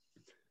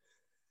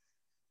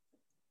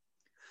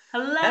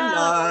Hello.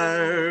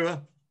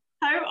 Hello.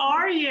 How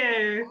are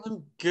you?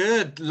 I'm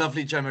good.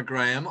 Lovely Gemma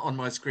Graham on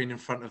my screen in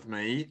front of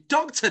me.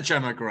 Dr.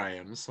 Gemma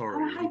Graham, Oh,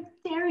 sorry. how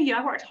dare you?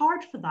 I worked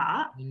hard for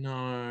that.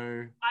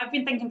 No. I've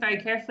been thinking very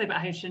carefully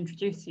about how to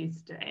introduce you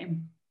today.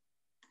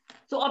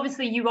 So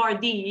obviously you are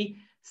the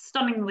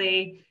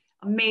stunningly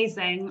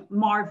amazing,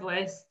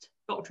 marvellous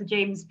Dr.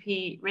 James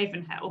P.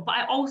 Ravenhill.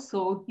 But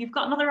you've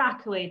got another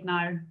accolade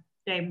now,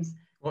 James.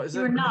 What is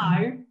You're it?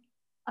 now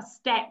a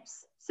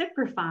Steps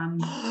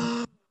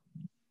superfan.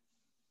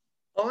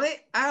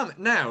 I am.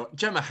 Now,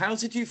 Gemma, how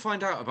did you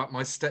find out about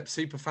my Step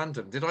Super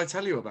fandom? Did I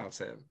tell you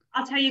about it?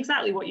 I'll tell you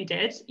exactly what you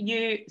did.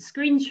 You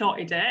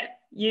screenshotted it,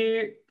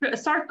 you put a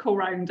circle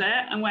around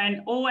it and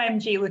went,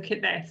 OMG, look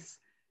at this.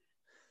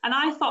 And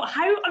I thought,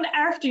 how on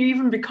earth do you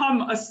even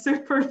become a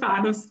super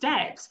fan of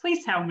Steps?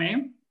 Please tell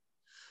me.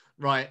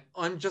 Right,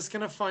 I'm just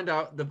going to find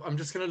out. I'm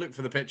just going to look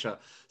for the picture.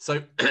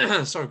 So,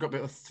 sorry, I've got a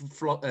bit of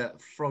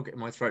frog in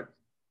my throat.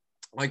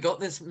 I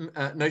got this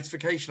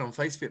notification on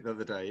Facebook the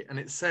other day, and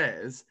it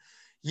says,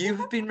 you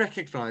have been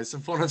recognised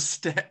as one of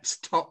Step's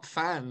top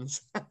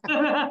fans.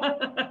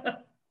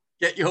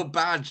 Get your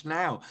badge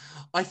now.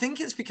 I think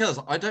it's because,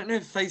 I don't know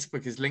if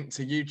Facebook is linked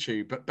to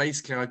YouTube, but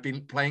basically I've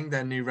been playing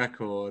their new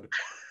record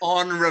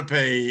on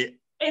repeat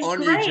It's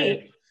on great.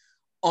 YouTube.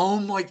 Oh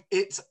my,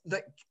 it's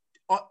that.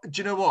 Do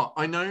you know what?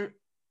 I know.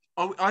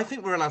 Oh, I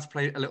think we're allowed to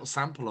play a little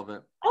sample of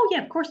it. Oh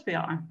yeah, of course we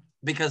are.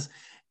 Because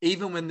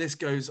even when this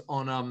goes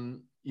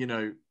on,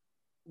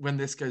 when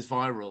this goes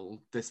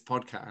viral, this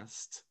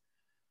podcast,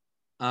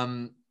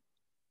 here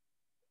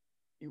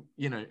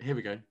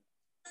we go.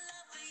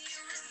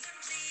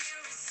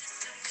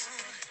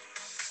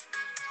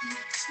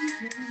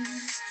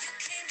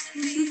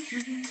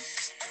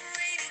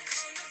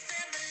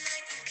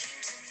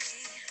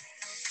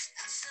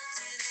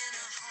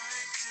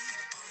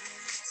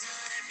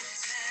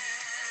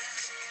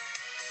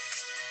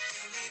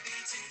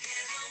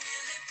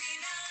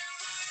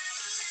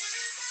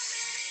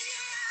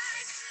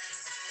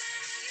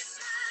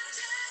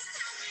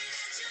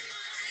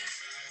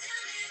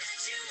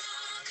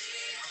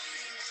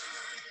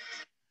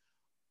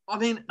 I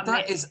mean,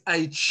 that is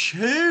a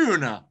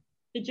tune.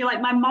 Did you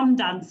like my mum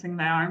dancing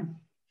there?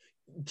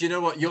 Do you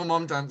know what? Your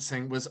mum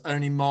dancing was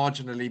only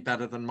marginally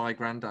better than my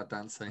granddad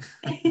dancing.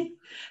 The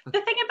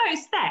thing about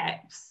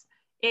Steps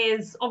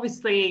is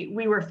obviously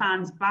we were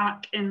fans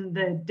back in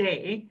the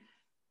day.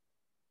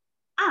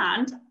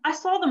 And I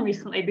saw them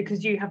recently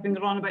because you have been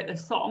going on about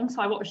this song.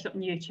 So I watched it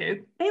on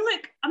YouTube. They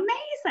look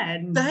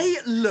amazing. They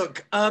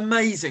look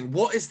amazing.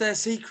 What is their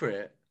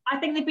secret? I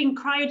think they've been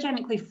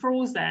cryogenically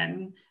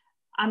frozen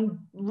and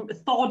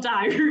thawed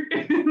out.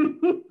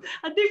 And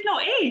they've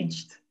not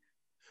aged.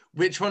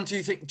 Which one do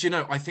you think? Do you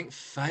know? I think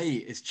Faye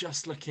is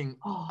just looking.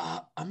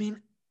 And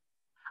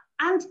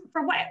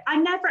for what I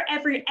never,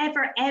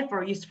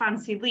 ever used to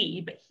fancy Lee,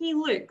 but he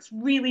looks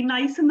really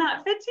nice in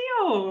that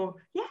video.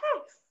 Yes.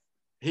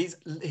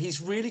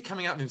 He's really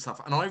coming out of himself,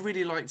 and I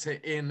really liked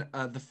it in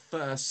the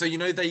first. So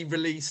they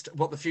released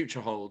What the Future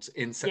Holds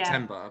in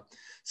September,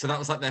 so that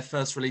was like their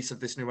first release of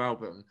this new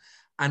album,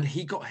 and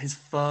he got his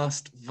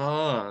first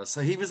verse.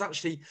 So he was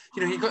actually,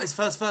 he got his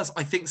first verse,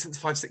 I think, since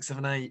 5, 6,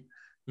 7, 8.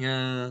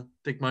 Yeah,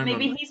 big moment.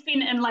 Maybe he's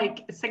been in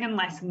like singing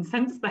lessons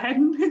since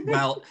then.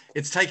 Well,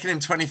 it's taken him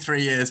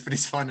 23 years, but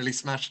he's finally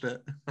smashed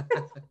it.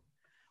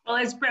 Well,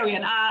 it's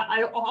brilliant.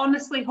 I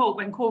honestly hope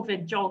when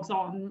COVID jogs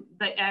on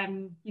that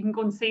you can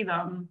go and see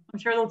them. I'm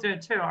sure they'll do a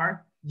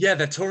tour. Yeah,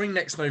 they're touring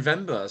next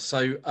November.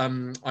 So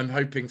I'm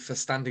hoping for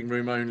standing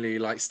room only,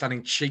 like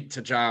standing cheek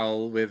to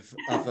jowl with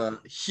other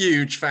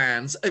huge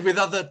fans, with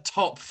other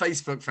top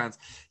Facebook fans.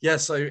 Yeah,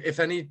 so if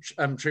any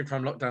True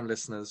Crime Lockdown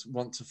listeners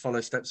want to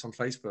follow Steps on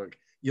Facebook,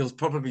 you'll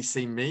probably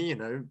see me,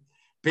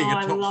 being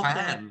a top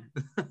fan.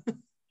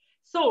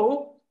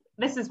 So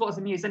this is what's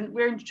amusing.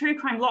 We're in True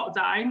Crime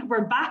Lockdown.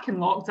 We're back in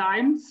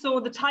lockdown. So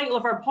the title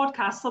of our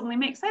podcast suddenly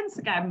makes sense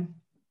again.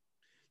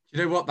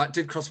 You know what? That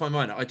did cross my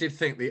mind. I did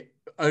think the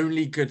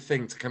only good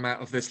thing to come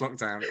out of this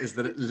lockdown is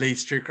that at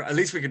least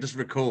we could just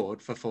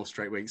record for 4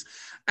 straight weeks.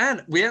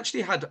 And we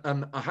actually had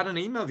I had an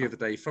email the other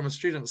day from a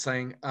student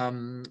saying,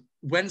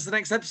 when's the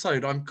next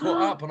episode? I'm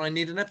caught up and I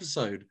need an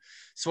episode.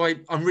 So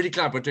I'm really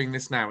glad we're doing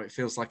this now. It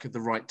feels like at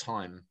the right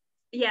time.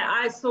 Yeah,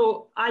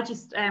 I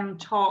just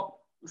taught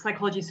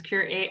psychology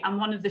security, and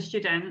one of the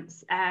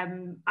students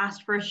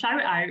asked for a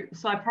shout out.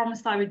 So I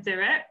promised I would do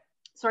it.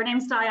 So her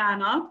name's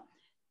Diana,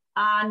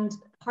 and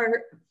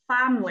her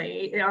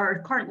family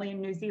are currently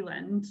in New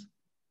Zealand.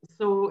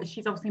 So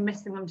she's obviously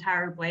missing them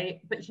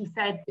terribly, but she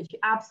said that she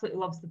absolutely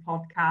loves the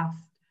podcast.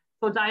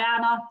 So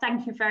Diana,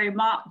 thank you very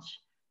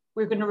much.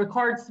 We're going to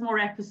record some more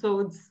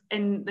episodes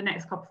in the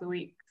next couple of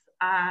weeks.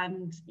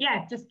 And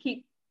yeah, just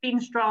keep being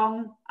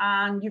strong.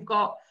 And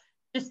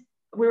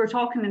we were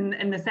talking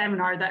in the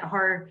seminar that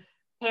her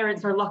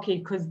parents are lucky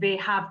because they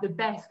have the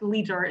best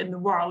leader in the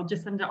world,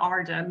 Jacinda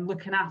Ardern,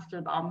 looking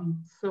after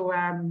them. So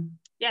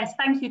yes,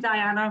 thank you,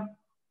 Diana.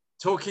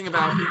 Talking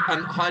about,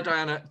 hi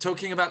Diana,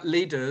 talking about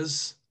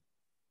leaders,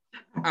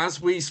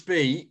 as we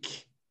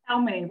speak. Tell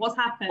me, what's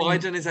happened?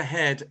 Biden is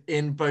ahead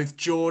in both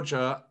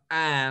Georgia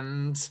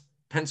and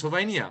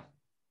Pennsylvania.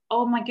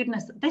 Oh my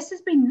goodness, this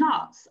has been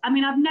nuts. I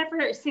mean, I've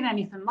never seen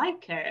anything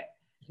like it.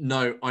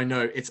 No, I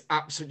know, it's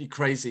absolutely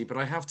crazy, but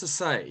I have to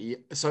say,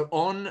 so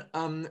on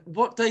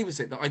what day was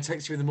it that I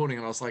texted you in the morning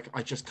and I was like,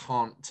 I just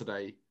can't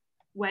today?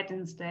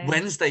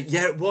 Wednesday,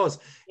 yeah, it was,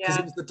 because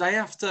it was the day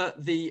after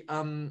the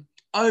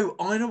oh,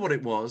 I know what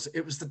it was.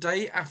 It was the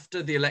day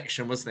after the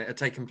election, wasn't it, had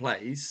taken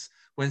place,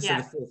 Wednesday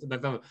the 4th of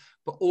November.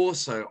 But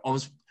also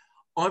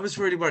I was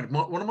really worried.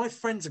 One of my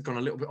friends had gone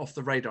a little bit off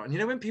the radar, and you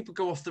know when people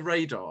go off the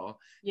radar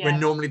when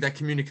normally they're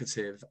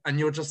communicative, and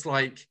you're just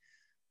like,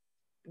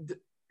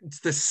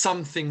 there's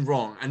something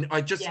wrong. And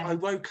I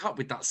woke up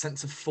with that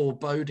sense of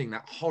foreboding,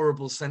 that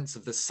horrible sense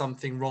of there's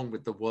something wrong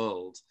with the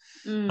world.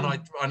 And I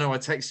know I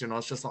texted you and I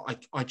was just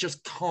like, I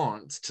just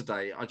can't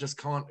today. I just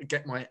can't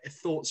get my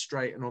thoughts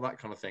straight and all that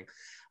kind of thing.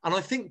 And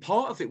I think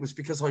part of it was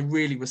because I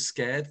really was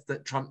scared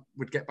that Trump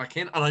would get back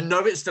in. And I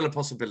know it's still a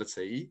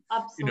possibility.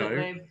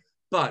 Absolutely. You know,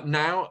 but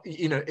now,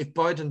 you know, if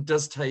Biden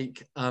does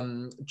take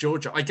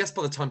Georgia, I guess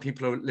by the time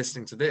people are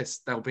listening to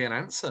this, there'll be an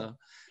answer.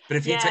 But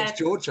if he takes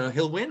Georgia,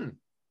 he'll win.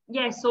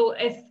 Yeah, so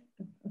if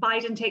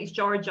Biden takes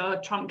Georgia,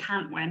 Trump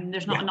can't win.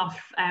 There's not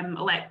enough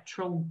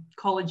electoral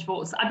college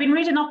votes. I've been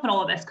reading up on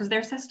all of this because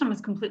their system is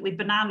completely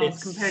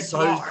bananas compared to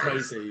ours.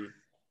 It's so crazy.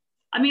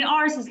 I mean,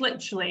 ours is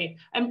literally,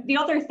 and the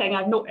other thing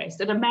I've noticed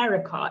in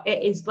America,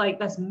 it is like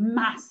this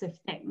massive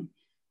thing.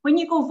 When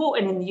you go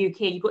voting in the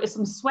UK, you go to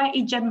some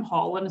sweaty gym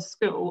hall in a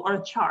school or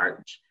a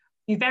church,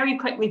 you very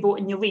quickly vote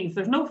and you leave.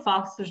 There's no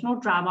fuss, there's no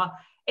drama.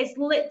 It's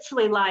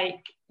literally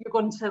like you're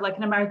going to like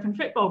an American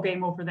football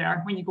game over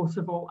there when you go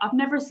to vote. I've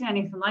never seen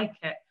anything like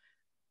it.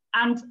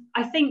 And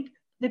I think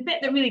the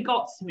bit that really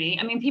got to me,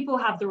 I mean, people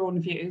have their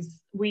own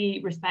views.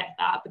 We respect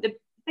that. But the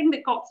thing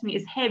that got to me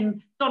is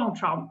him, Donald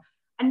Trump,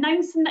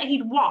 announcing that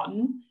he'd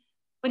won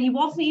when he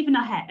wasn't even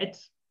ahead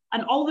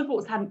and all the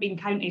votes hadn't been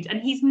counted.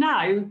 And he's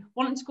now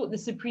wanting to go to the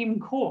Supreme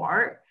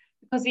Court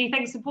because he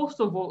thinks the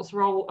postal votes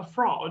were all a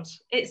fraud.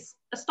 It's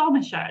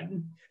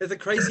astonishing. The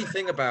crazy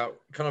thing about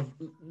kind of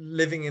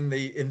living in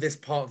this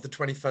part of the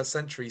 21st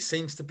century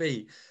seems to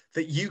be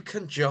that you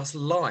can just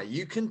lie.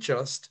 You can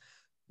just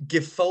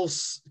give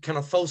false kind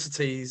of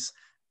falsities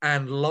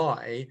and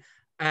lie.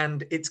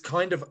 And it's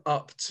kind of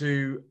up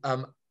to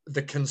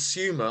the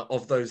consumer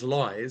of those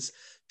lies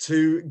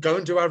to go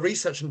and do our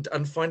research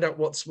and find out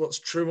what's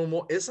true and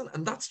what isn't.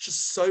 And that's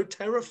just so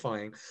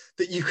terrifying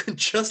that you can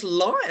just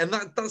lie. And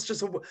that's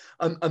just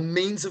a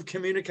means of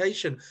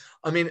communication.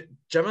 I mean,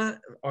 Gemma,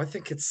 I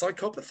think it's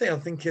psychopathy. I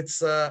think it's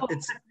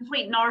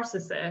complete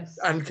narcissist.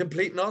 And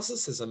complete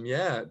narcissism.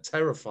 Yeah,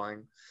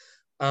 terrifying.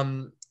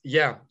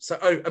 Yeah. So,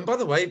 and by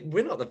the way,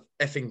 we're not the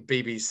effing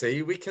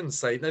BBC. We can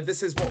say, no,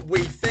 this is what we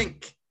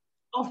think.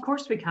 Of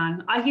course we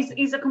can.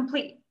 He's a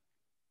complete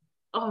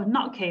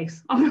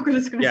nutcase. I'm not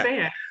just going to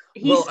say it.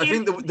 I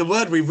think the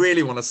word we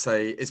really want to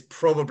say is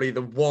probably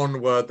the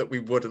one word that we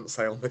wouldn't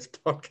say on this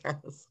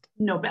podcast.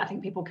 No, but I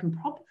think people can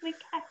probably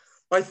guess.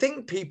 I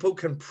think people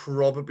can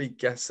probably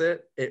guess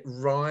it. It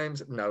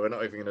rhymes. No, we're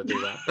not even going to do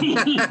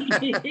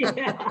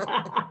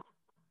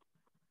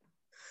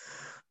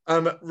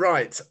that.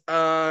 Right.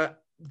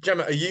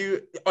 Gemma, are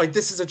you...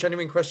 this is a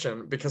genuine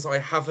question because I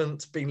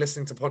haven't been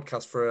listening to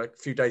podcasts for a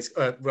few days.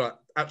 Well,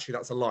 actually,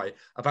 that's a lie.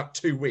 About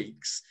 2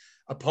 weeks.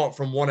 Apart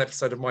from one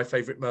episode of My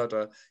Favorite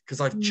Murder,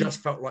 because I've just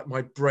felt like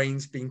my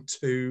brain's been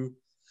too...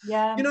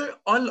 Yeah. You know,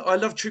 I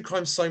love true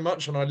crime so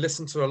much and I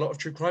listen to a lot of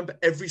true crime, but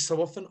every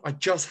so often I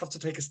just have to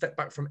take a step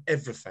back from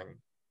everything.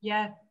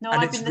 Yeah. No,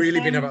 and it's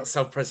really been about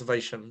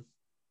self-preservation.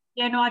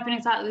 Yeah, no, I've been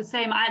exactly the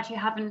same. I actually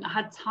haven't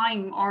had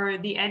time or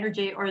the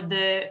energy or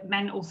the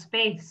mental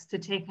space to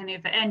take any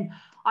of it in.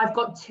 I've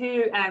got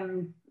two,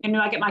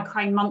 I get my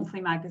Crime Monthly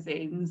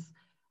magazines.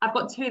 I've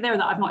got two there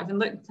that I've not even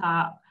looked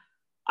at.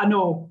 I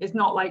know, it's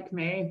not like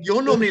me.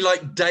 You're normally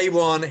like day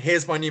one,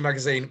 here's my new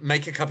magazine,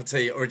 make a cup of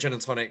tea or a gin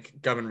and tonic,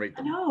 go and read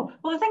them. I know.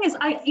 Well, the thing is,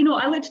 I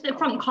looked at the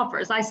front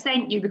covers. I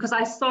sent you because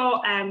I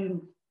saw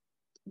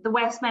the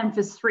West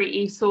Memphis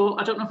Three. So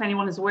I don't know if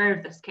anyone is aware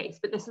of this case,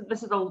 but this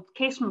is a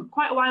case from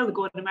quite a while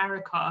ago in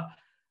America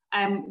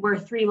where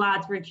 3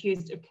 lads were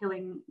accused of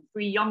killing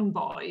 3 young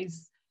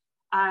boys.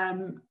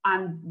 And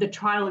the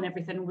trial and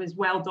everything was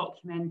well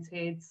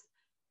documented.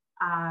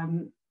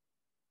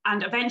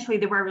 And eventually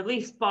they were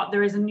released, but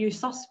there is a new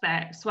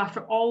suspect. So after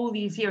all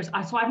these years,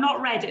 so I've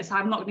not read it, so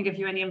I'm not going to give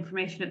you any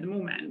information at the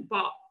moment,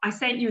 but I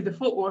sent you the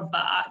photo of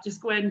that,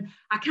 just going,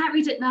 I can't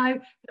read it now,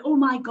 but oh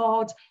my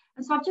God.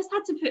 And so I've just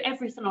had to put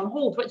everything on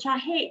hold, which I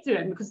hate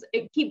doing because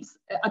it keeps,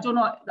 I don't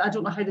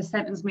know how the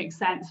sentence makes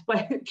sense,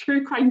 but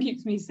true crime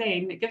keeps me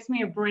sane. It gives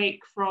me a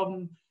break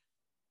from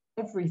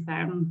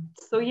everything.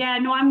 So yeah,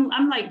 no,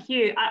 I'm like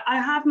you. I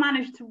have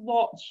managed to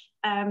watch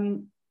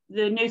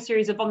the new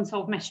series of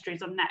Unsolved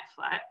Mysteries on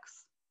Netflix.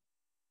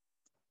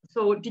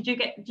 So did you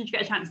get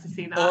a chance to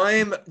see that?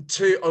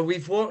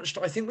 We've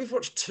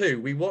watched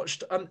 2. We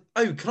watched can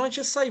I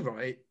just say,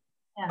 right?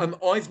 Yeah.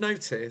 I've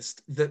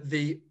noticed that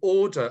the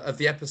order of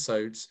the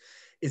episodes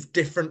is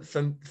different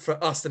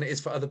for us than it is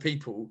for other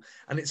people,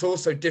 and it's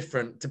also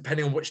different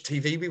depending on which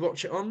TV we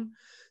watch it on.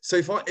 So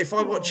if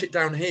I watch it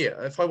down here,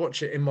 if I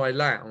watch it in my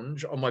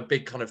lounge on my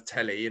big kind of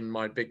telly in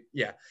my big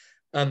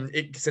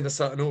it's in a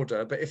certain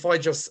order. But if I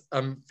just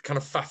kind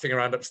of faffing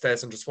around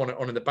upstairs and just want it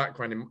on in the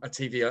background in a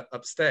TV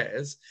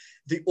upstairs,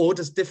 the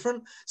order's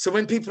different. So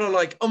when people are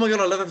like, oh my God,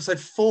 I love episode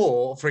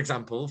 4, for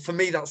example, for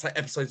me, that's like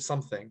episode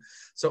something.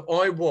 So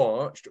I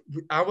watched,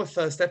 our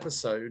first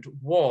episode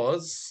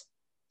was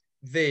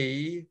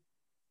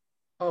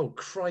oh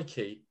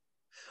crikey.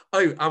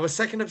 Oh, our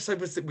second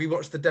episode was that we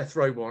watched the Death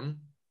Row one.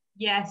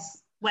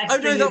 Yes. Oh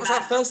no, that was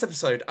our first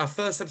episode. Our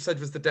first episode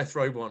was the Death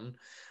Row one.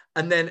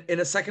 And then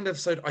in a second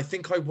episode, I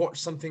think I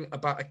watched something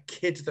about a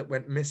kid that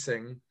went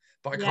missing,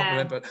 but I can't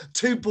remember.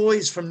 2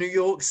 boys from New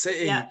York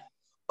City. Yeah.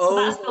 Oh,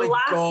 so that's my the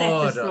last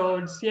God.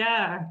 episode.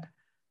 Yeah.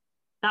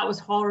 That was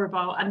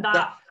horrible. And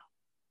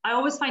I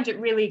always find it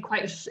really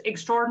quite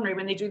extraordinary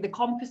when they do the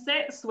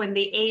composites, when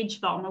they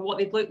age them and what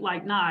they look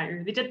like now.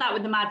 They did that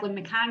with the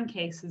Madeleine McCann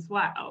case as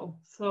well.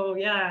 So,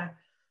 yeah.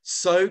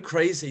 So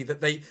crazy that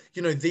they,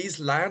 you know,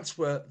 these lads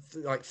were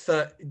like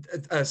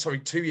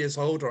 2 years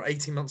old or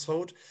 18 months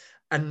old.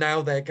 And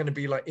now they're going to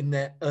be like in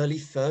their early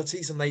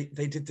 30s, and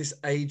they did this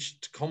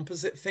aged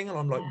composite thing. And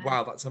I'm like,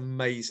 wow, that's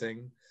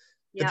amazing.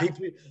 Yeah. The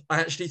people,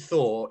 I actually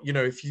thought, you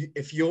know,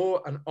 if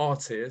you're an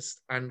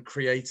artist and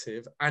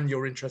creative and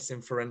you're interested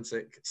in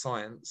forensic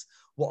science,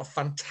 what a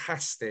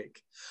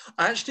fantastic.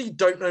 I actually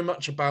don't know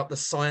much about the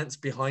science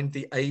behind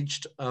the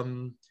aged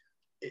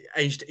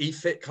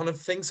EFIT kind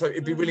of thing. So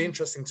it'd be really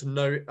interesting to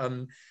know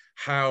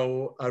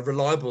how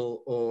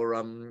reliable, or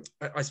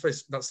I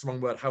suppose that's the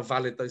wrong word, how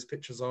valid those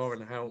pictures are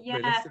and how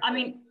realistic. I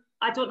mean,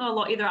 I don't know a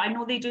lot either. I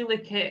know they do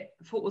look at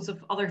photos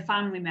of other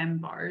family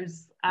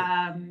members,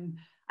 and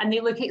they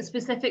look at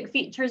specific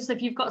features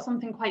if you've got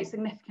something quite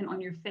significant on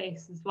your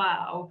face as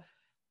well.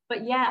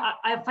 But yeah,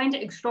 I find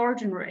it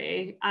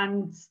extraordinary.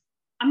 And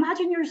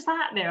imagine you're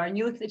sat there and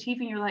you look at the TV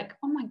and you're like,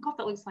 oh my God,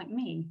 that looks like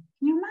me.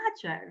 Can you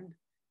imagine?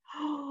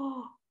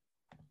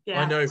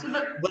 Yeah. I know.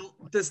 Well,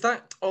 there's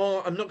that.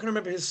 Oh, I'm not going to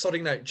remember his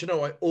sodding note. Do you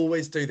know, I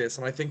always do this,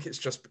 and I think it's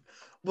just.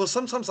 Well,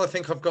 sometimes I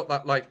think I've got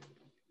that, like,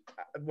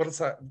 what is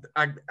that?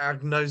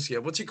 Agnosia.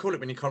 What do you call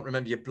it when you can't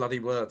remember your bloody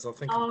words? I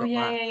think. Oh, I've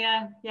got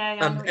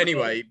yeah.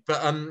 Anyway,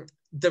 but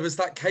there was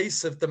that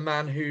case of the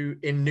man who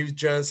in New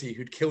Jersey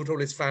who'd killed all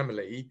his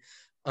family,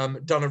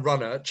 done a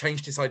runner,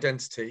 changed his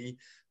identity,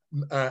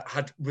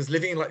 was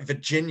living in like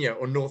Virginia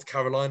or North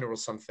Carolina or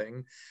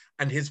something,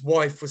 and his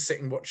wife was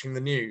sitting watching the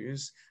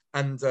news.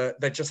 And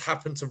they just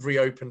happened to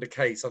reopen a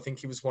case. I think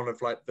he was one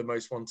of like the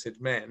most wanted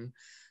men,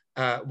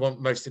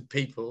 most wanted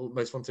people.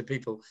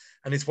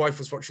 And his wife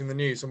was watching the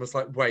news and was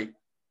like, wait,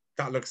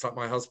 that looks like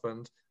my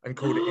husband, and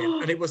called it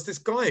in. And it was this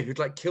guy who'd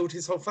like killed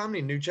his whole family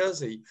in New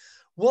Jersey.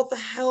 What the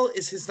hell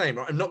is his name?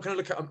 I'm not going to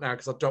look it up now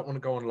because I don't want to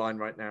go online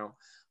right now.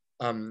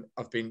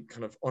 I've been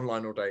kind of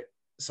online all day,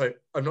 so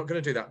I'm not going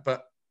to do that.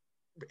 But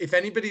if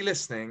anybody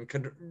listening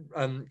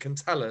can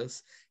tell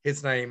us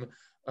his name,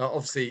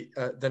 obviously,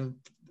 then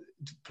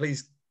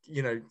please,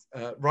 you know,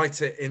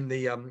 write it in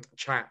the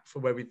chat for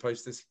where we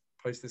post this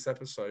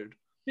episode.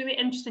 Really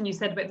interesting you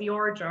said about the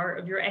order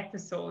of your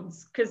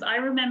episodes, because I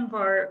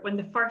remember when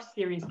the first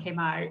series came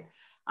out,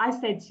 I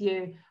said to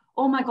you,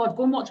 oh my God,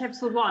 go and watch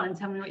episode 1 and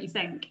tell me what you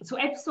think. So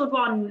episode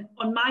 1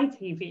 on my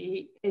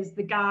TV is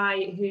the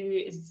guy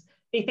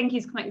they think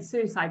he's committed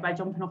suicide by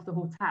jumping off the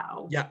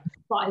hotel. Yeah.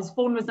 But his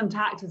phone was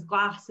intact, his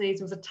glasses,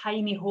 there was a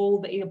tiny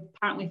hole that he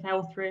apparently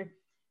fell through.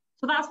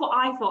 So that's what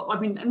I thought. I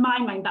mean, in my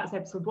mind, that's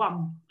episode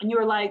 1. And you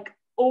were like,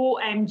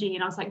 OMG.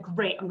 And I was like,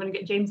 great, I'm going to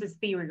get James's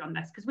theory on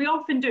this. Because we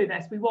often do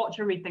this. We watch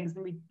or read things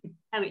and we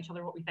tell each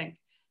other what we think.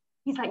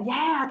 He's like,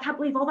 yeah, I can't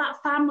believe all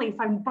that family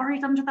found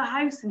buried under the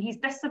house and he's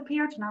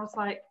disappeared. And I was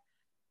like,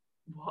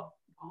 what?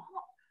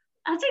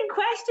 I didn't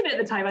question it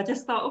at the time. I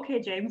just thought,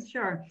 okay, James,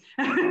 sure.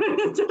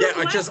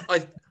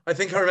 I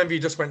think I remember you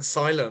just went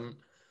silent.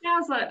 Yeah, I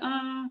was like,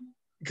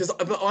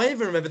 But I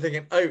even remember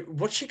thinking, oh,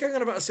 what's she going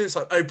on about a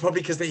suicide? Oh, probably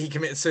because he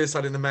committed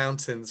suicide in the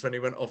mountains when he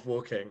went off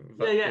walking.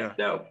 But,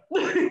 no.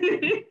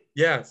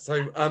 Yeah,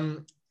 so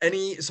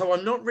so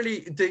I'm not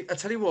really. I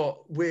tell you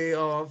what, we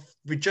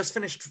just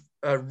finished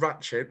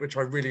Ratchet, which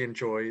I really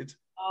enjoyed.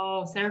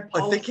 Oh, Sarah.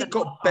 I think it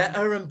got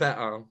better and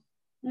better.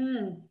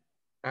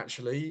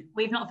 Actually,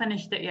 we've not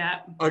finished it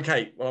yet.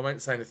 Okay, well, I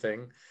won't say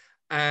anything.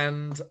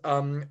 And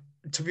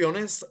to be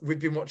honest,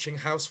 we've been watching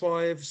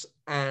Housewives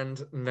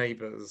and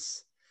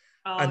Neighbours.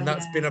 Oh, and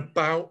that's been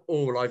about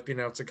all I've been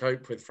able to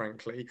cope with,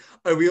 frankly.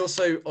 Oh, we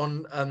also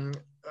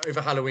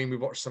over Halloween we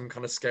watched some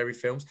kind of scary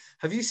films.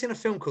 Have you seen a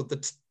film called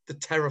The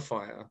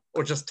Terrifier,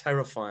 or just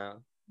Terrifier?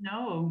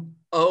 No.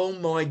 Oh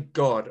my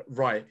God!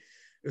 Right,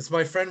 it's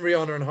my friend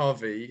Rihanna and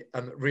Harvey.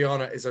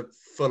 Rihanna is a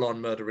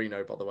full-on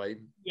murderino, by the way.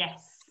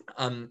 Yes.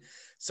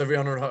 So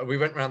Rihanna and Harvey, we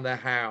went around their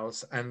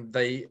house, and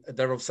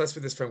they're obsessed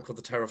with this film called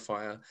The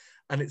Terrifier.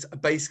 And it's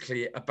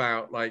basically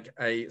about like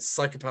a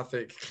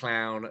psychopathic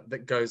clown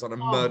that goes on a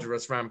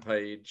murderous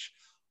rampage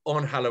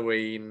on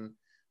Halloween.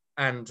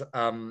 And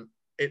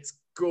it's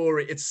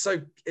gory.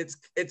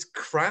 It's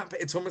crap.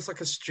 It's almost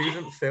like a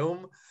student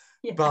film,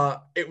 Yeah.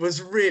 but it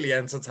was really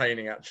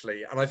entertaining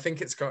actually. And I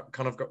think it's got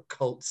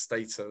cult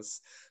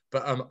status,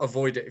 but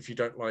avoid it if you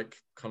don't like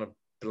kind of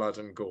blood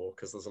and gore,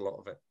 because there's a lot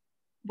of it.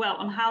 Well,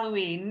 on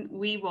Halloween,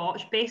 we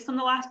watched, based on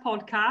the last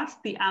podcast,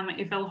 the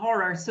Amityville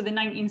Horror, so the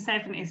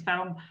 1970s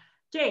film.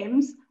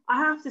 James, I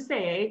have to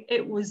say,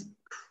 it was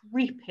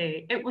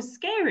creepy. It was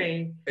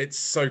scary. It's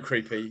so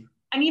creepy.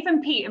 And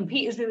even Pete, and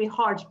Pete is really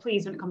hard to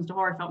please when it comes to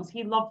horror films.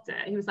 He loved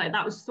it. He was like,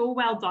 that was so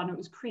well done. It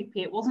was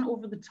creepy. It wasn't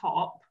over the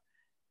top.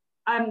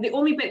 The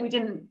only bit we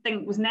didn't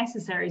think was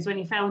necessary is when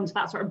he fell into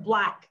that sort of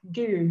black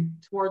goo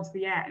towards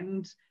the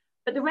end.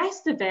 But the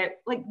rest of it,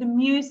 like the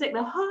music,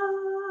 the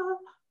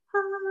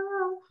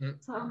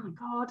so, oh my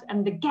God,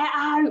 and the Get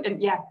Out,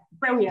 and yeah,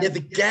 brilliant. Yeah, the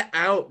Get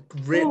Out.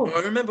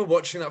 I remember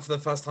watching that for the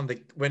first time.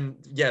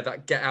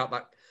 That Get Out,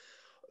 that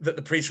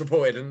the priest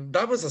reported, and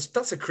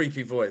that's a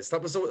creepy voice. I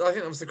think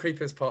that was the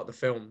creepiest part of the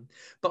film.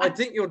 But I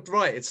think you're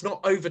right. It's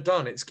not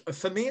overdone. It's,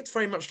 for me, it's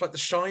very much like The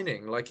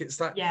Shining. Like it's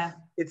that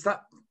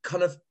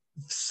kind of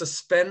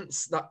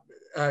suspense,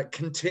 that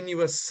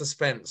continuous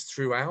suspense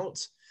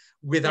throughout,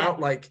 without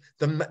like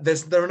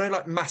there are no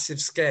like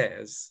massive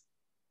scares.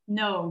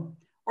 No.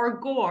 Or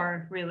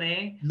gore,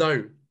 really.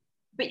 No.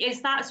 But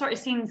it's that sort of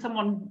seeing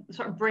someone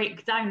sort of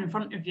break down in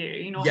front of you,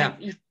 you know, yeah.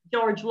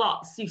 George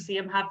Lutz, you see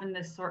him having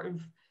this sort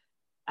of,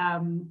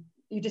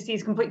 you just see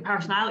his complete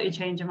personality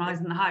change when I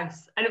was in the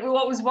house. And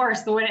what was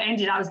worse, though, when it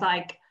ended, I was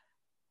like,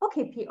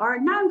 okay, Peter,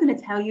 now I'm going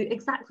to tell you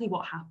exactly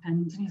what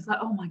happened. And he's like,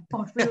 oh my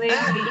God, really?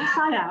 Yes,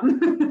 I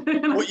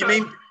am. What you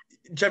mean,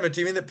 Gemma,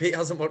 do you mean that Pete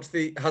hasn't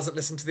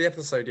listened to the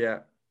episode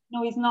yet?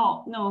 No, he's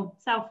not. No,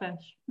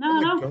 selfish. No,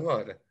 oh my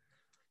God.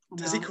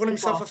 Does he call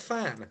himself a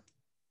fan?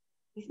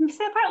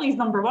 Apparently he's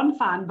 #1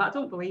 fan, but I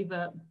don't believe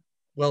it.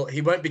 Well,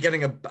 he won't be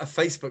getting a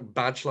Facebook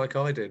badge like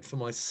I did for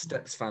my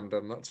Steps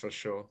fandom, that's for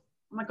sure.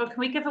 Oh my God, can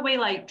we give away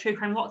like True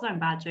Crime Lockdown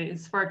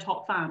badges for our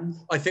top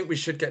fans? I think we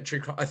should get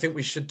I think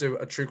we should do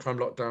a True Crime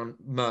Lockdown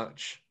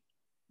merch.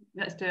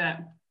 Let's do it.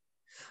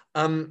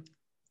 I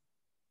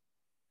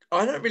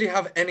don't really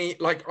have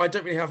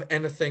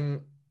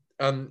anything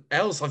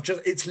else.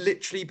 It's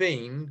literally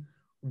been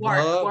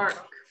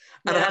work.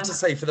 And I have to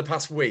say, for the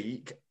past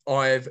week,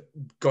 I've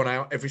gone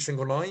out every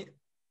single night.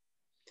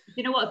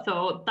 You know what,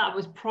 though? That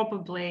was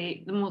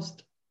probably the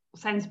most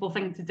sensible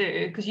thing to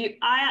do, because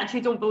I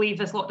actually don't believe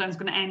this lockdown is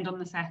going to end on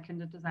the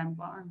 2nd of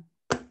December.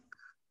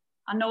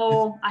 I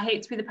know I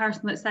hate to be the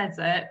person that says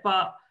it,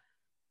 but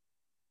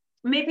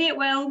maybe it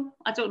will.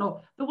 I don't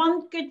know. The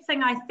one good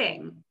thing I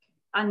think,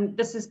 and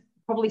this is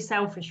probably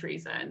selfish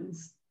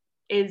reasons,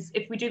 is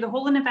if we do the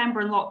whole of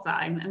November in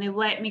lockdown and they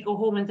let me go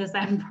home in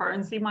December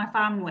and see my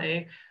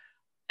family,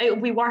 it'll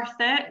be worth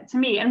it. To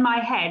me, in my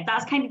head,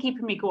 that's kind of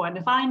keeping me going.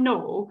 If I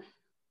know,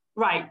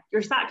 right,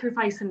 you're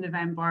sacrificing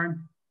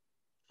November,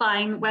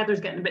 fine, weather's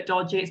getting a bit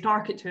dodgy, it's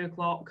dark at 2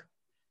 o'clock.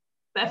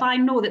 But if I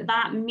know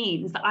that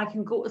means that I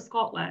can go to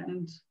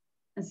Scotland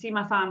and see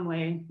my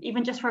family,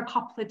 even just for a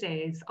couple of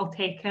days, I'll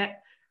take it.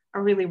 I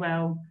really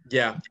will.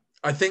 Yeah,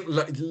 I think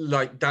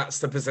like that's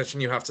the position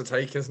you have to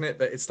take, isn't it?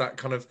 That it's that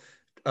kind of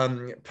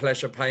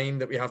pleasure pain,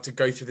 that we have to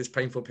go through this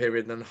painful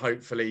period, and then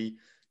hopefully,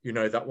 you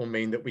know, that will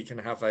mean that we can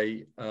have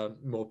a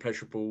more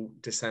pleasurable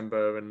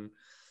December and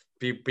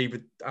be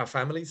with our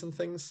families and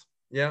things.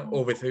 Yeah,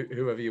 or with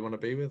whoever you want to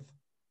be with.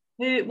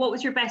 What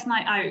was your best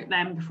night out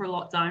then before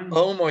lockdown?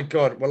 Oh my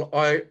God! Well,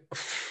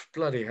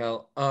 bloody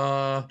hell.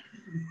 I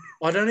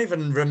don't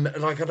even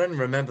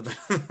remember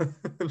the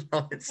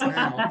nights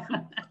now.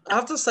 I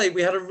have to say,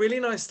 we had a really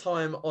nice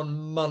time on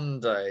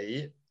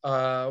Monday.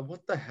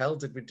 What the hell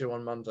did we do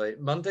on Monday?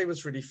 Monday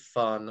was really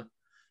fun.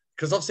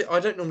 Because obviously, I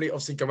don't normally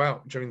go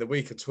out during the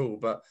week at all,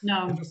 but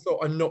no. I just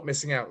thought I'm not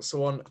missing out.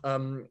 So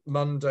on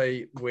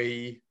Monday,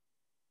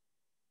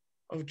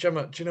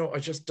 Gemma, do you know, I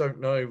just don't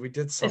know. We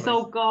did something.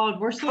 Oh God,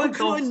 we're so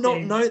exhausted. How can I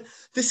not know?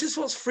 This is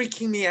what's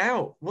freaking me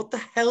out. What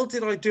the hell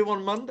did I do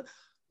on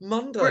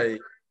Monday?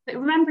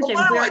 Remember, Jim?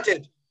 I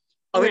did.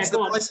 I went to the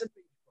Bison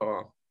Beach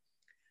Bar.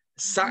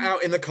 Sat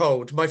out in the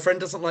cold. My friend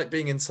doesn't like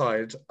being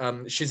inside.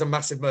 She's a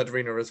massive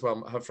murderina as well.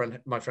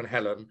 My friend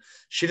Helen.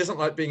 She doesn't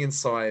like being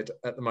inside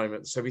at the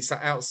moment. So we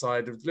sat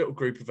outside, a little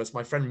group of us.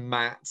 My friend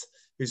Matt,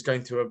 who's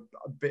going through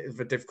a bit of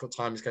a difficult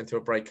time, is going through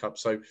a breakup.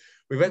 So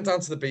we went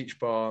down to the beach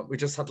bar. We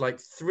just had like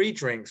 3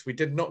 drinks. We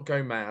did not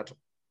go mad.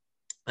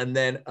 And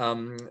then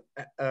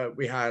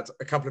we had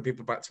a couple of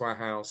people back to our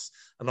house,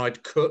 and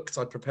I'd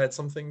prepared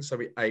something. So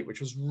we ate,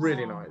 which was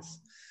really nice.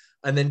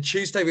 And then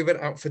Tuesday we went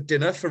out for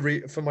dinner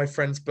for my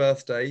friend's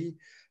birthday.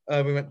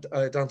 We went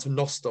down to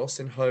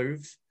Nostos in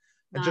Hove,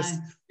 and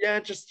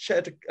just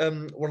shared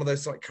one of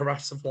those like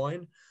carafes of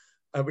wine,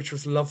 which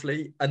was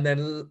lovely. And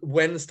then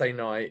Wednesday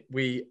night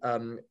we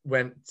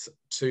went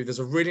to, there's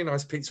a really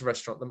nice pizza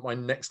restaurant that my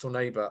next door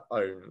neighbour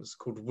owns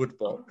called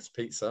Woodbox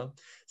Pizza.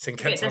 It's in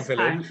Kent Town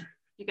Village.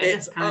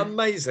 It's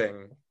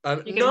amazing.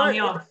 Do you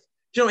know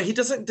what? He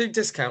doesn't do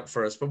discount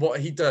for us, but what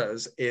he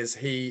does is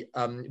he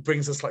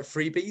brings us like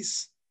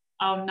freebies.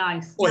 Oh,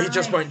 nice. Or he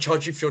just won't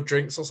charge you for your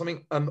drinks or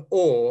something.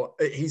 Or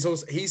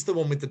he's the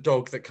one with the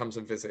dog that comes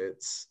and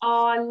visits.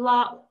 Oh,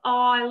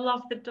 I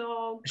love the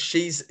dog.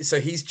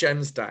 He's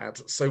Gem's dad.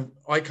 So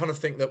I kind of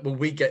think that, well,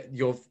 we get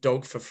your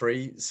dog for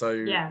free. So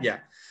yeah.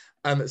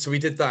 So we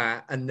did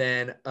that, and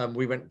then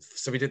we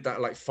did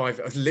that like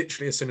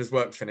literally as soon as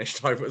work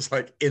finished, I was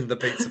like in the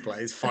pizza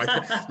place,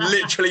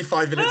 literally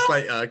 5 minutes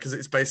later, because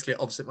it's basically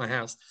opposite my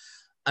house.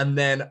 And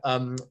then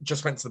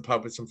just went to the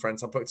pub with some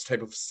friends. I booked a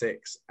table for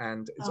 6,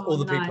 and it's all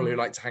the people who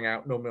like to hang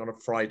out normally on a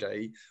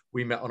Friday.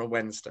 We met on a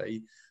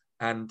Wednesday,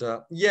 and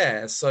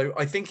so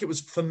I think it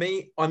was, for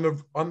me, I'm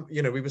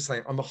we were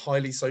saying I'm a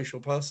highly social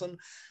person.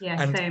 Yeah,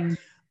 and same.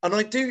 And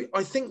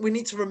I think we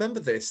need to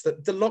remember this,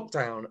 that the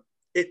lockdown,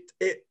 it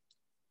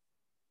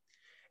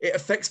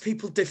affects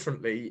people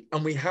differently,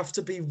 and we have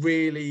to be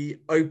really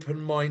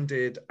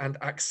open-minded and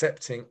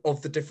accepting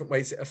of the different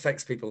ways it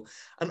affects people.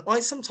 And I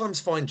sometimes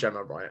find,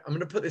 Gemma, right, I'm going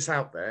to put this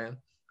out there,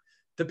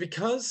 that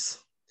because,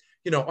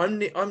 I'm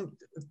going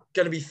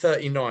to be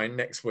 39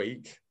 next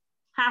week.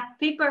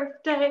 Happy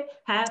birthday,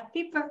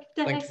 happy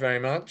birthday. Thank you very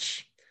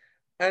much.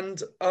 And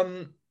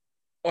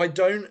I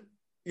don't,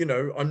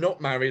 I'm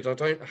not married. I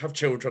don't have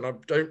children. I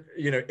don't,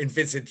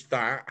 envisage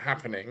that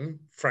happening,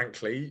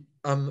 frankly.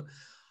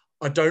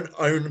 I don't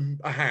own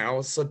a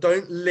house. I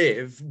don't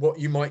live what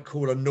you might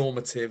call a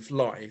normative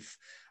life.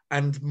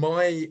 And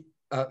my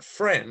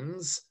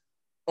friends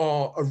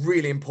are a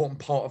really important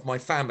part of my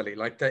family.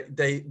 Like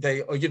they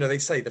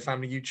say the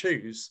family you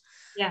choose.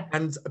 Yeah.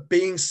 And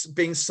being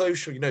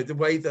social, the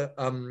way that,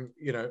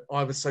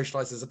 I was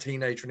socialized as a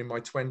teenager and in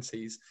my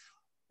 20s,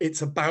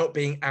 it's about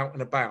being out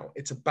and about.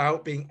 It's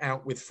about being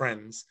out with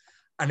friends.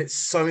 And it's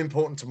so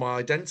important to my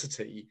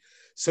identity.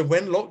 So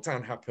when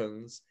lockdown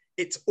happens,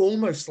 it's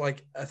almost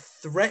like a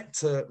threat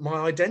to my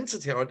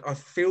identity. I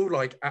feel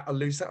like at a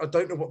loose end. I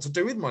don't know what to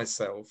do with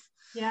myself.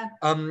 Yeah.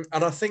 And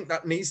I think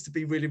that needs to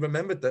be really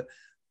remembered,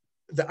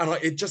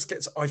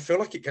 I feel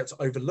like it gets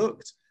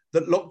overlooked,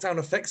 that lockdown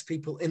affects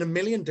people in a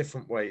million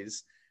different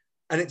ways.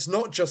 And it's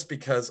not just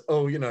because,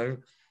 I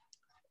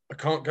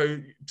can't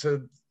go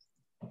to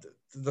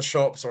the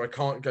shops, or I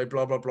can't go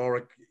blah, blah,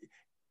 blah,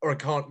 or I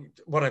can't,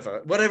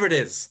 whatever it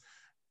is.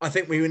 I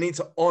think we need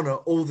to honor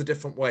all the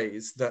different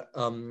ways that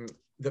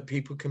that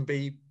people can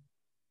be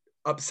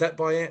upset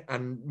by it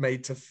and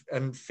made to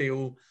and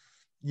feel,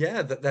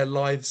 that their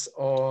lives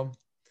are,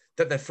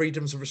 that their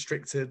freedoms are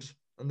restricted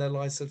and their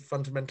lives have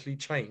fundamentally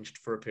changed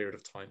for a period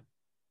of time.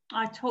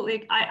 I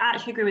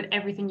actually agree with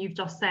everything you've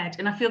just said.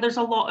 And I feel there's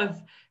a lot of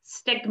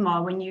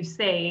stigma when you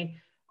say,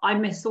 I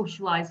miss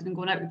socializing and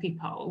going out with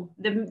people.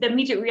 The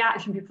immediate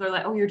reaction, people are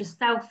like, oh, you're just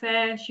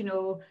selfish,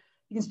 you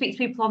can speak to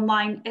people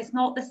online. It's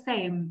not the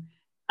same.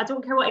 I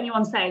don't care what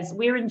anyone says.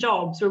 We're in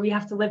jobs where we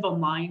have to live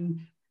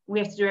online. We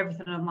have to do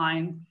everything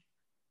online.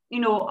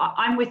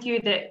 I'm with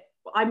you that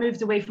I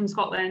moved away from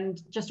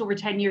Scotland just over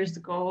 10 years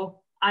ago.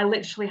 I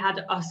literally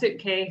had a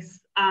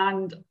suitcase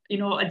and,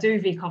 a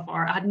duvet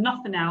cover. I had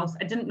nothing else.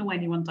 I didn't know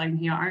anyone down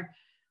here.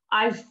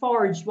 I've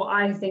forged what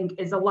I think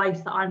is a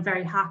life that I'm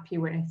very happy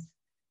with.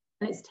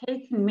 And it's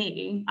taken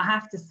me, I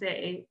have to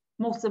say,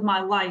 most of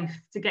my life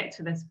to get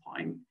to this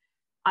point.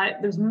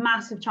 There's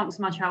massive chunks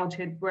of my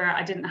childhood where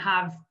I didn't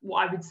have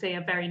what I would say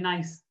a very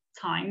nice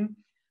time.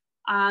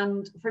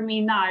 And for me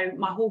now,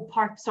 my whole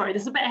sorry,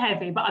 this is a bit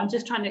heavy, but I'm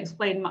just trying to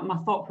explain my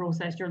thought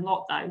process during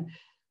lockdown.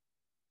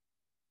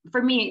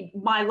 For me,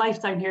 my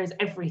life down here is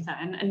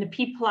everything. And the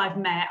people I've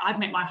met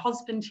my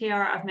husband here,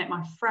 I've met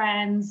my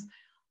friends.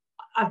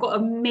 I've got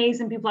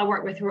amazing people I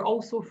work with who are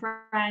also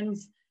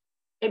friends.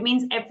 It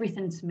means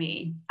everything to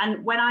me.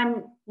 And when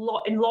I'm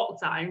in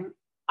lockdown,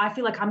 I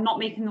feel like I'm not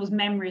making those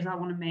memories I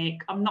want to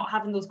make. I'm not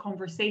having those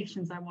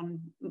conversations I want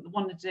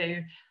to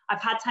do.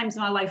 I've had times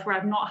in my life where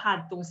I've not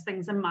had those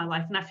things in my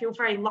life. And I feel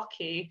very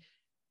lucky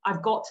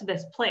I've got to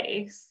this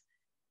place.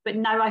 But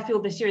now I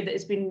feel this year that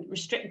it's been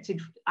restricted,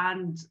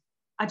 and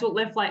I don't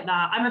live like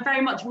that. I'm a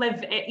very much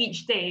live it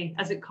each day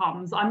as it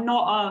comes. I'm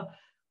not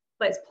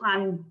let's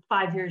plan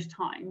 5 years'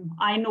 time.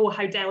 I know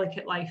how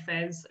delicate life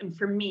is. And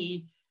for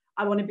me,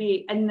 I want to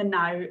be in the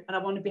now, and I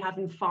want to be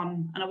having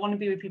fun, and I want to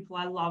be with people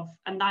I love.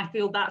 And I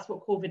feel that's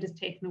what COVID has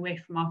taken away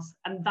from us.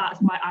 And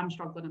that's why I'm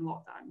struggling in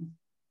lockdown.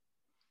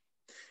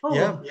 Oh,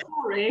 yeah.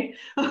 Sorry.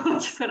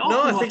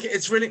 No, I think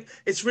it's really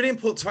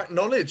important to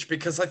acknowledge,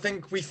 because I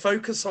think we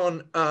focus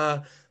on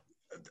other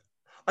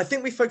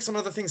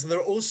things. And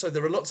there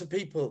are lots of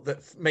people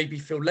that maybe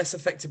feel less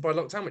affected by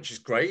lockdown, which is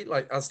great,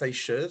 like as they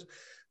should.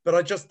 But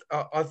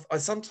I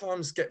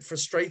sometimes get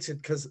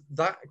frustrated because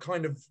that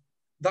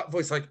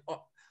voice, like,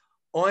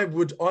 I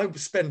would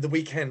spend the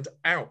weekend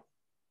out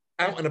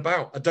and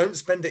about. I don't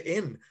spend it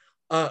in,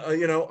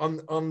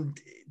 I'm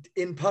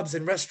in pubs,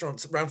 in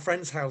restaurants, around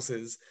friends'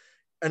 houses,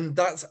 and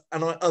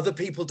other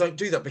people don't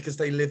do that because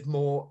they live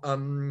more,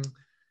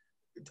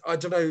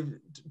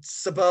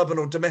 suburban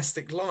or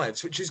domestic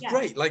lives, which is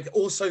great. Like,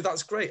 also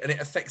that's great, and it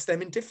affects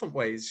them in different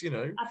ways,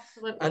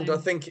 Absolutely. And I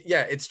think,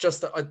 it's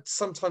just that I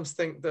sometimes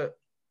think that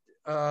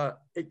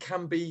it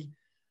can be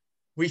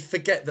we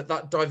forget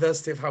that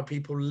diversity of how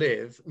people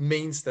live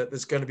means that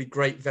there's going to be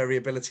great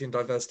variability and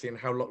diversity in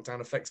how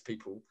lockdown affects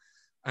people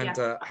and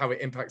how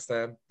it impacts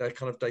their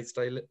kind of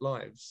day-to-day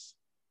lives.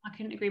 I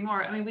couldn't agree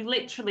more. I mean, we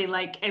literally,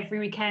 like, every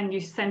weekend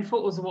used to send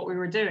photos of what we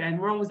were doing.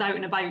 We're always out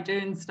and about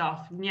doing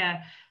stuff. And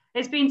yeah,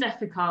 it's been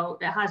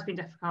difficult. It has been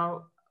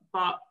difficult.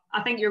 But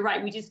I think you're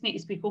right. We just need to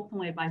speak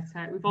openly about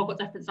it. We've all got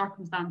different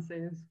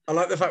circumstances. I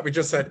like the fact we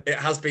just said it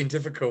has been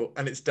difficult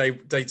and it's day 2.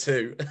 It's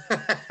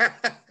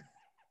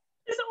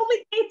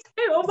only day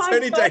 2. Oh my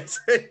God. It's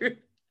only day 2.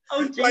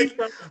 Oh, Jesus. Like,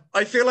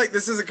 I feel like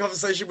this is a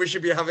conversation we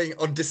should be having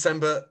on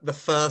December the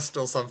 1st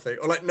or something,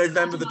 or like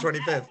November the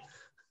 25th.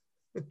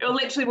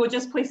 Literally, we'll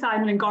just play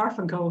Simon and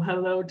Garfunkel.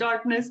 Hello,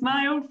 darkness,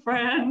 my old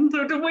friend.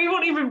 We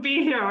won't even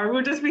be here.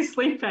 We'll just be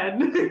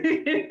sleeping.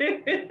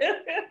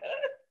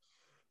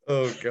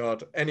 Oh,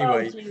 God.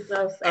 Anyway. Oh,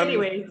 Jesus.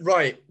 Anyway.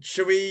 Right.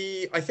 Should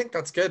we... I think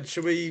that's good.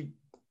 Should we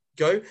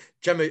go?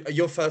 Gemma,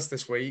 you're first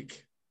this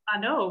week. I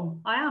know.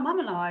 I am,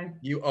 haven't I?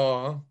 You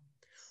are.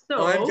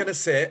 So, I'm going to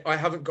sit. I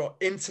haven't got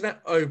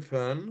internet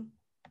open.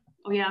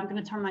 Oh, yeah. I'm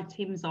going to turn my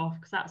Teams off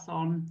because that's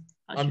on.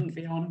 That shouldn't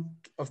be on.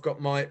 I've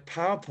got my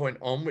PowerPoint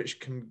on, which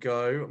can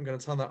go. I'm going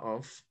to turn that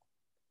off.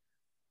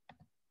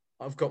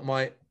 I've got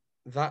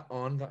that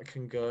on. That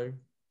can go.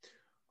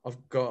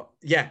 I've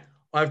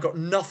got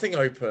nothing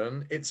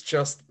open. It's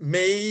just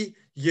me,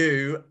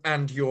 you,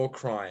 and your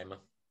crime.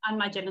 And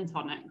my gin and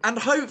tonic. And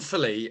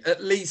hopefully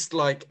at least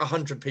like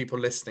 100 people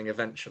listening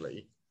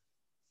eventually.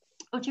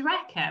 Oh, do you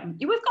reckon?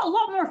 We've got a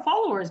lot more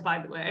followers, by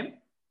the way.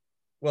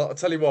 Well, I'll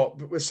tell you what,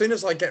 as soon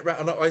as I get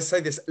round, and I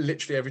say this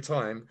literally every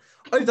time,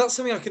 oh, that's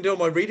something I can do on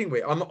my reading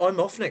week. I'm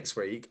off next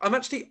week. I'm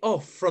actually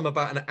off from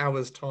about an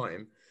hour's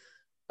time.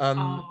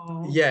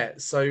 Yeah,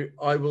 so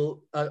I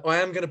will,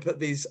 I am going to put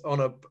these on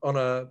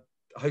a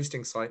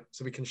hosting site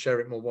so we can share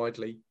it more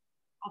widely.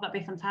 Oh, that'd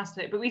be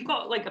fantastic. But we've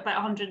got like about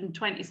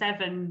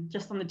 127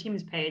 just on the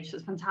Teams page. So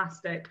it's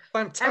fantastic.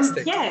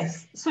 Fantastic.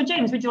 Yes. So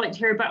James, would you like to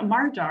hear about a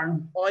murder?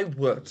 I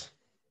would.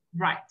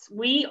 Right.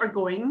 We are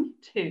going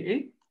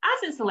to,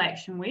 as it's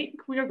election week,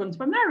 we are going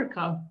to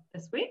America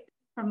this week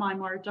for my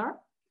murder.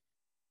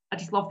 I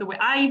just love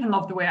I even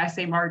love the way I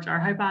say murder.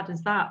 How bad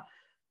is that?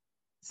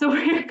 So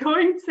we're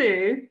going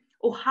to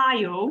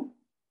Ohio.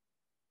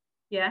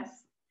 Yes.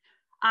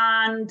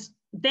 And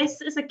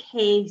this is a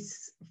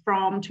case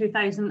from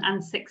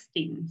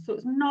 2016. So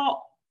it's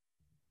not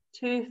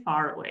too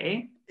far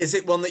away. Is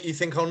it one that you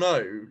think I'll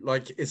know?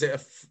 Like, is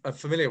it a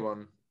familiar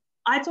one?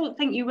 I don't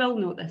think you will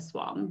know this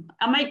one.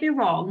 I might be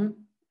wrong.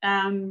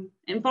 It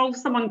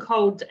involves someone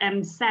called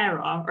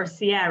Sarah or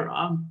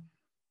Sierah.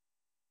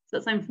 Does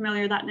that sound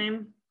familiar, that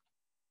name?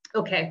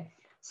 Okay.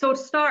 So to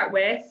start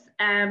with,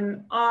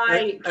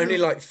 only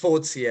like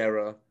Ford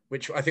Sierra,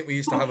 which I think we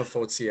used to have a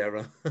Ford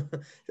Sierra.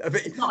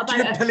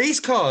 Police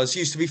cars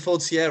used to be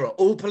Ford Sierra.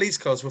 All police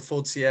cars were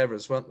Ford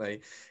Sierras, weren't they?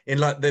 In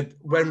like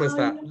when was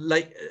that?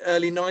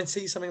 Early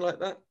 90s, something like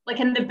that? Like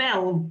in the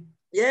Bill.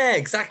 Yeah,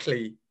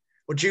 exactly.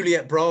 Or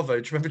Juliet Bravo.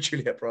 Do you remember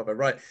Juliet Bravo?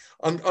 Right.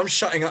 I'm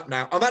shutting up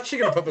now. I'm actually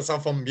going to put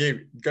myself on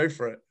mute. Go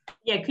for it.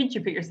 Yeah, could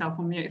you put yourself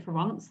on mute for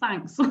once?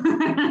 Thanks.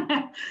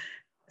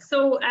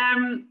 So,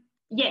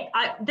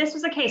 this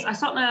was a case. I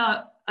saw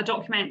a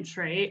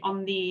documentary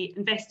on the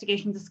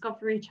Investigation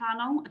Discovery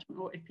channel. I don't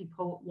know if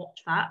people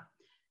watch that.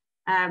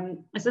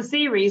 It's a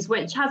series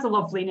which has a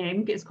lovely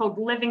name. It's called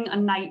Living a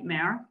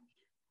Nightmare.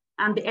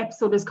 And the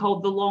episode is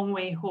called The Long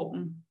Way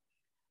Home.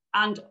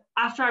 And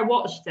after I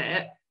watched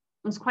it,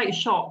 I was quite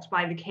shocked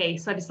by the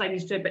case. So I decided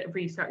to do a bit of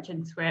research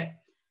into it.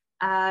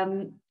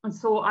 And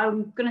so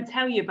I'm going to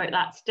tell you about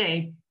that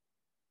today.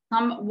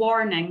 Some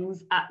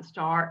warnings at the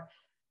start.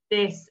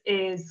 This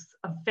is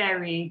a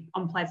very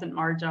unpleasant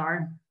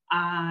murder,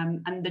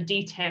 and the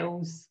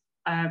details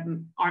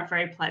aren't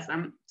very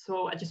pleasant.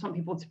 So I just want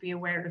people to be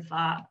aware of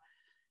that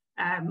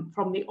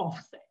from the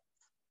offset.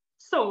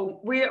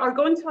 So we are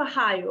going to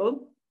Ohio,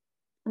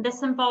 and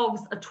this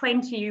involves a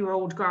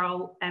 20-year-old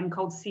girl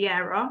called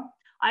Sierra.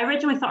 I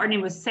originally thought her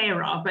name was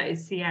Sarah, but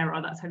it's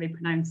Sierra, that's how they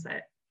pronounce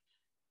it.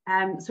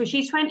 So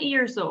she's 20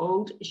 years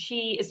old.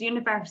 She is a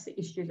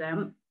university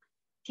student.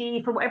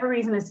 She, for whatever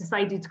reason, has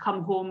decided to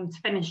come home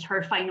to finish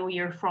her final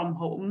year from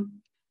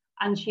home,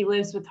 and she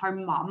lives with her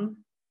mum.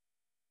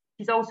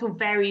 She's also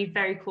very,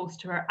 very close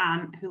to her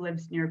aunt who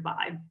lives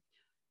nearby.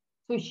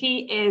 So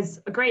she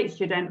is a great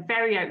student,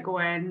 very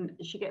outgoing.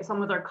 She gets on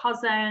with her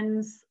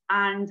cousins,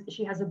 and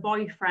she has a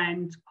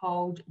boyfriend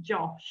called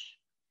Josh.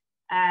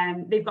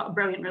 They've got a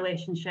brilliant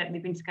relationship.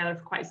 They've been together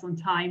for quite some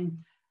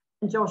time.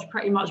 And Josh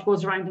pretty much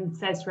goes around and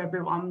says to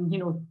everyone, you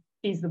know,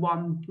 he's the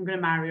one, I'm going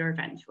to marry her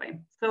eventually.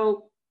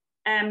 So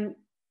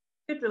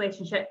good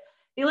relationship.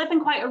 They live in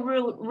quite a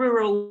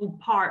rural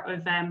part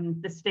of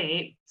the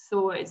state,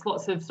 so it's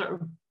lots of sort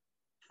of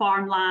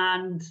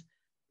farmland,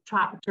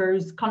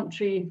 tractors,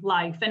 country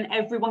life, and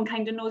everyone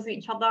kind of knows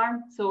each other,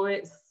 so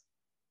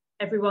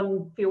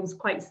everyone feels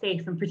quite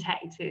safe and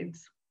protected.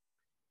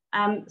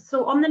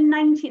 So on the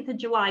 19th of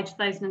July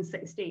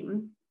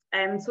 2016,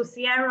 so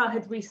Sierra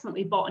had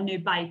recently bought a new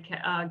bike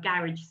at a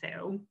garage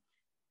sale,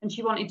 and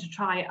she wanted to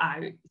try it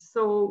out.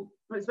 So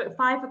was about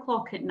 5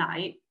 o'clock at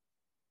night,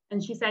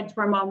 and she said to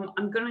her mum,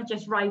 I'm going to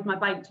just ride my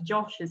bike to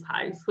Josh's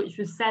house, which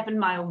was 7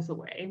 miles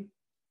away.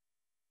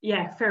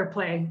 Yeah, fair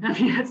play. I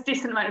mean, it's a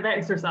decent amount of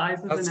exercise,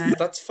 isn't it?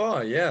 That's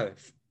far, yeah.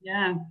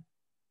 Yeah.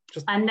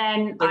 Just and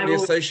then don't we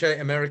associate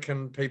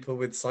American people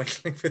with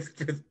cycling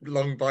with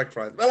long bike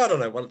rides? Well, I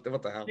don't know, what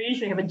the hell. They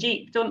usually have a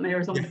Jeep, don't they,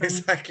 or something? Yeah,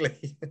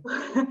 exactly.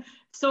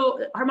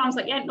 So her mum's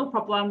like, yeah, no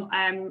problem.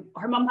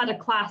 Her mum had a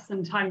class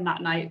in town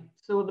that night,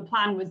 so the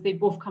plan was they'd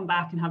both come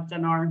back and have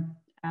dinner.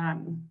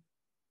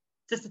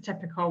 Just a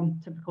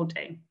typical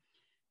day.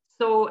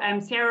 So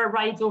Sierra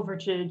rides over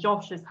to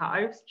Josh's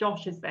house.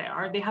 Josh is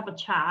there. They have a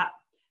chat,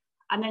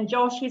 and then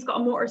Josh, he's got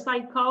a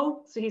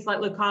motorcycle, so he's like,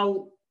 look,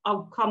 I'll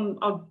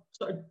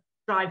sort of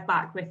drive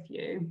back with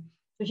you.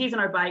 So she's on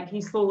her bike,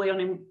 he's slowly on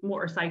a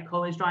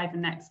motorcycle, is driving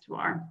next to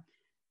her.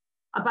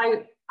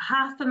 About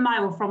half a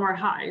mile from her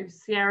house,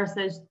 Sierra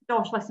says,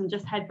 Josh, listen,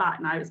 just head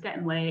back now, it's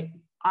getting late.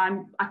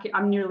 I'm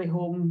nearly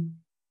home.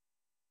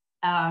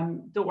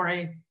 Don't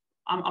worry,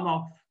 I'm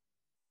off.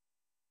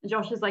 And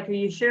Josh is like, are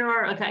you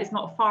sure? Okay, it's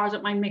not far, I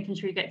don't mind making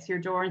sure you get to your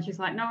door. And she's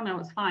like, no,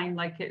 it's fine.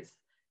 Like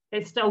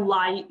it's still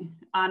light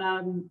and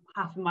I'm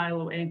half a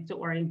mile away, don't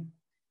worry.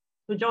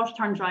 So Josh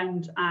turns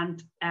around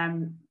and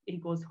he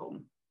goes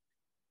home.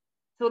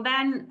 So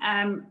then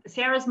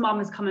Sierra's mum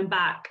is coming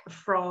back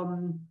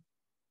from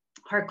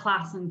her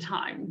class in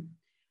town.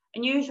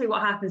 And usually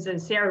what happens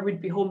is Sierra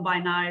would be home by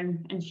now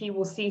and she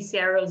will see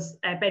Sierra's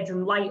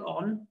bedroom light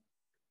on.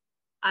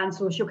 And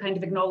so she'll kind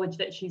of acknowledge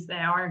that she's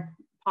there,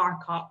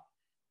 park up.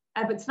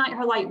 But tonight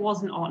her light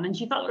wasn't on and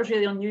she thought it was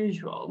really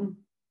unusual.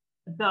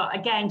 But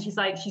again, she's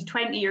like, she's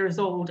 20 years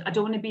old. I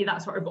don't want to be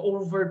that sort of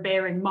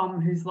overbearing mum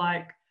who's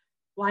like,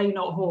 why are you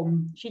not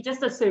home? She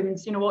just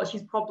assumes, you know what,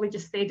 she's probably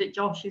just stayed at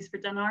Josh's for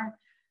dinner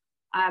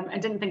and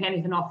didn't think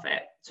anything of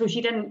it. So she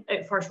didn't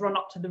at first run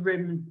up to the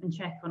room and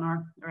check on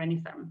her or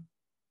anything.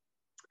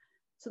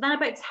 So then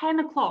about 10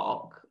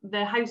 o'clock,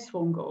 the house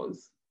phone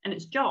goes and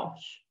it's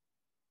Josh.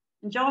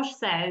 And Josh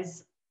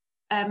says,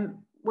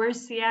 where's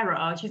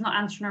Sierra? She's not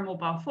answering her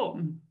mobile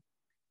phone.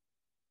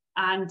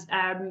 And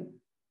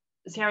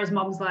Sierra's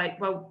mum's like,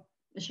 well,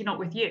 is she not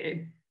with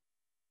you?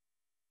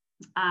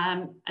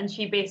 And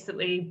she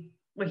basically,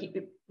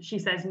 she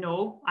says,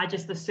 no, I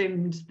just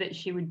assumed that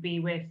she would be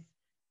with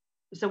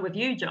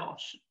you,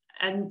 Josh.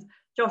 And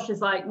Josh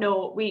is like,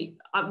 no, we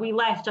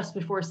left just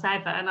before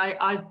 7.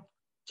 I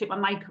took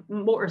my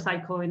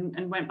motorcycle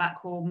and went back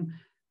home.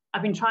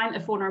 I've been trying to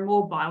phone her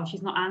mobile.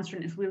 She's not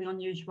answering. It's really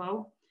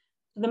unusual.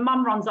 So the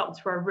mum runs up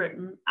to her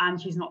room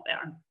and she's not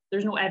there.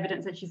 There's no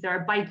evidence that she's there.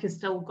 Her bike is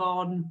still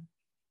gone.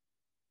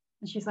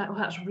 And she's like, oh,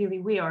 that's really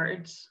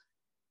weird.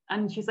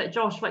 And she's like,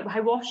 Josh, like,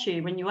 how was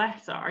she when you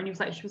left her? And he was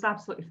like, she was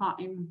absolutely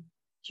fine.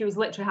 She was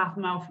literally half a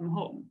mile from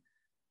home.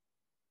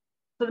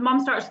 So the mum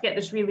starts to get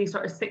this really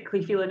sort of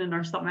sickly feeling in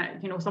her stomach,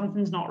 you know,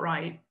 something's not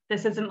right.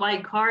 This isn't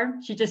like her.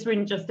 She just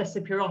wouldn't just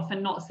disappear off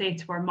and not say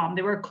to her mum.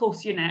 They were a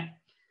close unit.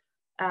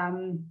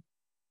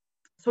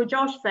 So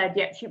Josh said,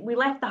 yeah, we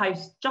left the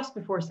house just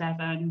before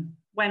 7,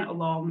 went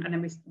along, and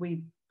then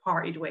we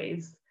parted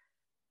ways.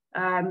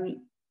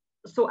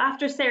 So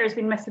after Sarah's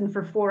been missing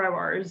for 4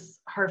 hours,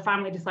 her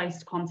family decides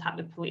to contact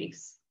the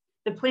police.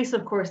 The police,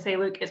 of course, say,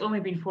 look, it's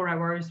only been 4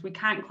 hours. We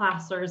can't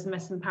class her as a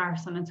missing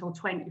person until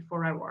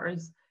 24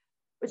 hours,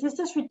 which is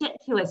just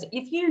ridiculous.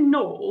 If you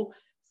know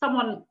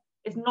someone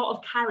is not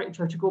of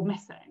character to go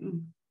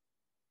missing,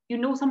 you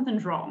know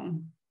something's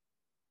wrong.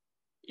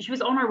 She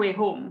was on her way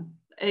home.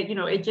 You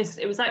know, it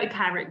was out of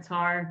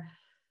character.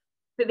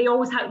 But they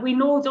always have, we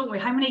know, don't we,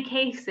 how many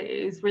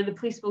cases where the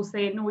police will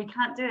say, no, we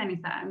can't do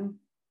anything.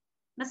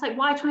 And it's like,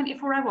 why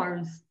 24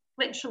 hours?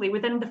 Literally,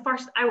 within the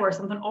first hour,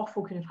 something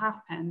awful could have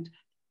happened.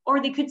 Or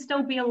they could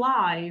still be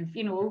alive,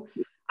 you know.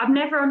 I've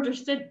never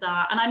understood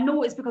that. And I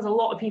know it's because a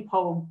lot of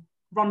people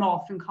run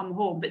off and come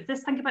home. But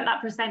just think about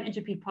that percentage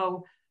of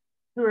people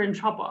who are in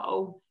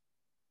trouble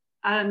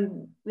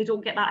and they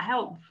don't get that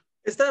help.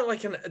 Is that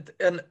like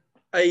an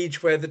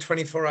age where the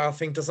 24-hour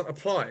thing doesn't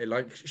apply?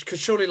 Like, because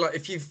surely, like,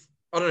 if you've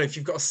got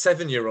a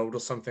 7-year-old or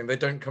something, they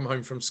don't come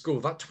home from school.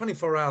 That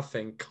 24-hour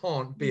thing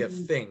can't be a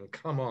thing.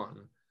 Come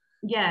on.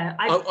 Yeah.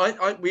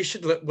 I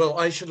should look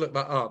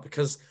that up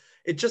because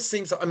it just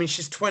seems like, I mean,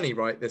 she's 20,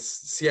 right?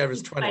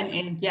 Sierra's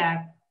 20.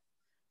 Yeah.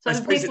 So I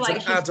suppose it's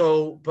like an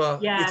adult,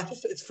 but yeah,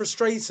 it's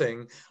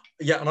frustrating.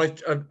 Yeah,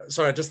 and I'm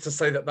sorry, just to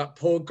say that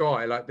poor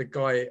guy, like the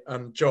guy,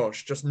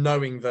 Josh, just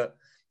knowing that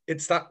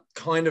it's that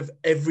kind of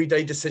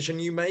everyday decision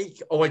you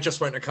make. Oh, I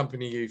just won't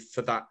accompany you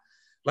for that.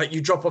 Like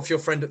you drop off your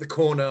friend at the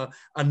corner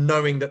and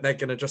knowing that they're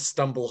going to just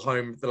stumble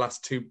home the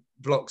last 2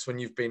 blocks when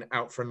you've been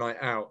out for a night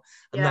out.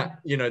 And that,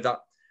 you know, that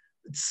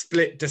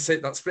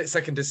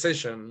split-second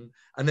decision,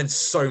 and then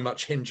so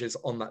much hinges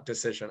on that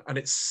decision. And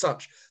it's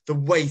the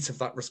weight of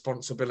that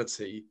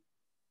responsibility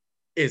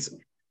it's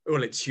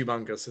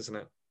humongous, isn't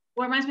it?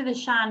 Well, it reminds me of the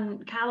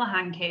Shan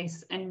Callahan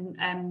case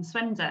in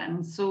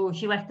Swindon. So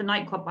she left the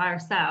nightclub by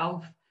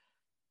herself,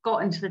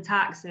 got into the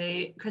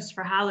taxi,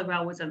 Christopher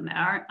Halliwell was in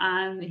there,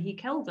 and he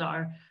killed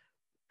her.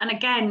 And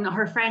again,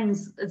 her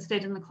friends had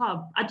stayed in the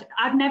club.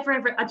 I've never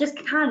ever, I just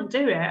can't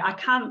do it. I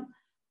can't,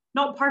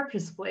 not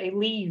purposefully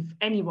leave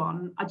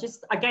anyone. I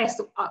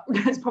guess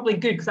it's probably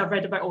good because I've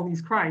read about all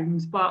these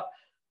crimes, but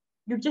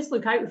you just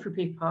look out for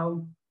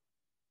people.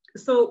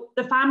 So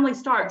the family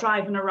start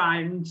driving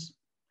around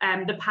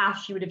the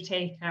path she would have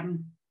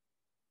taken.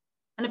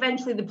 And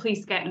eventually the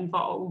police get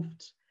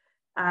involved.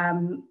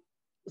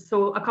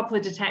 So a couple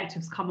of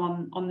detectives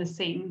come on the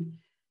scene,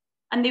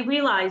 and they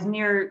realise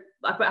near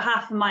about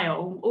half a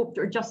mile,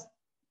 or just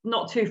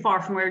not too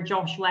far from where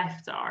Josh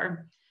left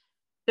her,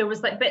 there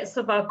was like bits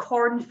of a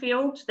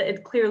cornfield that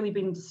had clearly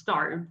been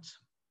disturbed.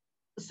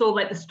 So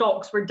like the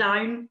stalks were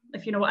down,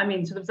 if you know what I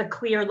mean. So there was a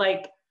clear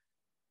like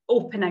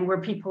opening where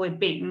people had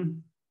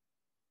been.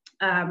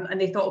 And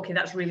they thought, okay,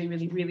 that's really,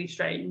 really, really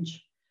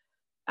strange.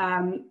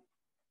 And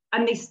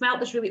they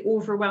smelled this really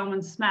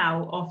overwhelming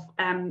smell of,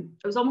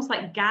 it was almost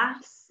like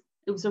gas.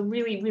 It was a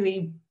really,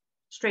 really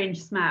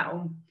strange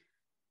smell.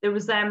 There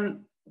was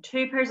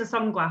 2 pairs of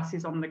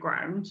sunglasses on the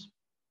ground.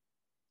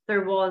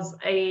 There was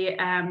a,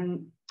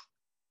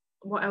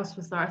 what else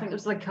was there? I think there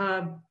was like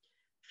a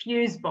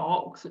fuse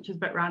box, which is a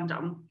bit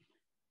random.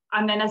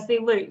 And then as they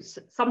looked,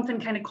 something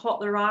kind of caught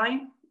their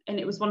eye, and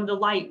it was one of the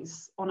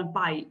lights on a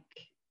bike.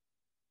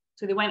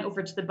 So they went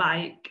over to the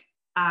bike,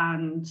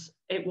 and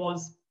it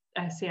was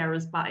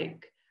Sierra's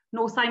bike.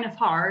 No sign of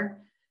her,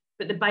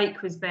 but the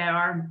bike was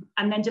there,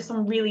 and then just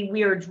some really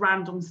weird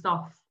random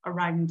stuff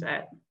around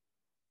it.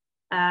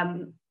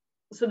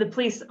 So the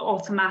police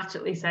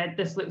automatically said,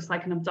 this looks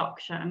like an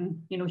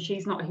abduction. You know,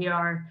 she's not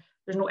here.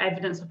 There's no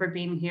evidence of her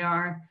being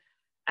here.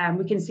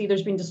 We can see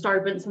there's been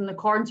disturbance in the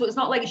corn. So it's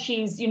not like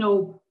she's, you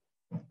know,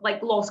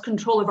 like lost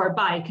control of her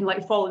bike and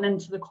like fallen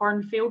into the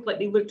cornfield. Like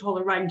they looked all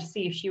around to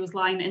see if she was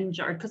lying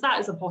injured, because that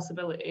is a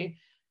possibility.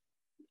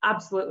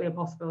 Absolutely a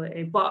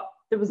possibility. But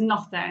there was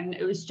nothing.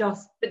 It was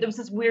just, but there was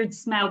this weird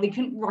smell. They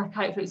couldn't work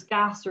out if it was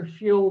gas or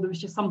fuel. There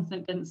was just something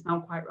that didn't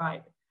smell quite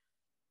right.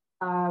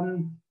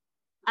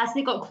 As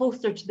they got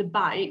closer to the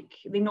bike,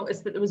 they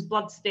noticed that there was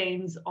blood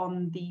stains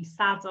on the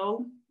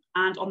saddle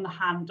and on the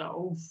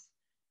handles,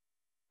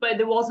 but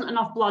there wasn't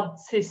enough blood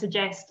to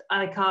suggest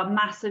like a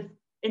massive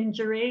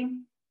injury.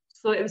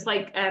 So it was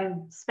like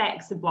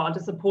specks of blood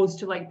as opposed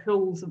to like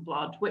pools of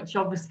blood, which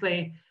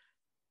obviously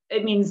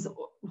it means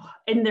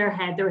in their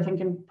head they were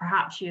thinking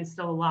perhaps she is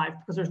still alive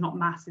because there's not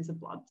masses of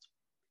blood.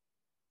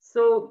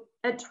 So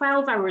at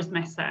 12 hours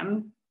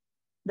missing,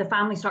 the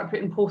family started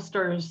putting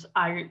posters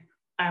out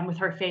with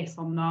her face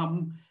on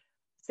them,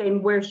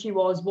 saying where she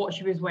was, what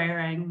she was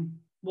wearing,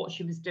 what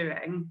she was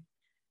doing.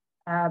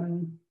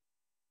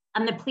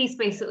 And the police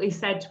basically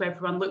said to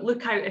everyone,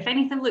 look out, if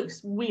anything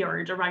looks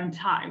weird around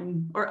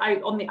town or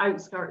out on the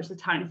outskirts of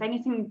town, if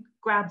anything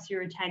grabs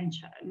your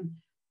attention,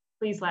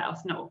 please let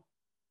us know.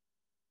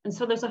 And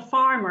so there's a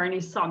farmer and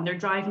his son, they're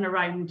driving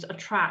around a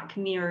track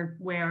near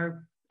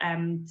where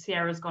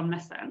Sierra's gone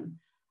missing,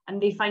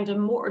 and they find a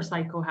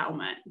motorcycle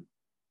helmet.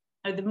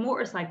 Now the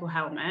motorcycle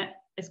helmet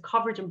is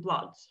covered in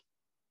blood.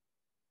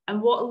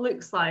 And what it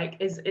looks like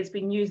is it's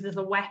been used as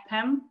a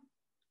weapon.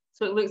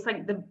 So it looks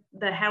like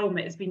the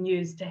helmet has been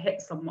used to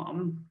hit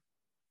someone.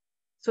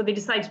 So they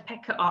decide to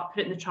pick it up,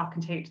 put it in the truck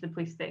and take it to the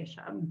police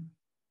station.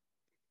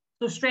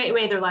 So straight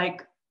away they're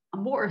like, a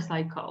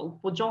motorcycle?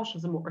 Well, Josh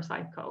has a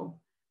motorcycle.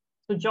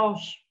 So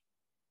Josh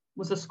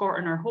was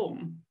escorting her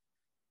home.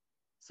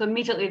 So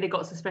immediately they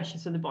got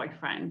suspicious of the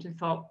boyfriend, who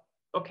thought,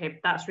 okay,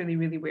 that's really,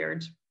 really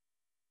weird.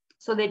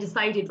 So they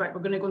decided, right,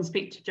 we're going to go and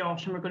speak to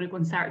Josh and we're going to go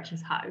and search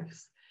his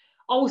house.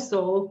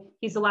 Also,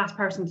 he's the last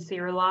person to see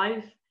her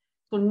alive.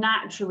 So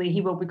naturally,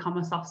 he will become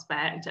a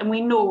suspect. And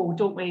we know,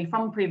 don't we,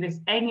 from previous,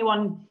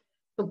 anyone,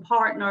 so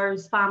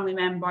partners, family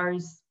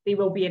members, they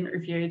will be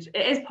interviewed.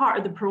 It is part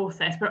of the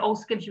process, but it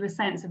also gives you a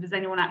sense of, is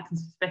anyone acting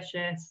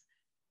suspicious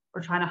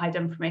or trying to hide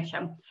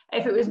information?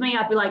 If it was me,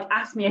 I'd be like,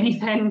 ask me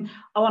anything.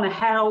 I want to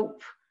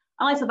help.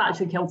 Unless I've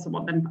actually killed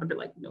someone, then I'd be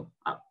like, no,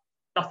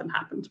 nothing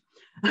happened.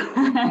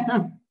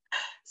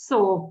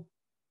 So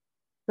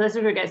this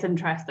is where it gets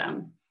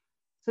interesting.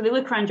 So they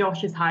look around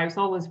Josh's house,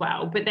 all is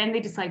well, but then they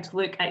decide to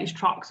look at his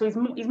truck. So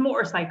his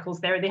motorcycle's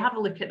there. They have a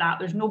look at that.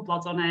 There's no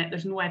blood on it.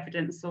 There's no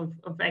evidence of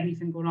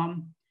anything going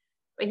on.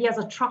 But he has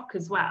a truck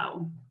as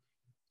well.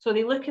 So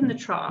they look in the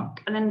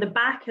truck, and then the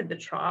back of the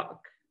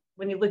truck,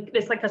 when you look,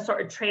 it's like a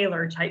sort of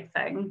trailer type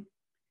thing.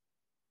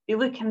 They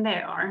look in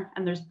there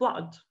and there's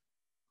blood.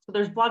 So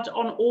there's blood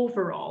on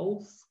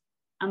overalls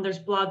and there's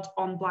blood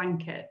on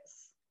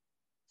blankets.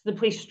 So the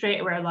police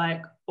straight away are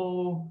like,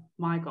 oh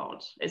my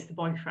God, it's the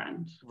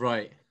boyfriend.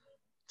 Right.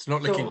 It's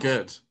not looking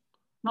good.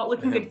 Not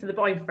looking good for the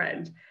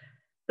boyfriend.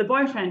 The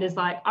boyfriend is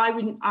like,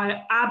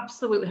 I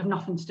absolutely have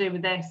nothing to do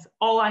with this.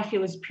 All I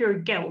feel is pure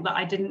guilt that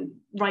I didn't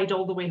ride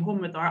all the way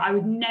home with her. I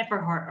would never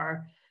hurt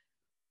her.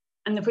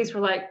 And the police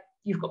were like,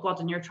 you've got blood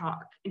in your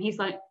truck. And he's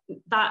like,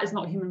 that is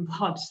not human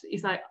blood.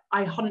 He's like,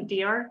 I hunt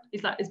deer.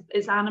 He's like,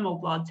 it's animal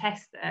blood,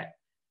 test it.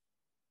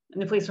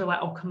 And the police were like,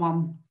 oh, come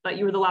on. Like,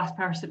 you were the last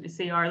person to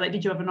see her. Like,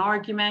 did you have an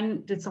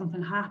argument? Did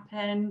something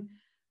happen?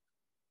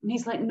 And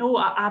he's like, no,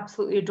 I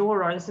absolutely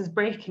adore her. This is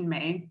breaking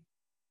me.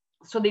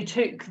 So they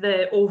took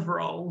the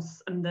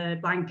overalls and the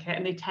blanket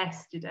and they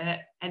tested it,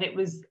 and it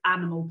was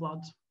animal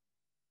blood.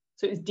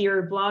 So it was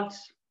deer blood.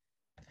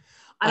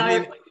 And I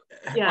mean,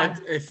 yeah.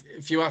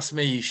 if you ask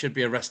me, you should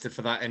be arrested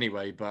for that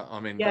anyway. But I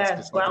mean, Yeah,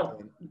 that's beside the well,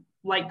 point.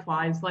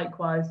 likewise.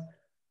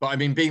 But I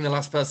mean, being the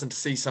last person to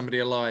see somebody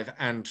alive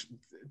and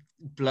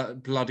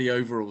bloody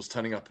overalls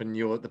turning up in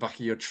the back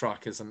of your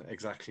truck isn't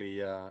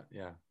exactly,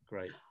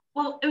 great.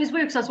 Well, it was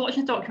weird because I was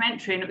watching a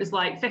documentary and it was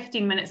like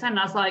 15 minutes in, and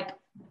I was like,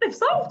 they've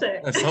solved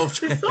it. They've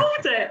solved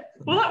it.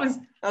 Well, that was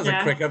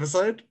a quick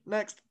episode.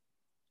 Next.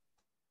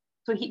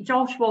 So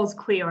Josh was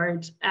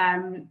cleared.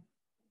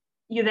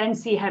 You then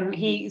see him,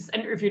 he's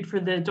interviewed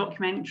for the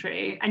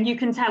documentary, and you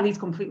can tell he's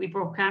completely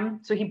broken.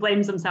 So he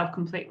blames himself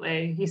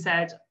completely. He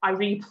said, I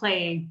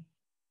replay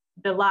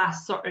the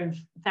last sort of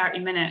 30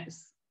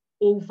 minutes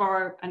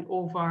over and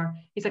over.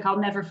 He's like, I'll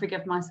never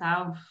forgive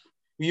myself.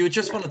 You would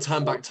just want to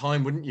turn back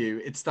time, wouldn't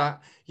you? It's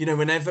that,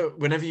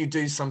 whenever you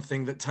do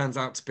something that turns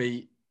out to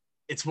be,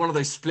 it's one of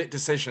those split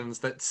decisions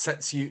that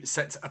sets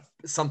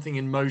something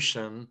in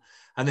motion,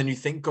 and then you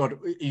think, God,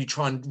 you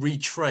try and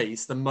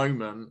retrace the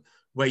moment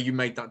where you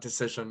made that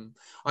decision.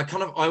 I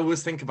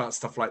always think about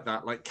stuff like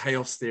that, like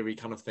chaos theory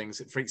kind of things.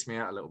 It freaks me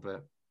out a little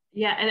bit.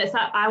 Yeah, and it's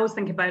that I always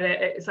think about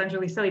it. It sounds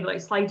really silly, but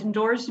like sliding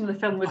doors, the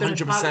film we're going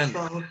to vouch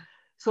for.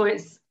 So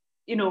it's,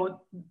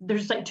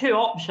 there's like two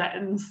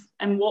options,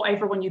 and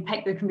whatever one you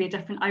pick, there can be a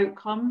different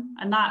outcome,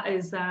 and that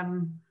is,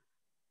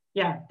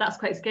 that's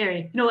quite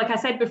scary. Like I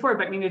said before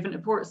about me moving to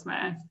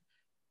Portsmouth.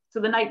 So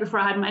the night before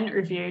I had my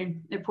interview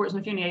at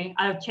Portsmouth Uni,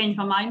 I changed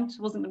my mind.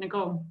 I wasn't going to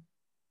go.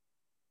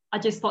 I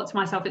just thought to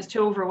myself, it's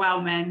too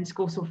overwhelming to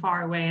go so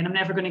far away, and I'm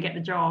never going to get the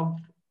job.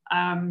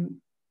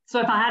 So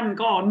if I hadn't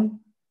gone,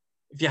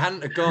 if you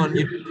hadn't have gone,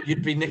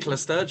 you'd be Nicola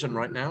Sturgeon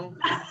right now.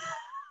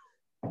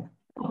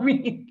 I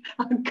mean,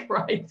 oh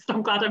Christ,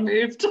 I'm glad I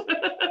moved.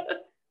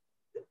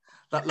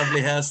 That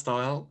lovely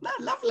hairstyle. No,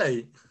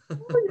 lovely.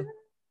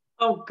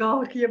 Oh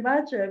God, can you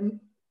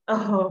imagine?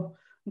 Oh,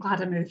 I'm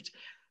glad I moved.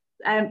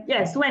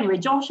 So anyway,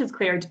 Josh is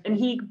cleared, and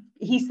he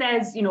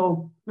says,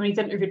 when he's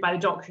interviewed by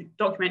the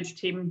documentary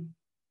team,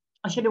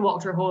 I should have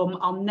walked her home.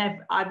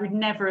 I would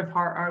never have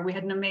hurt her. We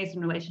had an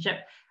amazing relationship.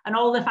 And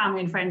all the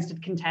family and friends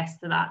did contest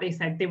to that. They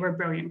said they were a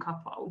brilliant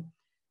couple.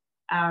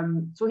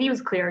 So he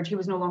was cleared. He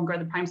was no longer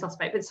the prime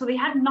suspect. But so they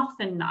had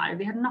nothing now.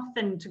 They had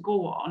nothing to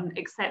go on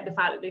except the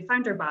fact that they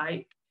found her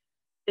bike.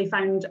 They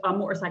found a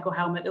motorcycle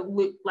helmet that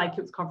looked like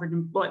it was covered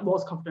in blood. It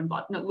was covered in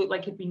blood, and it looked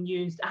like it'd been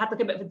used. It had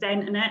like a bit of a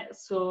dent in it.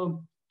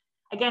 So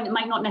again, it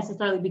might not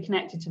necessarily be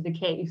connected to the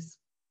case,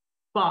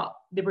 but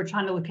they were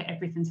trying to look at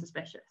everything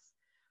suspicious.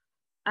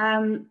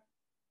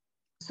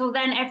 So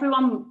then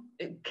everyone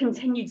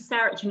continued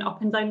searching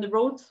up and down the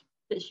road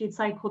that she had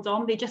cycled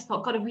on. They just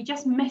thought, God, if we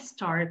just missed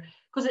her,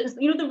 because it's,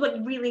 there were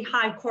like really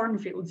high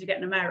cornfields you get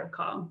in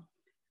America.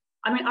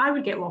 I mean, I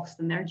would get lost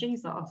in there,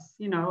 Jesus,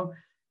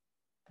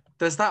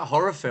 There's that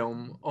horror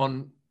film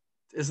on,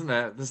 isn't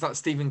there? There's that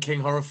Stephen King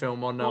horror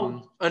film on.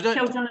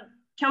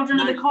 Children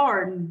of the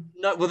Corn.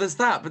 No, well, there's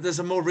that, but there's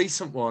a more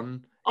recent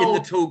one, In the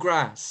Tall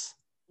Grass.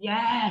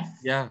 Yes.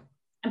 Yeah.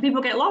 And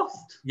people get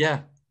lost.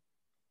 Yeah.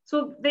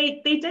 So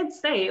they did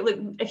say, look,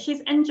 if she's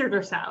injured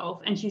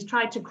herself and she's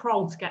tried to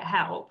crawl to get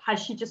help,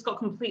 has she just got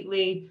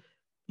completely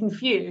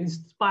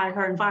confused by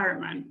her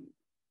environment?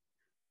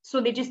 So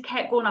they just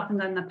kept going up and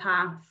down the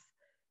path,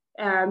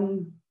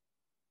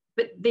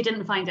 but they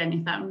didn't find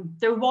anything.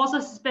 There was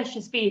a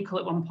suspicious vehicle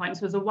at one point.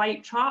 So it was a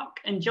white truck,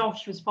 and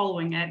Josh was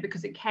following it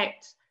because it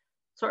kept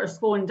sort of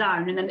slowing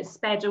down, and then it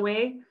sped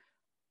away.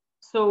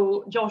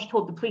 So Josh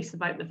told the police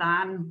about the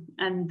van,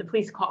 and the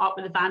police caught up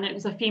with the van. It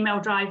was a female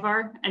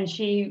driver, and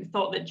she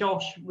thought that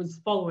Josh was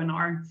following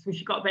her. So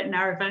she got a bit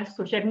nervous.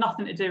 So she had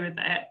nothing to do with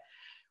it.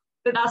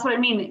 But that's what I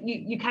mean.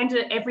 You kind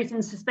of,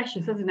 everything's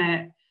suspicious, isn't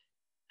it?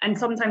 And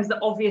sometimes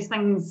the obvious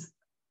things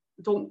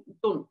don't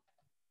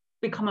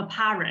become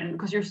apparent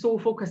because you're so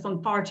focused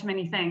on far too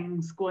many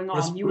things going on.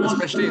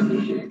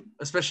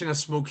 Especially in a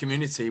small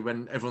community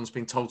when everyone's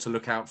been told to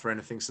look out for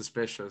anything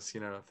suspicious.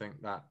 I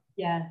think that.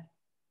 Yeah.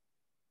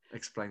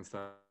 Explains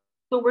that.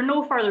 So we're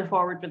no further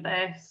forward with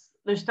this.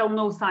 There's still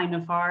no sign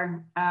of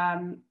her.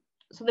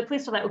 So the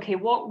police are like, okay,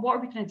 what are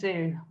we going to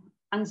do?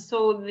 And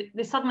so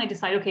they suddenly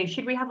decide, okay,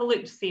 should we have a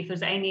look to see if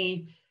there's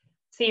any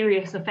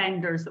serious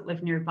offenders that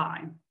live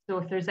nearby? So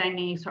if there's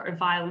any sort of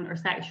violent or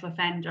sexual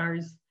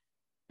offenders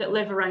that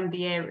live around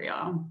the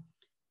area,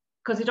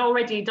 because they'd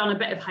already done a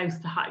bit of house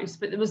to house,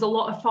 but there was a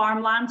lot of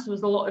farmland, so there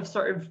was a lot of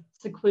sort of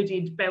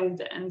secluded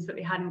buildings that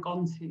they hadn't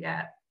gone to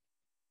yet.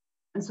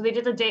 And so they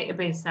did a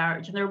database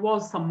search, and there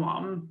was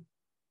someone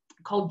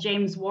called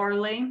James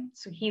Worley.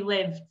 So he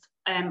lived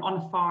on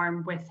a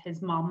farm with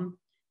his mum,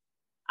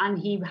 and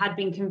he had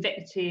been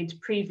convicted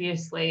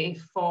previously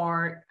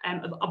for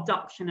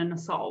abduction and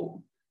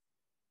assault.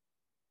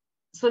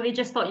 So they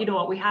just thought, you know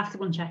what, we have to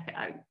go and check it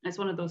out. It's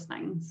one of those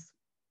things.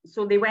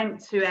 So they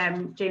went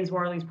to James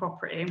Worley's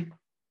property.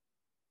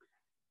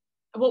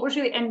 What was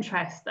really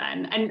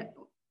interesting, and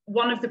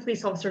one of the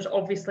police officers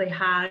obviously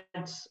had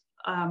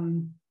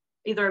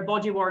either a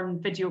body-worn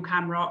video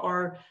camera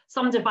or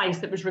some device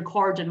that was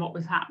recording what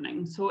was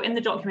happening. So in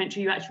the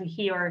documentary, you actually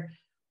hear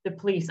the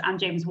police and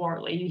James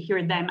Worley, you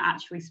hear them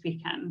actually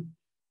speaking.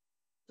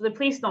 So the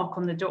police knock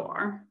on the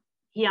door,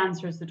 he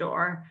answers the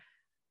door,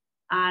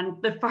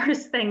 and the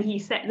first thing he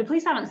said, the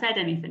police haven't said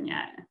anything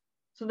yet.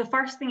 So the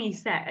first thing he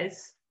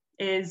says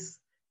is,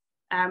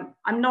 I'm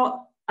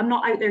not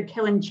out there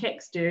killing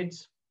chicks, dude.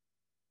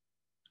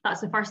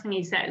 That's the first thing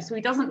he says. So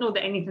he doesn't know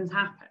that anything's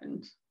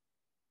happened.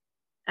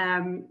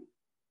 And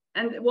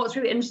what's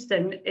really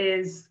interesting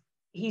is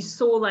he's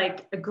so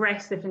like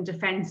aggressive and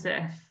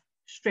defensive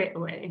straight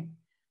away.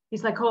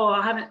 He's like, oh,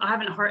 I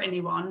haven't hurt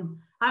anyone.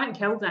 I haven't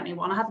killed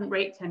anyone. I haven't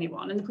raped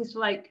anyone. And the police are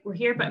like, we're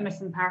here about a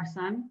missing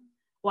person.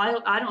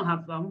 Well, I don't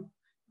have them.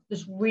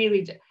 Just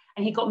really,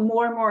 and he got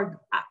more and more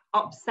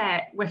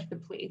upset with the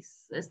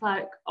police. It's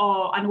like,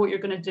 oh, I know what you're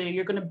going to do.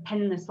 You're going to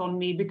pin this on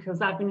me because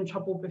I've been in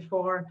trouble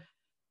before.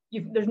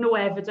 There's no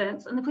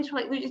evidence. And the police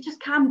were like,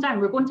 just calm down.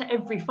 We're going to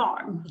every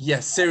farm. Yeah,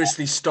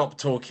 seriously, stop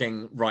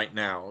talking right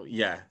now.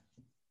 Yeah.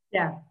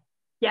 Yeah.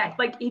 Yeah,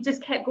 like he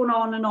just kept going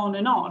on and on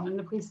and on. And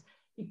the police,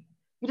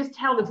 you just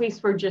tell the police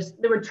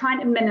they were trying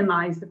to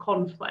minimize the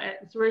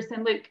conflict. So we're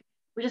saying, look,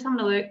 we're just having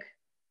a look.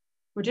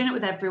 We're doing it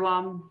with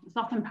everyone. It's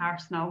nothing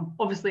personal.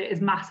 Obviously, it is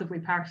massively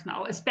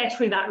personal,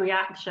 especially that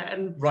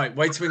reaction. Right,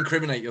 way to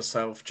incriminate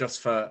yourself just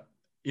for,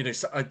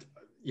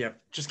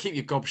 just keep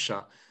your gob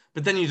shut.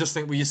 But then you just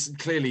think, well, you're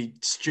clearly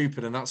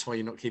stupid and that's why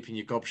you're not keeping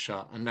your gob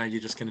shut. And now you're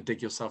just going to dig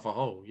yourself a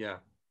hole. Yeah.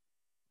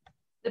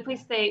 The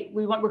police say,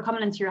 we're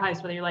coming into your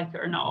house, whether you like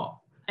it or not.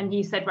 And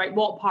he said, right,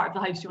 what part of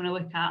the house do you want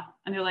to look at?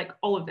 And they're like,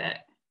 all of it.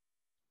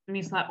 And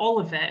he's like, all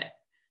of it?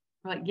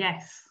 We're like,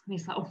 yes. And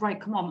he's like, oh,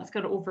 right, come on, let's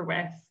get it over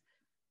with.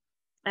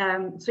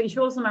 So he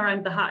shows them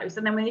around the house.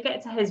 And then when you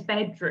get to his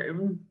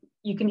bedroom,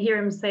 you can hear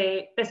him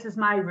say, this is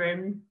my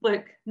room.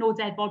 Look, no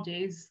dead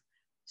bodies.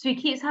 So he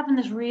keeps having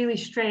this really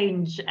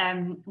strange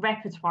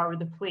repertoire with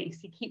the police.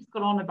 He keeps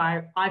going on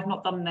about, I've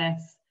not done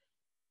this.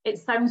 It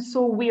sounds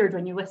so weird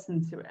when you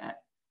listen to it.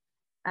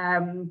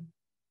 And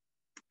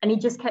he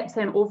just kept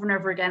saying over and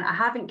over again, I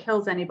haven't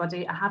killed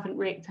anybody. I haven't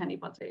raped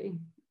anybody.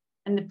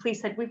 And the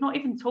police said, we've not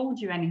even told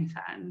you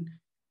anything.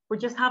 We're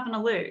just having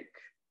a look.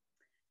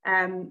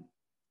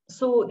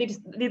 So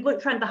they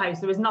looked around the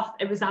house. It was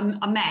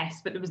a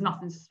mess, but there was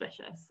nothing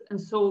suspicious. And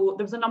so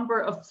there was a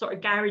number of sort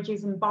of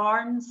garages and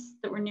barns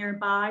that were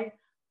nearby.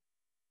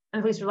 And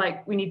the police were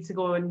like, we need to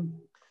go and...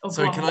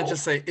 So can I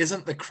just say,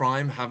 isn't the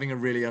crime having a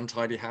really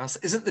untidy house?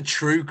 Isn't the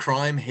true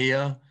crime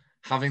here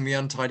having the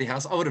untidy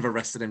house? I would have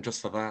arrested him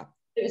just for that.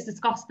 It was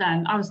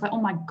disgusting. I was like, oh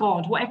my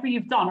God, whatever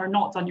you've done or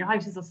not done, your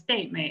house is a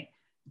state, mate.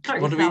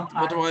 What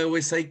do I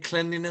always say?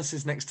 Cleanliness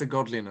is next to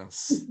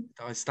godliness.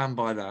 I stand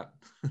by that.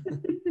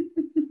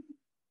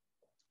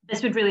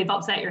 This would really have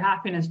upset your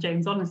happiness,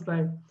 James,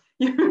 honestly.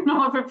 You would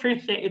not have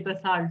appreciated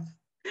this house.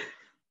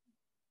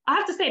 I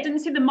have to say, I didn't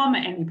see the mum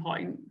at any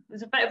point.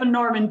 There's a bit of a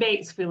Norman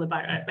Bates feel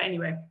about it, but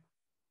anyway,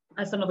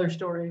 that's another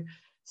story.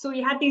 So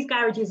he had these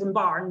garages and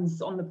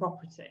barns on the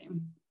property.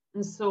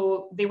 And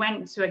so they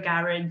went to a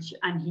garage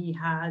and he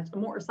had a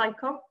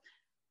motorcycle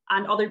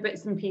and other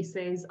bits and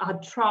pieces, a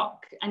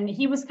truck, and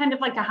he was kind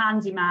of like a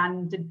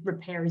handyman, did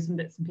repairs and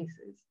bits and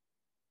pieces.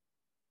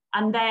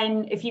 And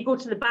then if you go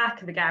to the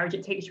back of the garage,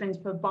 it takes you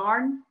into a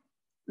barn.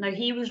 Now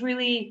he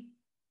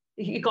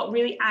got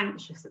really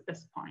anxious at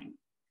this point.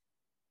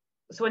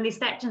 So when they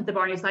stepped into the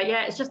barn, he's like,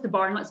 yeah, it's just the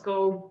barn, let's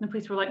go. And the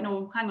police were like,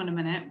 no, hang on a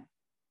minute.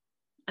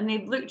 And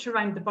they looked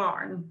around the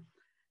barn.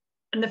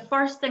 And the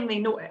first thing they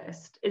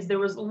noticed is there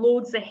was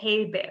loads of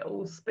hay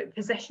bales, but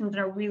positioned in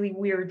a really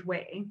weird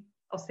way.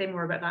 I'll say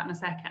more about that in a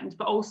second.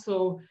 But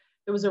also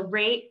there was a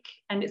rake,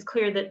 and it's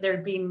clear that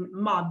there'd been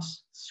mud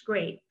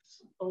scraped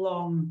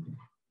along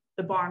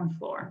the barn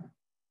floor.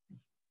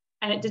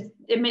 And it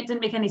didn't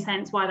make any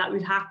sense why that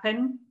would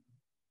happen.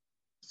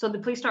 So the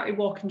police started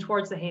walking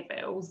towards the hay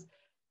bales,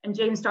 and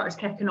James starts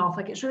kicking off,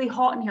 like, it's really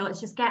hot in here, let's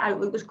just get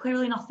out. Look, there's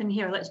clearly nothing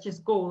here, let's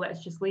just go,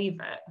 let's just leave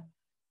it.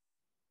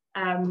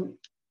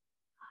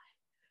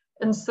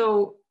 And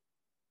so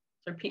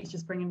Pete's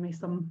just bringing me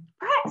some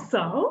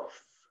pretzels.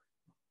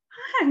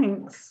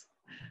 Thanks.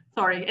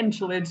 Sorry,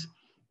 interlude.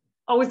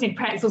 Always need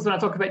pretzels when I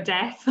talk about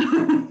death.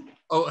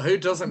 Oh, who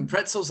doesn't?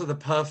 Pretzels are the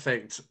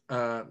perfect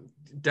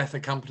death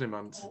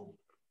accompaniment.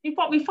 You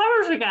bought me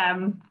flowers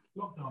again.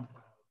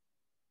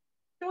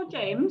 Go,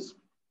 James.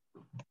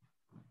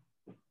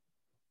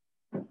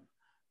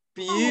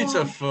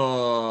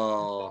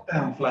 Beautiful.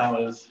 Lockdown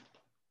flowers.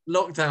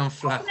 Lockdown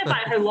flowers. Talking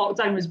about how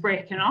lockdown was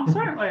breaking us,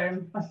 aren't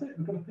we? That's it,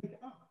 I'm going to pick it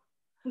up.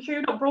 You sure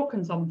you're not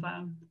broken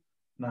something?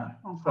 No.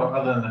 Okay. Well,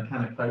 other than a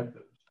can of Coke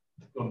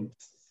that's gone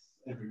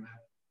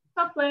everywhere.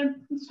 Lovely.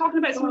 I'm just talking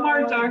about some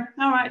murder.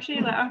 All right, see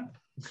you later.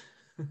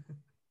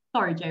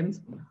 Sorry, James.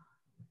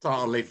 So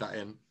I'll leave that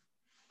in.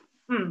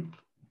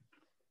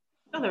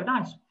 Oh, they're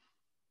nice.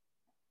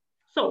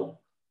 So,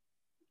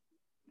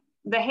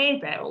 the hay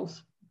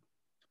bales,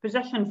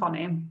 position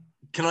funny.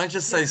 Can I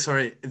just say,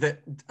 sorry,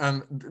 that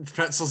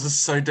pretzels are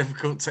so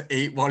difficult to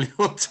eat while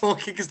you're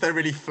talking because they're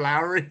really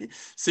floury.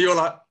 So you're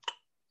like,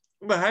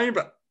 the hay,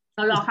 but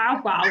I laugh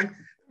out loud.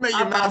 Make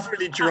your mouth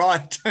really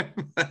dry,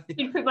 don't they?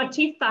 You put my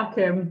teeth back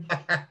in.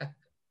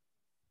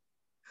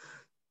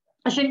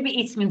 I shouldn't be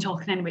eating and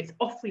talking anyway. It's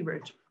awfully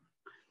rude.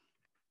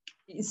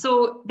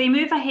 So they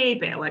move a hay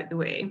bale out the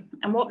way,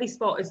 and what they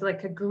spot is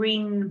like a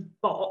green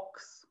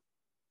box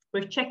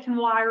with chicken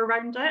wire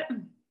around it.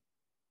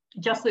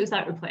 It just looks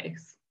out of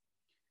place.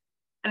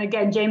 And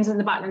again, James in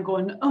the background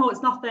going, oh,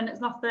 it's nothing,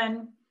 it's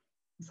nothing.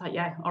 It's like,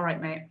 yeah, all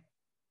right, mate.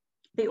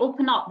 They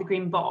open up the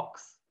green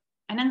box,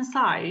 and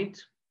inside,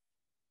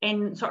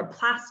 in sort of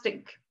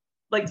plastic,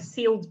 like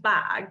sealed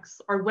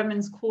bags, are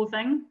women's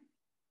clothing.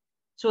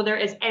 So there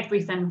is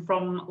everything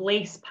from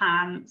lace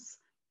pants,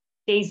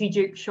 Daisy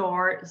Duke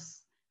shorts,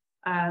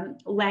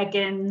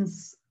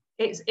 leggings.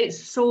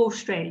 It's so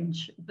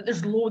strange, but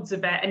there's loads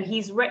of it. And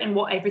he's written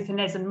what everything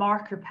is in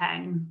marker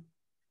pen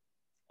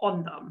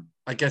on them.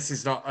 I guess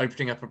he's not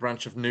opening up a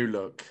branch of New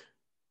Look.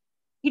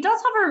 He does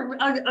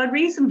have a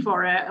reason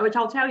for it, which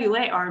I'll tell you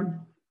later.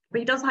 But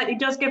he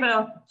does give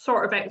a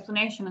sort of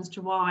explanation as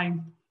to why.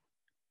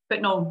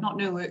 But no, not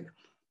New Look.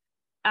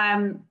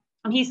 And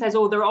he says,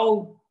 oh, they're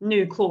all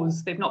new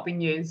clothes. They've not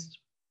been used.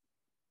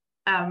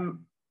 And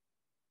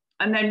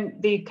then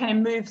they kind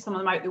of move some of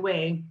them out the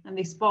way, and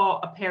they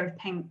spot a pair of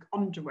pink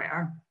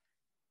underwear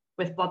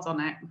with blood on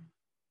it.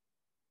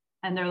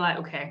 And they're like,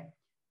 okay,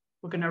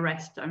 we're going to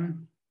arrest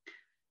him.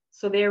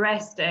 So they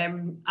arrest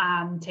him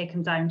and take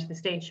him down to the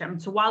station.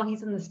 So while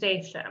he's in the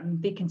station,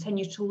 they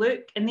continue to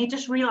look, and they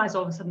just realize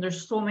all of a sudden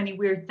there's so many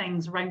weird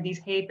things around these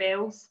hay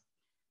bales.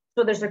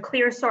 So there's a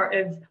clear sort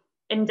of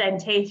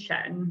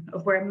indentation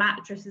of where a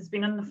mattress has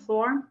been on the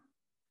floor.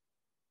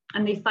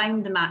 And they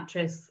find the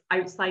mattress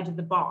outside of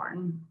the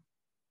barn,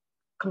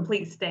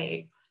 complete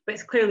state. But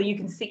it's clearly, you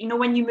can see, you know,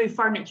 when you move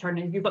furniture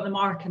and you've got the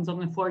markings on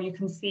the floor, you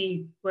can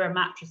see where a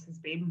mattress has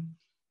been.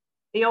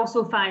 They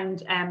also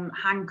found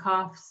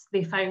handcuffs.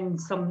 They found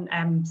some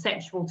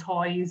sexual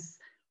toys,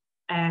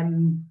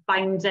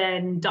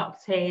 binding,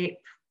 duct tape.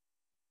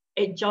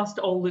 It just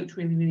all looked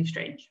really, really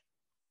strange.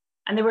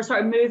 And they were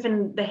sort of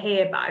moving the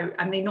hay about,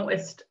 and they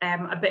noticed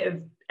a bit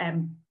of,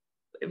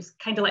 it was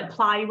kind of like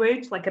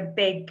plywood, like a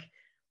big,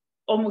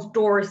 almost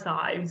door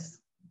size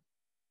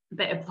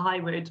bit of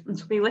plywood. And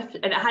so they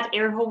lifted, and it had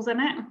air holes in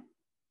it.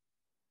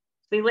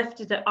 So they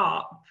lifted it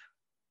up,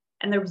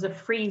 and there was a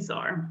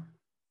freezer.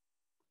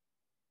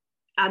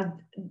 And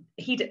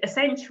he'd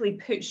essentially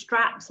put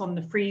straps on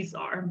the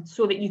freezer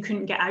so that you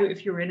couldn't get out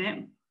if you were in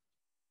it.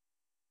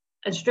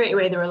 And straight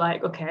away they were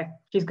like, okay,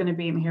 she's going to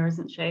be in here,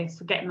 isn't she?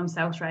 So getting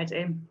themselves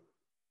ready.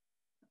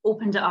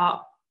 Opened it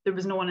up. There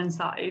was no one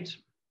inside.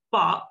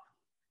 But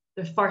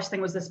the first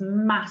thing was this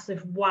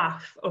massive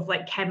waft of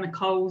like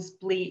chemicals,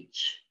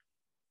 bleach.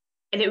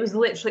 And it was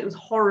literally, it was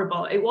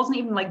horrible. It wasn't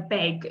even like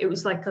big. It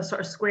was like a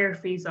sort of square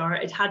freezer.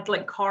 It had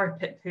like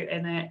carpet put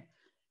in it.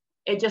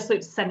 It just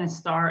looked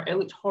sinister. It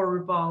looked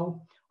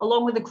horrible.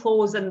 Along with the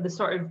clothes and the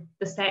sort of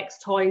the sex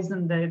toys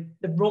and the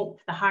rope,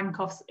 the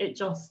handcuffs, it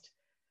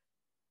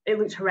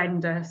looked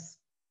horrendous.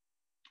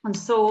 And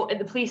so at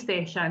the police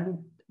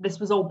station, this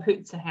was all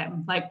put to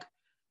him, like,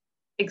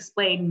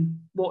 explain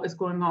what is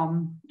going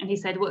on. And he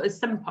said, well, it's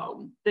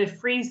simple. The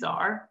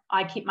freezer,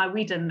 I keep my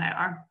weed in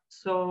there.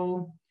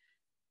 So,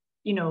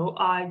 you know,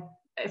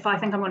 if I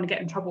think I'm going to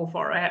get in trouble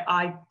for it,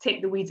 I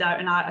take the weeds out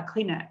and I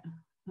clean it.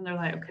 And they're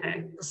like,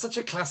 okay. It's such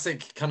a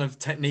classic kind of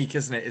technique,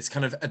 isn't it? It's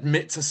kind of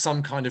admit to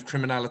some kind of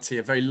criminality,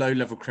 a very low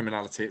level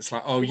criminality. It's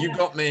like, oh, you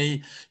got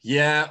me.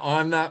 Yeah,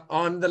 I'm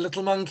the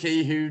little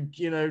monkey who,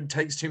 you know,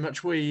 takes too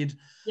much weed.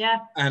 Yeah.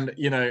 And,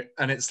 you know,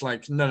 and it's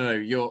like,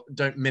 no,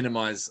 don't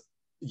minimize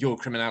your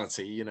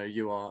criminality. You know,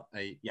 you are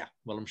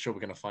well, I'm sure we're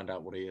going to find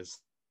out what he is.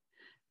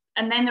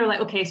 And then they're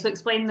like, okay, so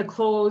explain the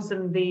clothes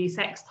and the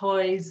sex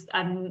toys,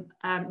 and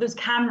there's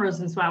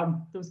cameras as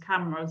well. Those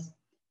cameras.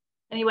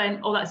 And he went,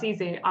 oh, that's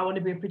easy. I want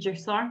to be a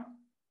producer.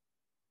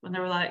 And they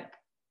were like,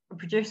 a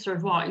producer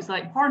of what? He's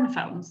like, porn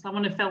films. I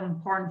want to film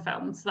porn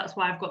films. So that's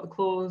why I've got the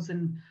clothes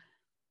and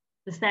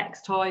the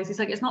sex toys. He's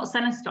like, it's not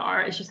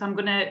sinister. It's just I'm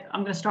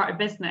gonna start a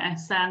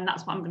business, and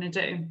that's what I'm gonna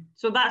do.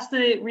 So that's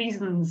the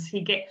reasons he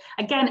get.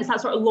 Again, it's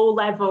that sort of low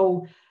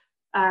level,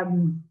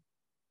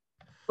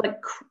 like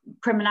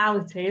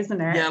criminality, isn't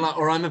it? Yeah, like,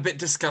 or I'm a bit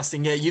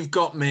disgusting. Yeah, you've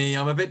got me.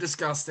 I'm a bit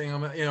disgusting.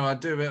 I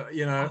do it.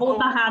 You know, hold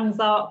my hands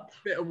up.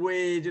 Bit of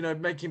weed. You know,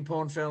 making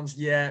porn films.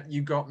 Yeah,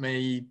 you got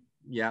me.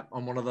 Yeah,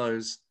 I'm one of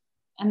those.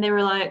 And they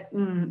were like,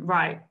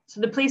 right.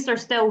 So the police are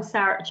still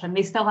searching.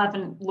 They still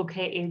haven't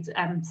located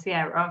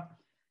Sierra.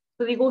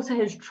 So they go to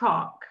his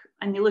truck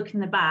and they look in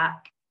the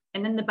back.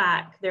 And in the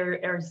back, there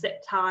are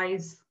zip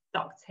ties,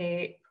 duct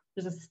tape.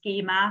 There's a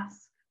ski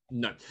mask.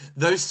 No,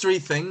 those three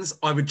things,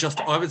 I would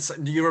say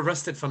you're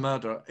arrested for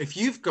murder. If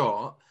you've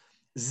got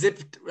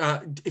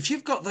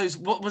those,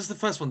 what was the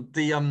first one?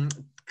 The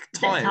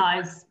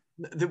ties.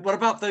 What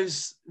about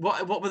those?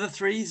 What were the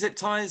three? Zip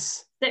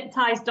ties? Zip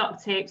ties,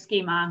 duct tape,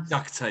 ski mask.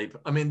 Duct tape.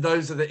 I mean,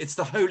 it's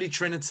the holy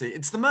trinity.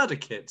 It's the murder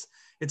kit.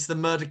 It's the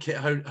murder kit,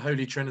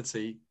 holy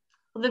trinity.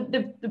 Well,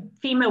 the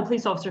female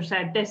police officer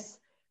said this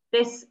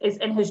is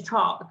in his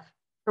truck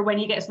for when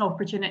he gets an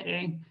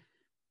opportunity.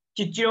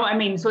 Do you know what I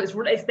mean? So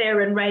it's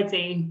there and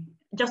ready,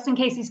 just in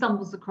case he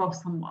stumbles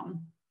across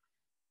someone.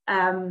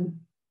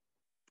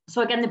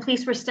 So again, the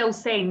police were still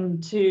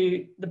saying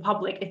to the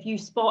public, if you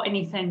spot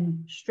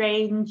anything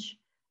strange,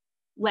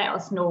 let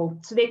us know.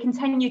 So they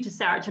continued to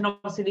search, and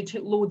obviously they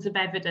took loads of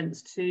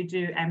evidence to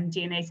do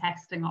DNA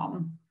testing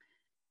on.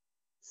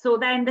 So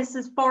then this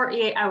is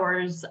 48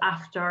 hours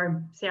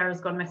after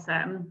Sierra's gone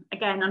missing.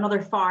 Again,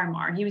 another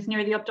farmer, he was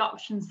near the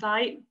abduction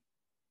site,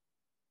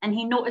 and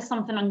he noticed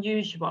something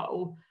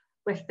unusual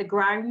with the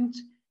ground.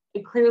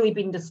 It clearly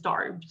been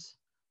disturbed.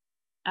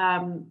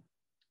 And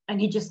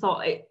he just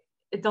thought it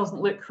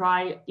doesn't look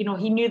right. You know,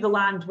 he knew the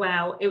land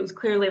well. It was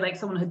clearly like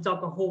someone had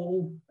dug a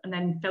hole and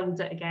then filled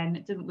it again.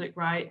 It didn't look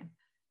right.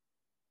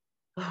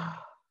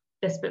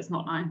 This bit's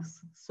not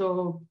nice.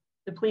 So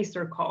the police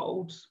are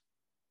called.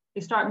 They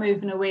start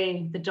moving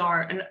away the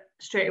dirt, and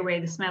straight away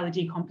the smell of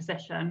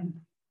decomposition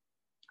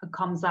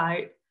comes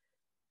out.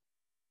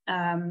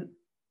 And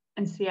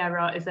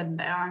Sierra is in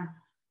there.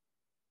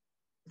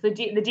 So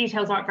the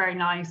details aren't very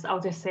nice, I'll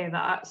just say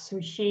that.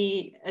 So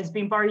she has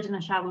been buried in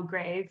a shallow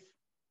grave.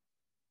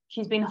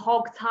 She's been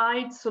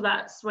hog-tied, so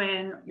that's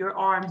when your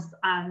arms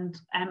and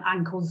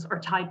ankles are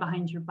tied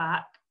behind your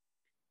back.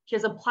 She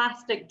has a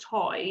plastic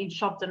toy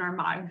shoved in her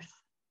mouth,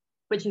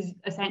 which is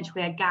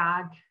essentially a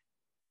gag.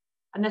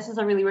 And this is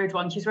a really weird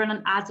one. She's wearing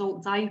an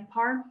adult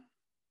diaper.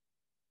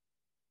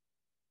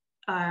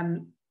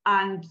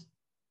 And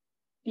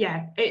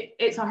yeah,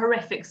 it's a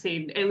horrific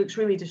scene. It looks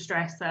really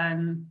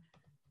distressing.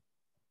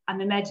 And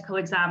the medical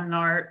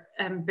examiner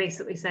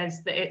basically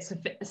says that it's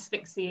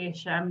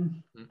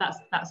asphyxiation.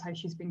 That's how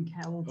she's been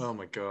killed. Oh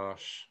my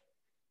gosh.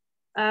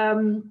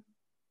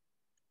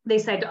 They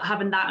said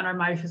having that in her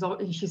mouth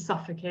is she's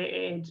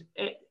suffocated.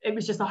 It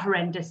was just a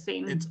horrendous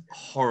scene. It's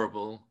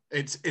horrible.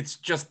 It's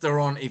just, there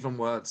aren't even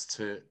words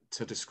to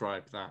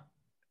describe that.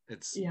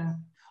 It's, yeah.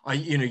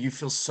 You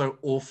feel so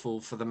awful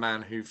for the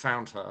man who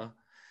found her.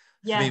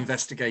 For the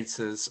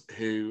investigators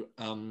who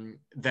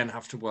then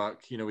have to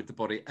work, with the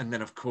body. And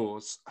then, of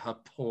course, her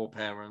poor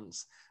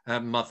parents, her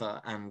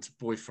mother and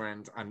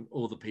boyfriend and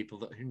all the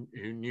people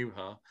who knew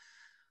her.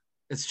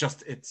 It's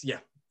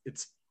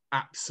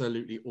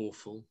absolutely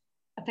awful.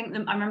 I think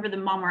I remember the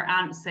mum or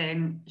aunt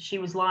saying she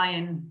was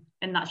lying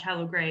in that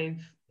shallow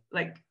grave,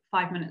 like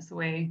 5 minutes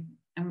away,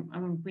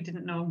 and we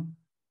didn't know.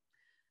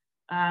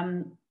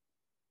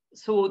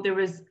 So there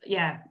was,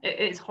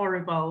 it's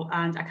horrible,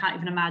 and I can't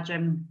even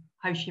imagine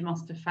how she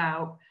must have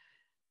felt.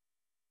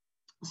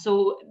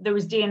 So there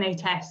was DNA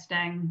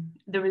testing.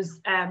 There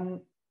was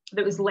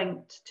that was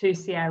linked to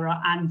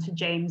Sierra and to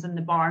James in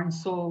the barn.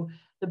 So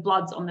the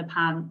blood's on the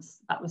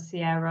pants, that was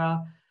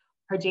Sierra.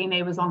 Her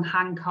DNA was on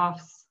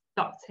handcuffs,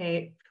 duct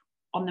tape,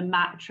 on the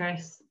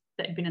mattress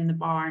that had been in the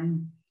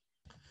barn.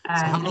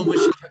 So how long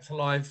was she kept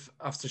alive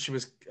after she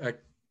was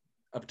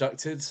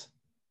abducted?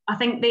 I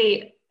think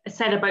they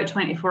said about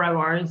 24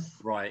 hours.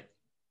 Right.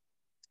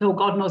 So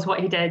God knows what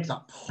he did.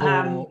 That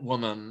poor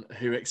woman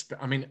who, it's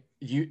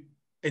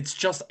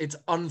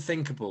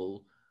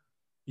unthinkable,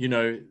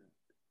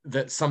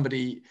 that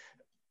somebody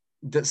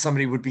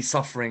would be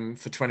suffering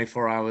for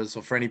 24 hours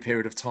or for any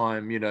period of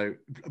time,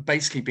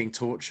 basically being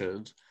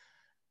tortured.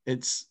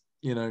 It's,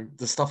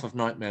 the stuff of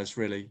nightmares,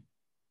 really.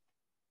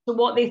 So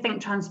what they think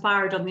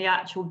transpired on the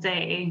actual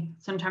day,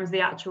 sometimes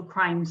the actual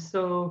crime.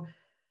 So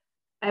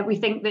we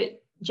think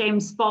that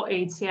James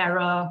spotted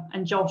Sierra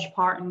and Josh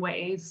parting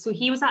ways. So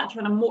he was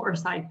actually on a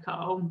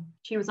motorcycle.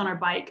 She was on her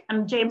bike,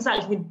 and James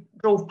actually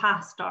drove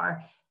past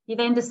her. He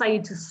then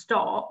decided to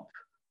stop.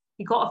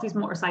 He got off his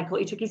motorcycle.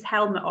 He took his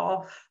helmet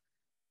off,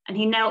 and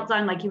he knelt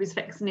down like he was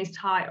fixing his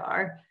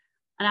tire.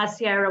 And as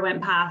Sierra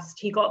went past,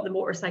 he got the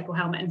motorcycle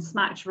helmet and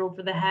smacked her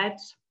over the head.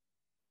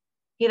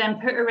 He then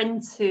put her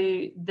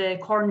into the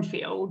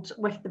cornfield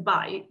with the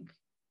bike,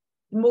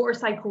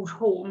 motorcycled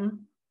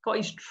home, got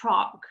his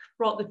truck,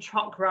 brought the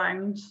truck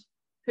round,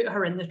 put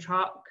her in the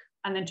truck,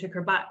 and then took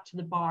her back to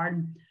the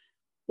barn.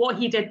 What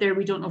he did there,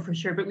 we don't know for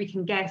sure, but we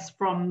can guess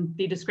from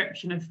the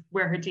description of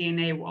where her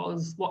DNA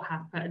was, what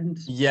happened.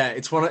 Yeah,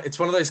 it's one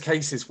of those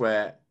cases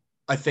where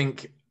I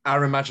think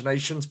our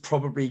imaginations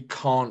probably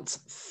can't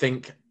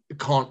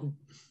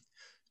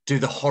do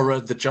the horror,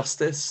 the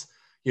justice.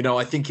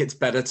 I think it's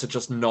better to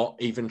just not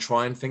even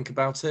try and think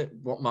about it,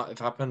 what might have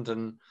happened.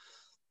 And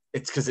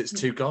it's because it's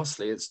too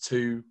ghastly, it's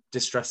too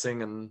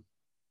distressing, and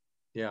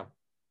yeah.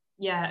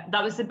 Yeah,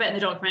 that was the bit in the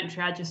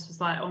documentary I just was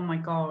like, oh my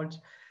God.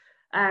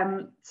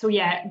 So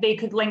yeah, they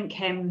could link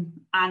him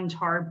and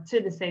her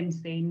to the same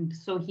scene.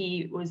 So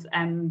he was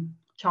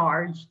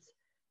charged.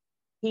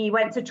 He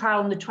went to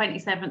trial on the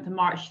 27th of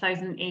March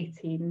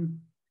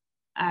 2018,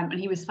 and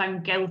he was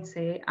found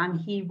guilty,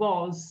 and he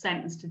was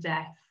sentenced to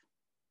death.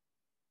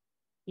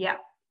 Yeah,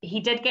 he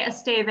did get a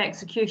stay of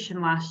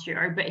execution last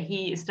year, but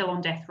he is still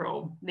on death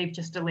row. They've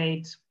just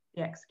delayed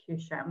the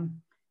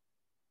execution.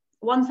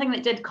 One thing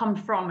that did come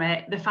from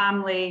it, the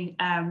family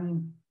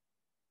were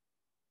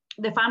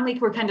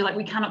kind of like,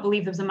 we cannot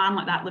believe there was a man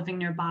like that living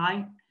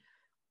nearby.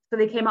 So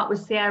they came up with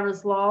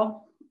Sierra's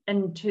Law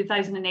in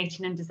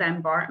 2018 in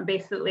December, and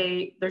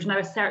basically there's now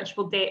a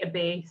searchable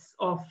database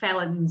of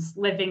felons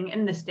living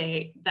in the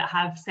state that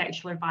have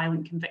sexual or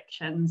violent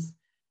convictions.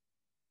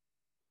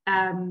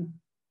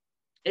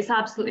 It's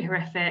absolutely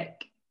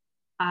horrific,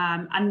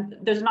 and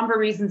there's a number of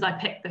reasons I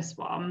picked this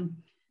one.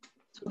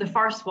 So the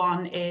first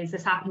one is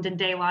this happened in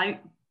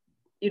daylight.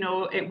 You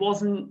know, it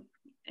wasn't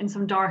in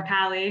some dark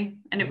alley,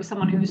 and it was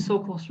someone who was so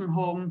close from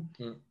home.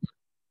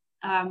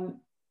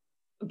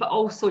 But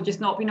also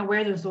just not being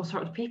aware there's those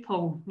sort of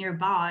people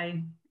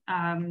nearby.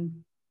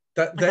 These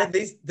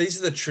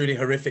are the truly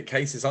horrific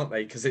cases, aren't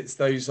they? Because it's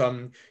those,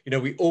 you know,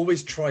 we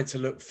always try to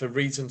look for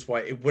reasons why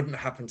it wouldn't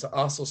happen to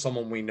us or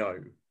someone we know.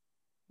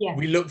 Yeah.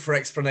 We look for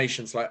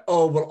explanations like,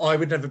 oh, well, I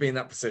would never be in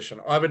that position.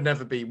 I would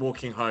never be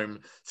walking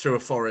home through a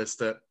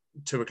forest at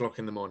 2 o'clock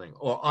in the morning,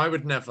 or I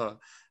would never,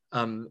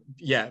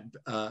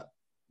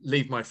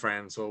 leave my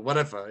friends, or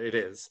whatever it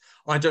is.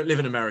 I don't live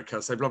in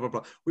America, so blah, blah,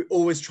 blah. We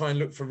always try and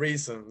look for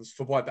reasons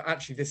for why, but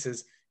actually this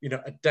is, you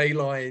know, a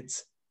daylight,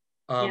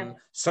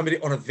 somebody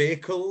on a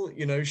vehicle,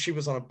 you know, she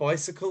was on a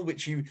bicycle,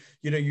 which you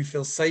know, you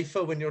feel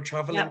safer when you're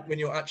traveling, when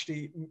you're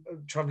actually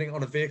traveling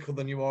on a vehicle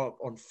than you are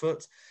on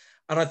foot.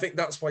 And I think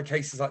that's why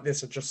cases like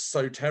this are just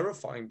so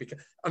terrifying, because,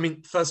 I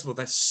mean, first of all,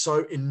 they're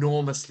so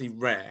enormously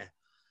rare.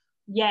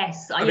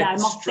 Yes, I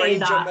must say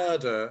that. Stranger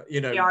murder,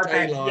 you know,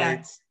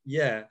 daylight,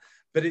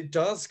 but it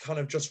does kind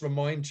of just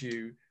remind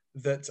you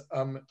that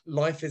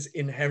life is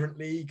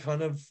inherently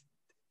kind of,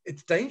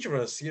 it's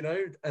dangerous, you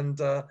know, and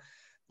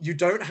you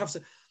don't have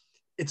to,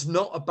 it's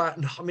not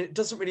about, I mean, it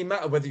doesn't really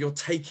matter whether you're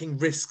taking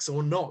risks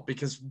or not,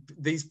 because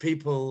these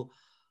people,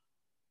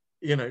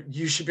 you know,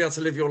 you should be able to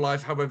live your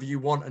life however you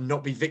want and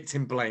not be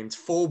victim blamed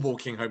for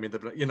walking home in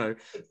the, you know.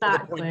 Exactly.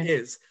 But the point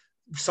is,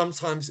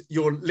 sometimes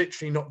you're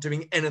literally not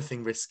doing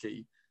anything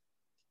risky.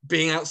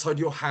 Being outside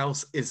your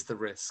house is the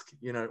risk,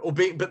 you know,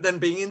 but then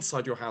being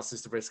inside your house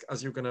is the risk,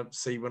 as you're going to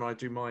see when I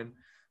do my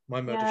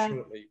murder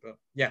shortly. But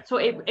yeah. So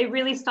it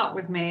really stuck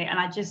with me, and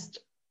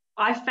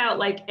I felt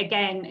like,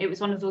 again, it was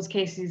one of those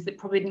cases that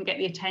probably didn't get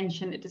the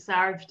attention it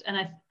deserved.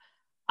 And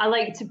I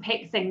like to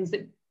pick things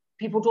that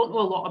people don't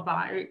know a lot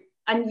about.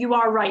 And you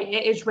are right,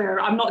 it is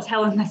rare. I'm not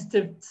telling this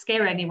to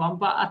scare anyone,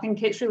 but I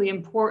think it's really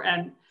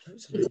important.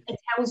 It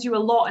tells you a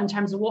lot in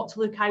terms of what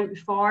to look out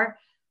for,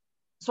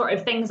 sort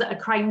of things at a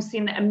crime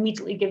scene that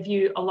immediately give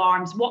you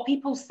alarms, what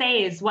people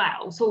say as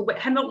well. So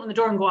him opening the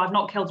door and go, I've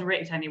not killed or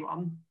raped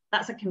anyone,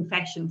 that's a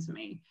confession to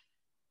me.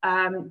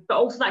 But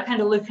also that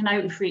kind of looking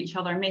out for each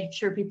other, making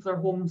sure people are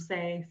home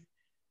safe.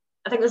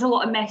 I think there's a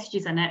lot of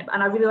messages in it,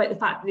 and I really like the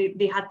fact that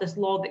they had this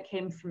law that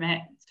came from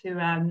it to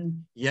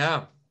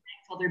protect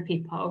other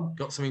people.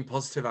 Got something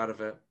positive out of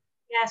it.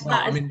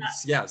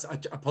 Yes,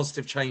 a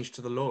positive change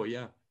to the law.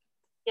 Yeah,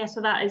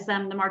 so that is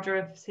the murder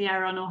of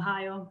Sierah in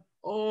Ohio.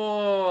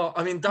 Oh,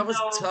 I mean, that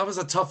was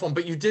a tough one,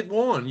 but you did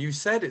warn. You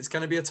said it's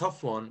going to be a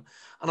tough one.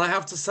 And I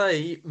have to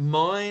say,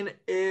 mine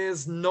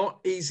is not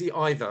easy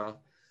either.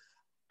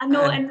 I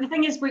know, and the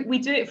thing is, we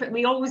do it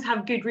we always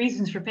have good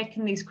reasons for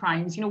picking these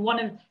crimes. You know, one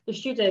of the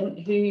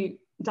student who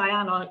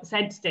Diana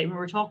said today when we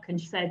were talking,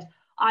 she said,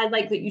 I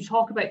like that you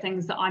talk about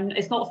things that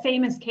it's not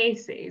famous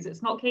cases,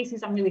 it's not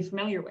cases I'm really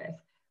familiar with,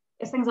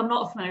 it's things I'm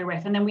not familiar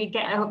with, and then we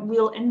get a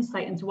real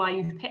insight into why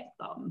you've picked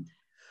them.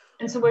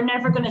 And so we're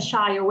never going to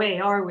shy away,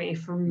 are we,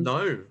 from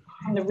the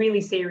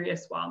really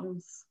serious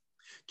ones?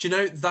 Do you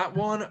know, that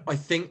one I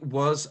think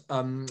was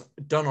done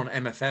on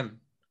MFM,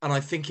 and I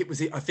think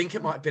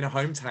it might have been a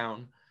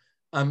hometown.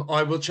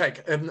 I will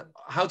check.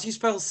 How do you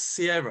spell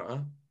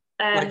Sierra?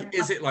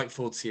 Is it like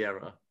Ford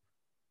Sierra?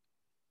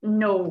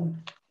 No,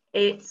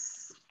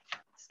 let's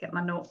get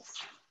my notes.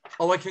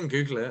 Oh, I can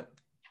Google it.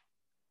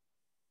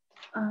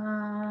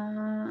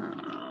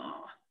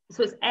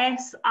 So it's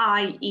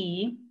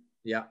S-I-E.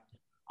 Yeah.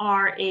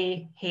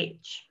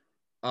 R-A-H.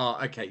 Oh,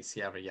 okay,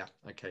 Sierra. Yeah,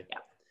 okay.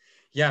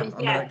 Yeah,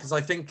 because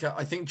I think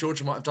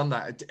Georgia might have done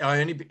that.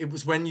 It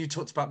was when you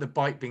talked about the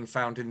bike being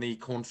found in the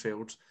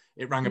cornfield.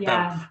 It rang a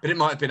bell, but it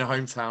might have been a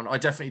hometown. I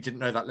definitely didn't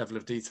know that level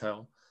of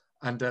detail.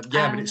 And but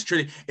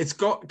it's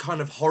got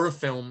kind of horror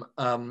film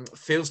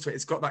feels to it.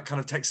 It's got that kind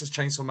of Texas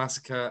Chainsaw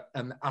Massacre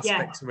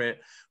aspect to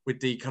it,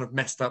 with the kind of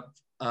messed up,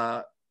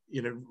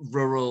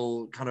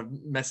 rural kind of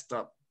messed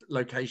up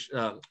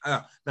location,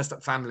 messed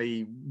up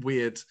family,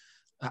 weird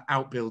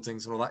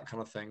outbuildings and all that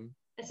kind of thing.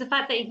 It's the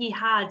fact that he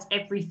had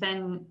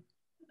everything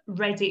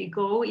ready to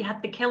go. He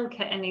had the kill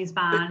kit in his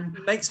van.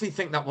 It makes me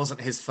think that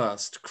wasn't his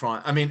first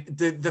crime. I mean,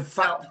 the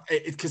fact,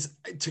 because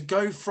to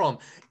go from,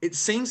 it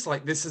seems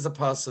like this is a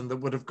person that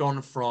would have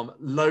gone from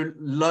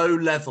low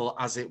level,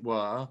 as it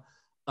were,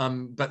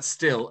 but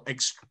still,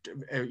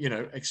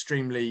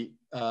 extremely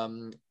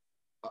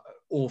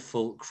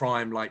awful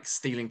crime, like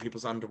stealing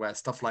people's underwear,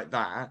 stuff like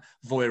that,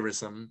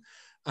 voyeurism.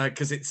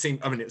 Because it seemed,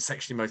 I mean, it's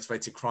sexually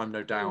motivated crime,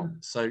 no doubt.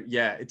 So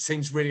yeah, it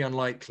seems really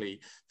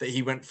unlikely that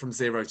he went from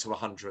 0 to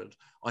 100.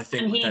 I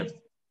think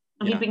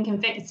he'd been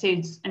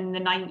convicted in the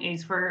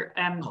 90s for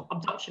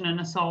abduction and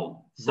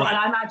assault. So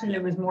I imagine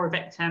there was more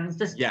victims.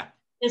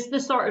 It's the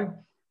sort of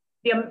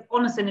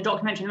honestly, in the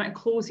documentary, the amount of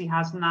clothes he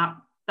has in that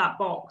that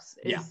box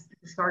is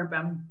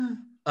disturbing.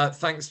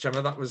 Thanks,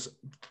 Gemma. That was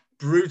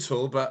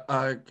brutal,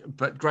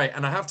 but great.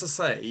 And I have to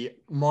say,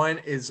 mine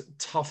is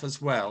tough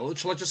as well.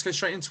 Shall I just go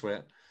straight into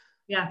it?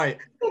 Yeah. Right.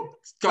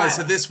 Guys,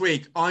 so this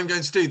week I'm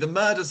going to do the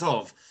murders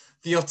of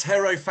the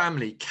Otero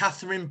family,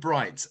 Katherine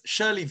Bright,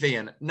 Shirley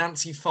Vian,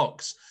 Nancy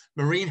Fox,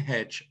 Maureen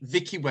Hedge,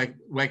 Vicki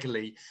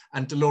Wegerle,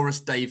 and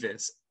Dolores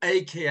Davis,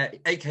 aka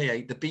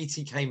the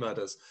BTK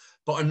murders.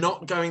 But I'm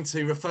not going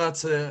to refer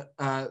to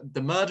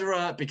the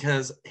murderer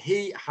because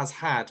he has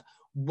had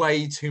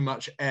way too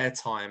much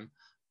airtime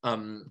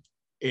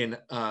in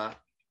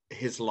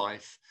his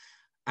life.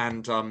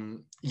 And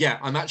I'm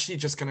actually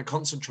just going to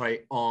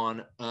concentrate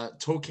on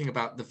talking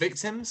about the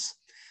victims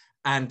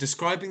and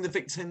describing the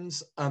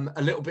victims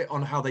a little bit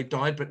on how they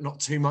died, but not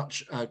too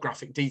much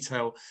graphic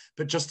detail,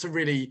 but just to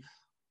really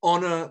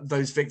honor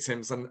those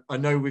victims. And I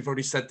know we've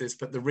already said this,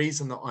 but the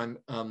reason that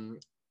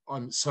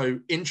I'm so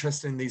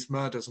interested in these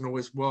murders and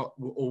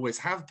always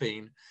have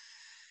been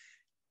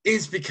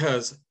is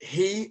because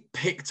he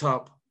picked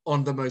up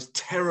on the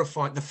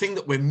thing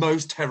that we're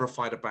most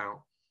terrified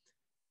about.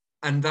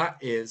 And that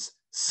is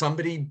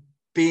somebody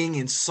being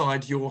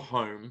inside your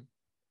home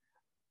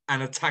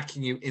and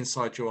attacking you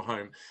inside your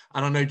home.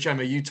 And I know,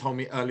 Gemma, you told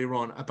me earlier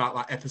on about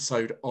that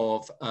episode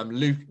of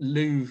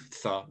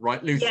Luther,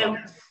 right?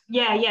 Luther.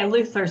 Yeah,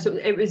 Luther. So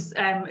it was,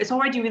 it's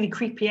already really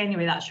creepy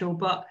anyway, that show,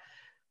 but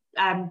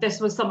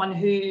this was someone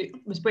who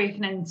was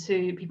breaking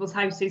into people's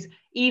houses,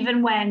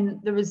 even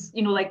when there was,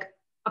 like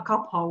a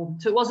couple.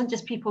 So it wasn't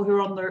just people who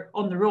were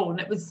on their own.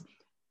 It was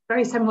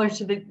very similar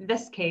to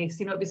this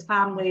case. It was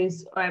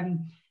families. And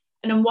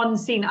in one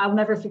scene, I'll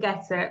never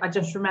forget it. I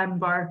just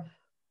remember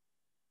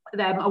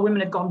a woman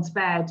had gone to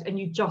bed, and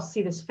you just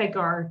see this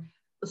figure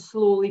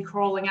slowly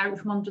crawling out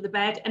from under the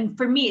bed. And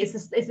for me,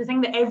 it's the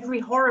thing that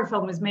every horror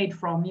film is made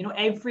from.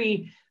 A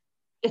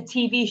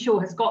TV show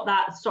has got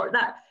that sort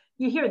that.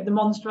 You hear the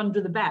monster under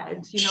the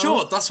bed,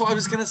 Sure, that's what I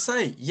was going to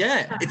say.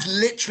 Yeah, it's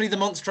literally the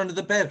monster under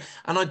the bed.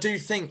 And I do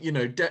think,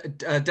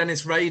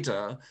 Dennis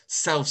Rader,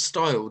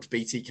 self-styled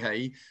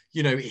BTK,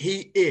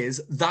 he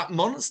is that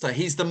monster.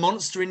 He's the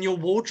monster in your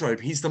wardrobe.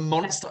 He's the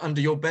monster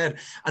under your bed.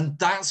 And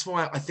that's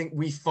why I think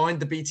we find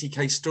the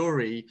BTK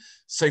story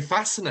so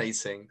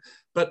fascinating.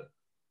 But,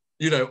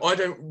 I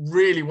don't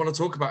really want to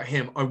talk about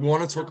him. I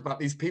want to talk about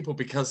these people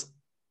because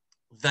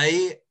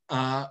they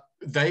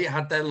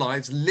had their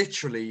lives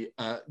literally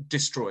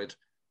destroyed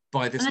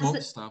by this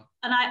monster.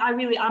 And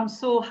I'm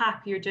so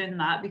happy you're doing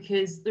that,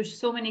 because there's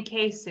so many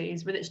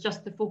cases where it's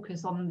just the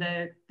focus on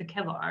the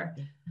killer.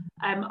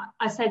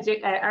 I said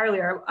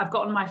earlier, I've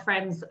got one of my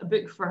friends a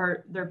book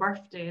for their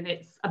birthday, and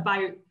it's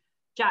about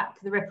Jack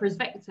the Ripper's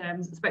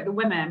victims. It's about the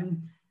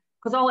women,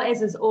 because all it is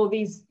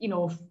these,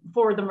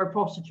 4 of them were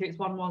prostitutes,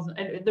 one wasn't.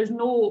 And there's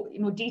no,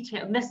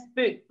 detail. And this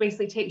book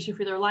basically takes you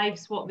through their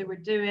lives, what they were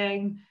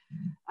doing.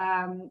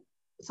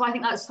 So I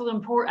think that's so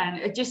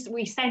important.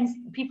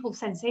 People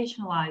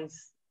sensationalize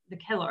the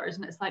killers,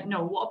 and it's like,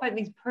 no, what about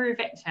these poor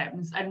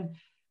victims? And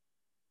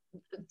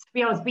to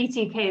be honest,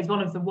 BTK is one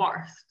of the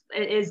worst.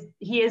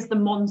 He is the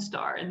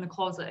monster in the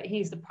closet.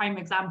 He's the prime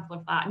example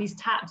of that, and he's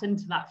tapped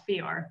into that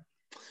fear.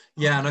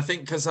 Yeah, and I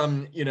think because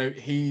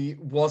he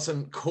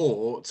wasn't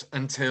caught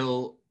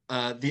until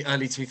the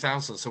early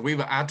 2000s, so we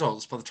were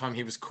adults by the time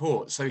he was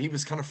caught. So he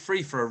was kind of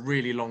free for a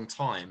really long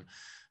time.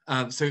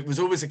 So it was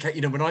always a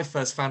case, when I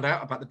first found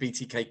out about the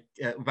BTK,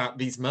 about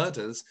these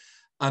murders,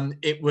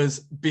 it was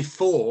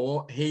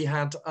before he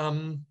had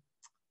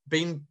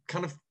been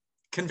kind of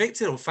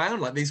convicted or found,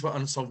 like these were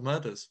unsolved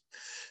murders.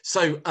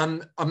 So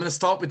I'm going to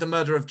start with the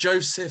murder of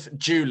Joseph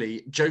Jr.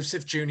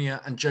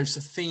 and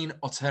Josephine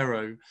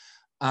Otero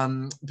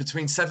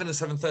between 7 and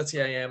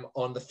 7:30 a.m.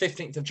 on the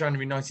 15th of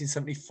January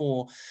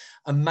 1974.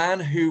 A man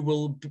who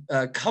will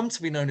come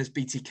to be known as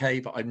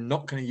BTK, but I'm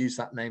not going to use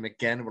that name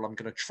again. Well, I'm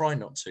going to try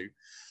not to.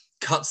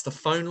 Cuts the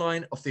phone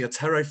line of the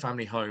Otero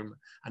family home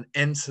and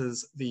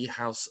enters the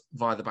house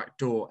via the back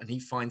door. And he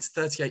finds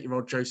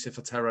 38-year-old Joseph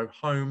Otero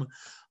home,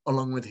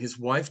 along with his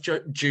wife,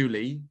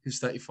 Julie, who's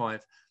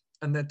 35,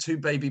 and their 2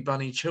 baby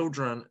bunny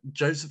children,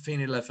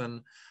 Josephine,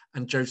 11,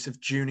 and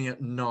Joseph Jr.,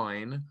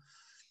 9.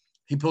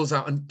 He pulls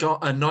out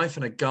a knife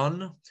and a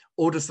gun,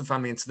 orders the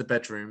family into the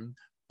bedroom,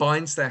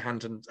 binds their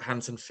hands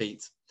and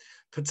feet,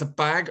 puts a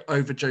bag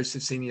over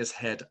Joseph Sr.'s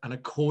head and a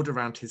cord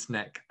around his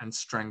neck, and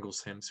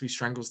strangles him. So he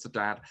strangles the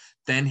dad.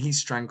 Then he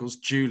strangles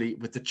Julie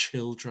with the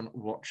children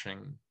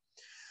watching.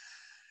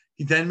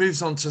 He then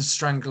moves on to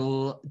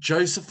strangle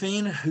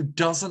Josephine, who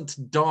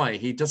doesn't die.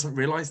 He doesn't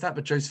realize that,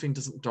 but Josephine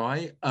doesn't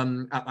die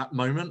at that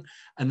moment.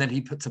 And then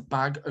he puts a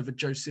bag over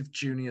Joseph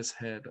Jr.'s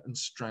head and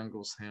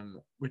strangles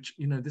him, which,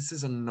 this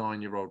is a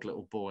 9-year-old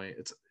little boy.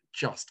 It's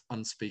just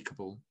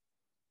unspeakable.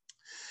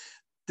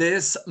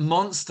 This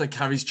monster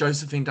carries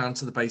Josephine down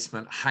to the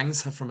basement,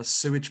 hangs her from a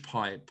sewage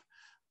pipe,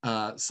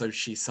 so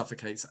she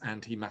suffocates,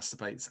 and he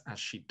masturbates as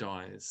she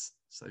dies.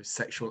 So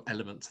sexual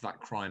element to that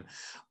crime.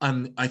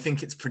 I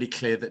think it's pretty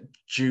clear that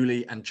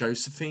Julie and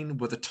Josephine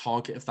were the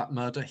target of that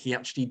murder. He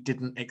actually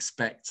didn't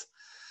expect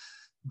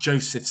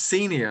Joseph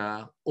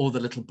Sr. or the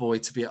little boy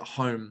to be at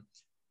home.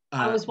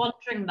 I was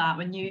wondering that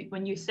when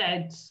you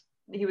said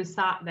he was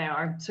sat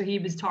there, so he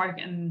was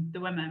targeting the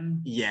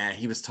women. Yeah,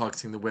 he was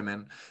targeting the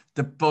women.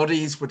 The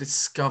bodies were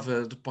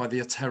discovered by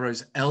the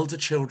Otero's elder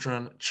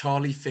children,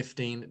 Charlie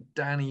 15,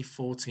 Danny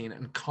 14,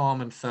 and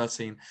Carmen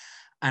 13.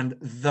 And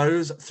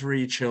those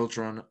 3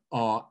 children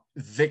are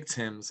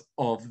victims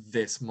of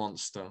this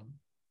monster.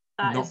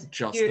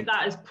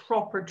 That is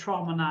proper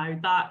trauma now.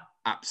 That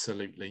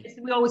absolutely.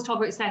 We always talk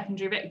about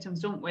secondary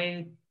victims, don't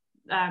we?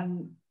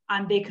 And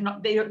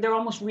they're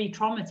almost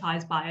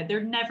re-traumatized by it.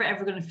 They're never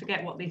ever going to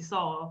forget what they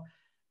saw.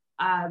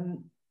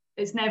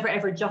 It's never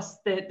ever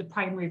just the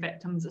primary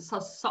victims. It's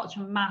such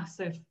a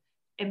massive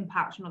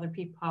impact on other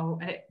people.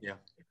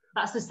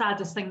 That's the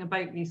saddest thing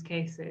about these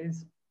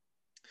cases.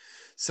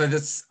 So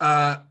this,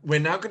 we're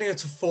now going to go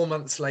to 4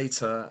 months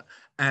later,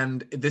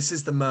 and this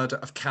is the murder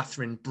of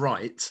Katherine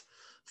Bright.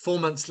 4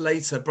 months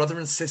later, brother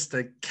and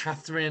sister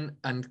Kevin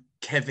and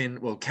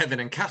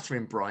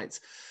Katherine Bright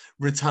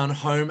return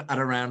home at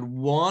around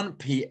 1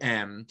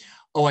 p.m.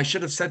 Oh, I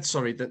should have said,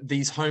 sorry, that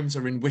these homes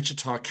are in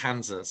Wichita,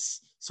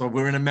 Kansas. So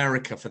we're in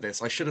America for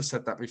this. I should have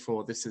said that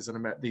before.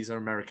 These are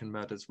American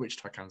murders,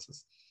 Wichita,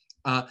 Kansas.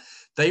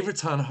 They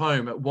return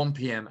home at 1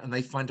 p.m. and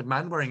they find a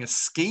man wearing a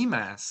ski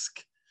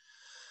mask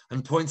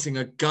and pointing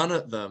a gun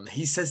at them.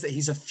 He says that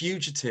he's a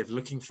fugitive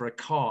looking for a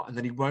car and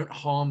that he won't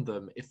harm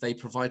them if they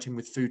provide him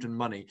with food and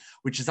money,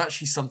 which is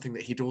actually something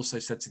that he'd also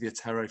said to the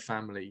Otero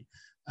family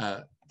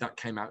that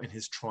came out in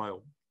his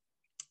trial.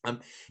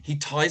 He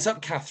ties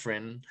up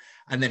Katherine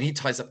and then he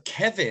ties up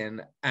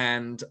Kevin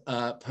and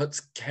puts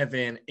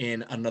Kevin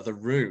in another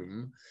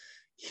room.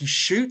 He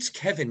shoots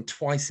Kevin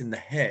twice in the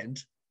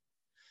head.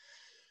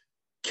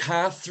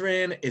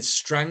 Katherine is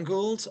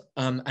strangled,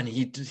 and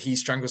he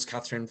strangles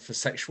Katherine for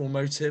sexual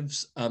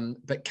motives.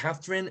 But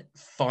Katherine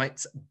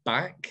fights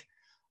back,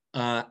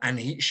 and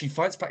she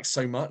fights back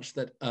so much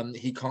that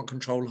he can't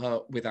control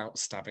her without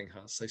stabbing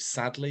her. So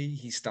sadly,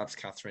 he stabs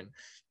Katherine.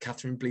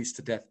 Katherine bleeds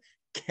to death.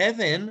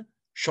 Kevin,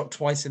 shot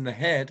twice in the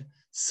head,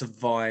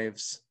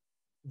 survives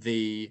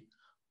the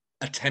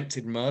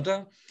attempted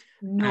murder.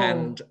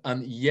 No.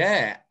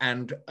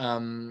 And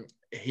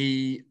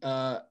he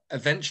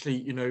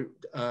eventually,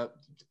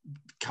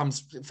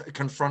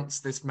 confronts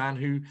this man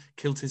who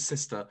killed his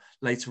sister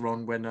later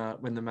on when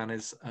the man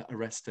is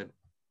arrested.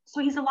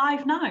 So he's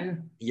alive now?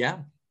 Yeah,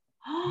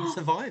 he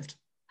survived.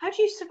 How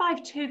do you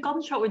survive 2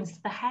 gunshot wounds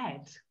to the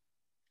head?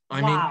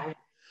 I mean,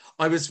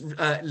 I was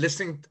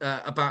listening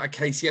about a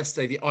case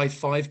yesterday, the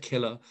I-5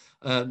 killer.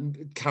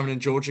 Karen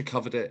and Georgia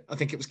covered it. I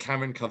think it was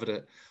Karen covered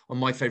it on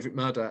My Favorite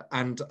Murder.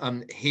 And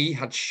he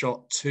had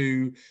shot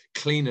 2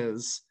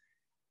 cleaners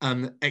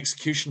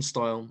execution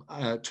style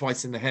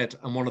twice in the head,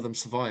 and one of them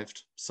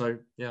survived. So,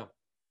 yeah.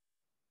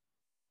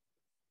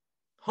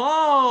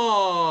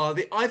 Oh,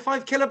 the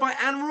I-5 killer by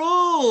Anne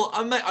Rule.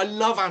 I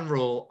love Anne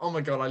Rule. Oh my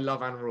God, I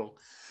love Anne Rule.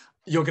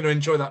 You're going to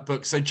enjoy that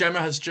book. So Gemma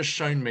has just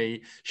shown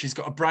me, she's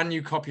got a brand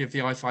new copy of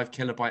The I-5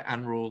 Killer by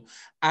Anne Rule.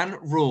 Anne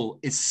Rule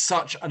is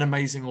such an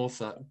amazing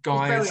author.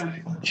 Guys,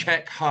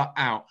 check her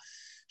out.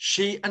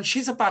 She's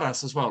a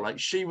badass as well. Like,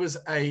 she was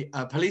a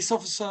police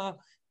officer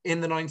in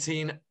the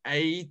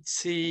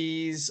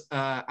 1980s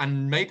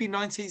and maybe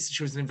 90s.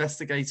 She was an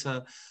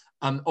investigator.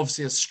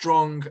 Obviously a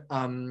strong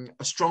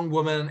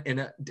woman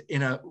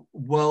in a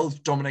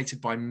world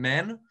dominated by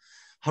men.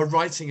 Her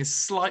writing is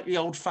slightly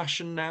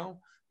old-fashioned now.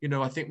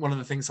 I think one of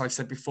the things I've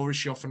said before is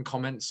she often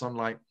comments on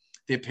like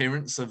the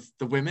appearance of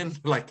the women,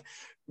 like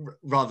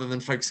rather than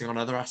focusing on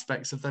other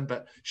aspects of them,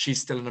 but she's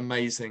still an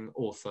amazing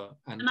author.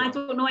 And I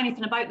don't know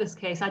anything about this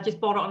case. I just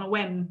bought it on a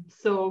whim.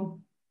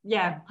 So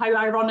yeah, how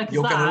ironic is that?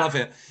 You're going to love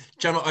it.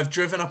 Gemma, I've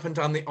driven up and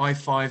down the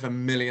I-5 a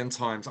million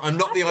times. I'm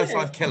not the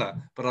I-5 killer,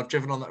 but I've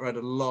driven on that road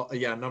a lot,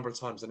 a number of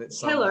times. And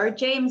it's... Killer,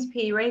 James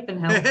P.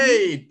 Ravenhill.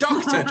 Hey,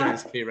 Dr.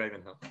 James P.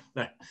 Ravenhill.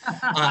 No.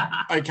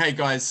 Okay,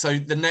 guys, so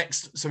the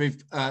next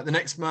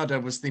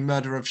murder was the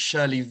murder of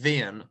Shirley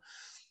Vian.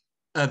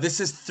 This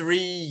is 3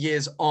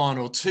 years on,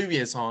 or 2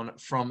 years on,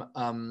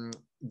 from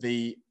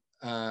the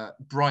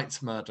Bright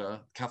murder,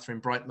 Katherine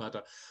Bright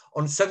murder.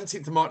 On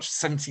 17th of March,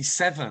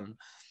 1977,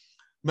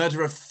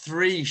 murder of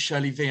 3,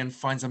 Shirley Vian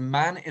finds a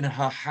man in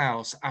her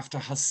house after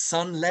her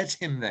son led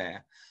him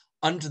there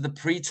under the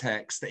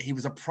pretext that he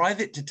was a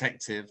private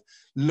detective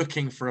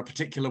looking for a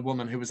particular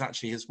woman who was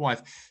actually his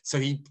wife. So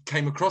he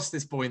came across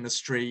this boy in the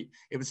street.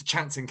 It was a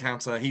chance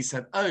encounter. He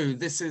said, "Oh,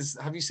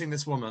 have you seen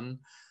this woman?"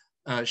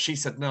 She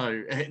said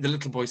no. The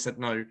little boy said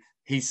no.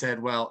 He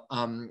said, "Well,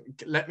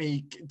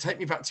 take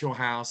me back to your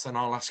house and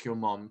I'll ask your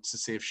mom to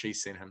see if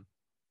she's seen him."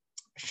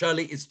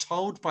 Shirley is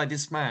told by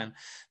this man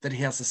that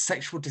he has a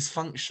sexual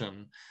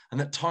dysfunction and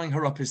that tying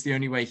her up is the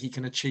only way he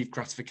can achieve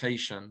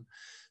gratification.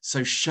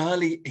 So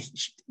Shirley,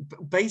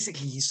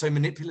 basically, he's so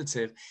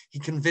manipulative, he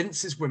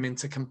convinces women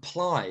to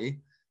comply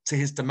to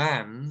his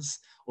demands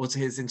or to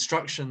his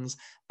instructions,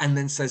 and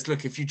then says,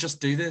 "Look, if you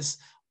just do this,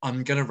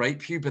 I'm going to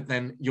rape you, but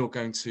then you're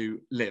going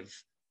to live."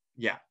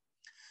 Yeah.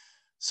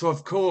 So,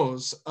 of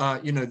course,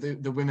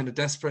 the women are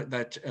desperate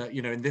that,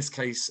 in this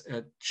case,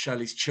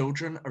 Shirley's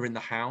children are in the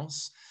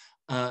house.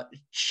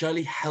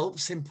 Shirley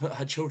helps him put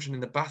her children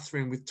in the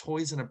bathroom with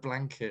toys and a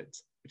blanket,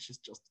 which is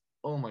just,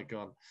 oh my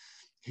God.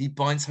 He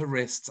binds her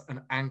wrists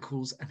and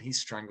ankles and he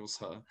strangles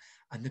her.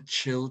 And the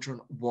children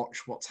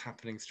watch what's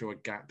happening through a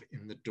gap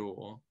in the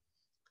door.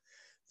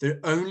 The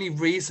only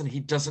reason he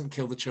doesn't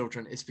kill the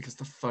children is because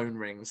the phone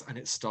rings and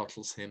it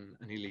startles him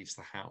and he leaves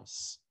the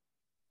house.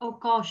 Oh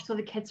gosh, so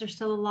the kids are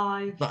still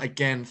alive. But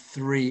again,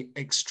 3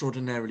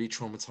 extraordinarily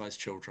traumatized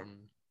children.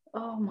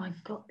 Oh my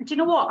God. Do you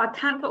know what? I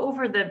can't get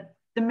over the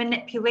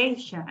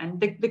manipulation,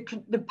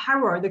 the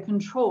power, the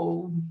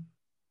control.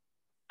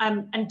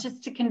 And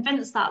just to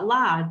convince that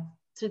lad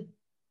to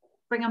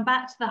bring him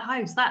back to the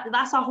house.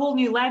 That's a whole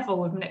new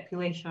level of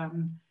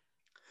manipulation.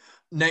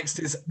 Next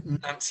is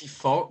Nancy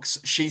Fox.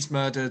 She's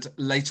murdered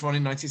later on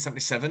in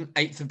 1977,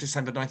 8th of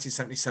December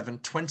 1977.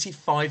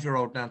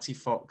 25-year-old Nancy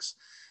Fox.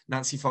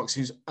 Nancy Fox,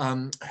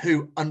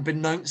 who,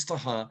 unbeknownst to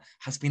her,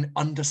 has been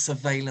under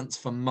surveillance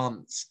for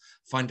months,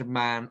 finds a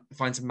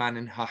man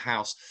in her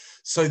house.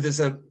 So there's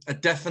a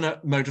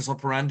definite modus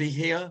operandi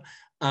here.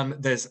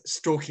 There's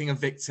stalking of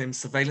victims,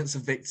 surveillance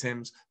of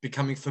victims,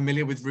 becoming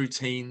familiar with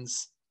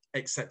routines,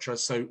 etc.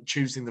 So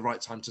choosing the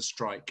right time to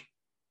strike.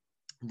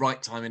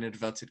 Right time in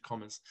inverted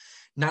commas.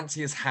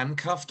 Nancy is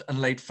handcuffed and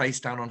laid face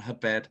down on her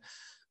bed.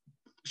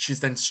 She's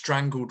then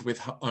strangled with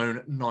her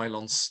own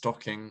nylon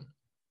stocking.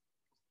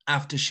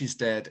 After she's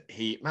dead,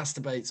 he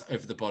masturbates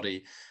over the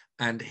body,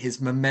 and his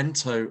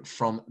memento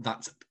from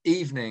that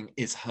evening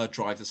is her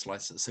driver's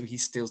license. So he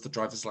steals the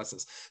driver's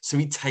license. So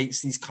he takes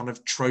these kind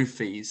of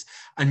trophies,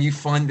 and you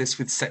find this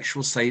with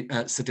sexual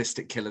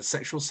sadistic killers,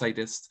 sexual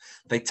sadists.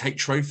 They take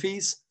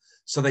trophies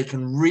so they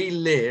can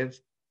relive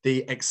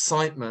the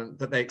excitement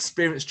that they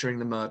experienced during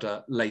the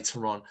murder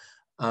later on.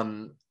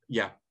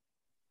 Yeah.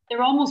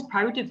 They're almost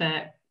proud of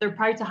it. They're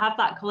proud to have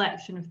that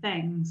collection of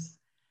things.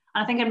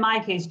 And I think in my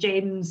case,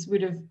 James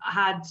would have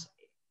had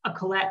a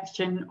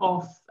collection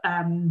of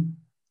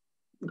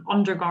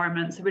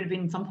undergarments. It would have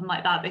been something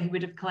like that he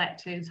would have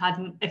collected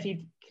if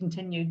he'd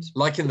continued.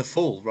 Like in The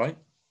Fall, right?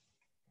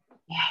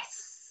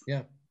 Yes.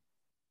 Yeah.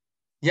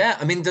 Yeah,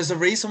 I mean, there's a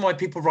reason why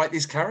people write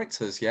these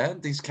characters, yeah?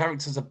 These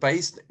characters are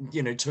based,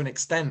 to an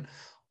extent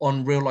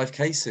on real life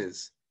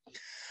cases.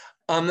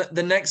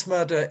 The next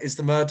murder is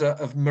the murder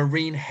of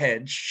Maureen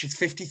Hedge. She's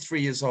 53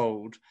 years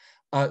old.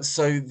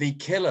 So the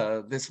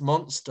killer, this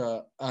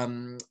monster,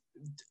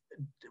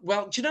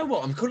 well, do you know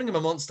what? I'm calling him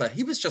a monster.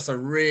 He was just a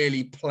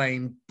really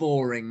plain,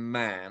 boring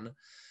man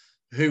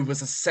who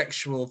was a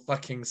sexual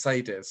fucking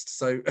sadist.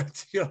 So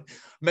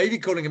maybe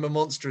calling him a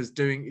monster is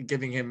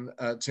giving him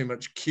too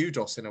much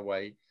kudos in a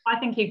way. I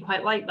think he'd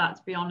quite like that,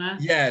 to be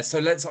honest. Yeah, so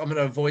I'm going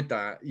to avoid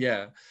that.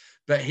 Yeah.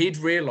 But he'd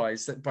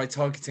realized that by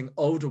targeting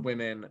older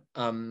women,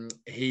 older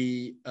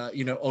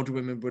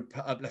women would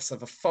put up less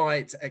of a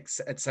fight,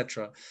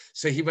 etc.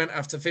 So he went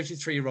after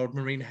 53-year-old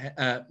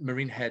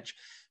Maureen Hedge,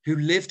 who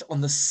lived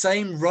on the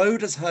same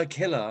road as her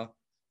killer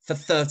for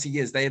 30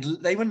 years. They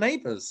were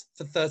neighbors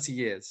for 30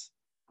 years.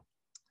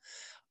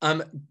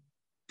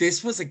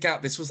 This was a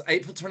gap. This was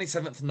April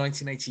 27th,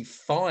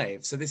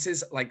 1985. So this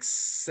is like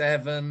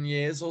 7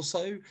 years or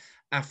so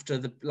after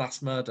the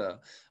last murder.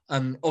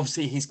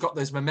 Obviously, he's got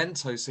those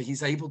mementos, so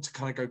he's able to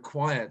kind of go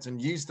quiet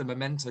and use the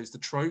mementos, the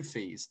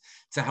trophies,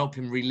 to help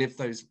him relive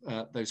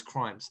those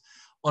crimes.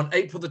 On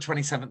April the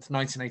 27th,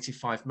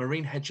 1985,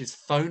 Maureen Hedge's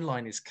phone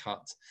line is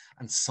cut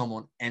and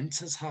someone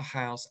enters her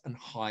house and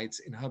hides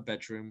in her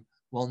bedroom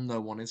while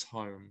no one is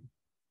home.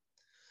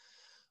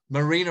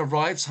 Maureen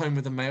arrives home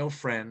with a male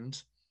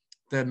friend.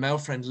 The male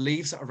friend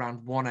leaves at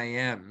around 1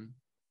 a.m.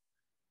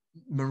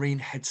 Maureen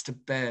heads to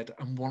bed,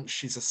 and once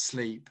she's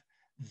asleep,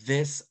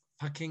 this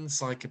fucking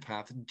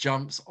psychopath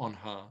jumps on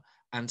her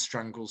and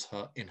strangles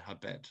her in her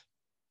bed.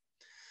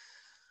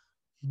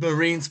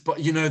 Maureen's, but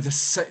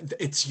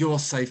it's your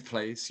safe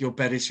place. Your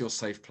bed is your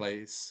safe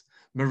place.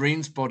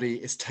 Maureen's body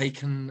is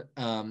taken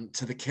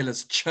to the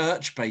killer's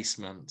church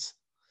basement,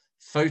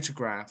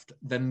 photographed,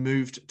 then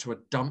moved to a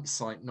dump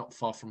site not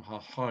far from her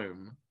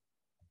home.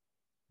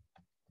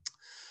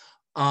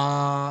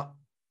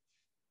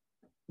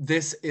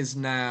 This is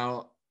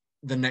now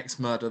the next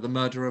murder, the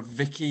murder of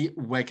Vicki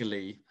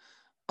Wegerle.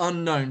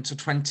 Unknown to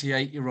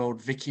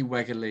 28-year-old Vicki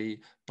Wegerle,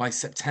 by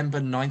September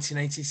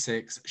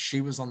 1986,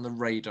 she was on the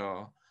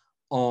radar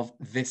of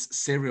this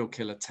serial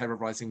killer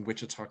terrorizing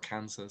Wichita,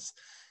 Kansas.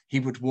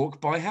 He would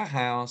walk by her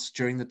house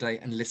during the day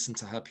and listen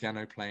to her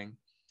piano playing.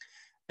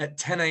 At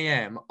 10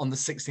 a.m. on the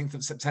 16th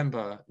of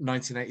September,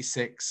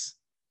 1986,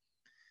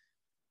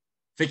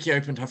 Vicki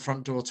opened her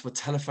front door to a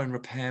telephone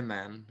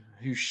repairman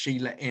who she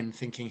let in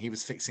thinking he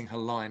was fixing her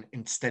line.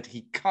 Instead,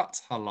 he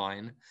cut her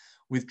line,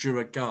 withdrew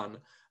a gun,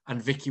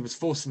 and Vicki was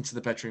forced into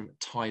the bedroom,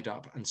 tied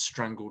up and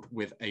strangled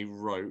with a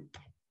rope.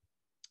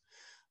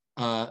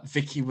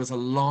 Vicki was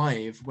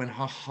alive when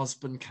her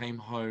husband came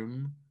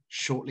home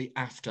shortly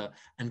after.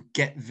 And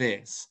get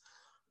this,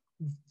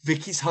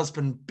 Vicki's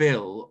husband,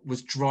 Bill,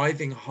 was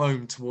driving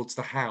home towards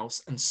the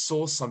house and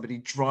saw somebody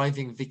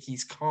driving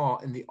Vicki's car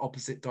in the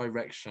opposite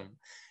direction.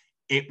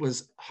 It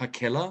was her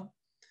killer.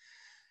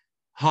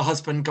 Her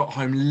husband got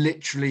home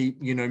literally,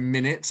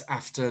 minutes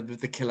after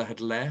the killer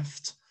had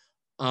left.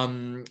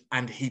 And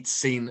he'd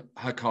seen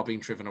her car being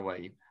driven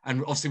away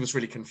and obviously was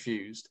really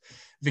confused.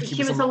 Vicki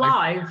She was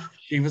alive.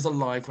 She was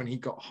alive when he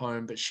got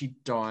home, but she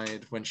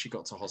died when she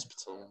got to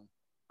hospital.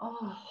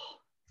 Oh.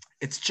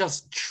 It's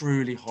just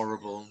truly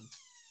horrible.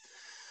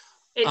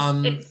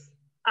 I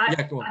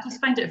go on. just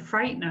find it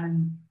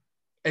frightening.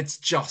 It's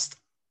just...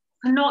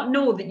 To not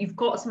know that you've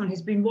got someone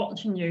who's been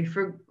watching you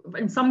for,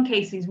 in some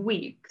cases,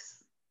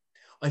 weeks.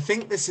 I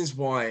think this is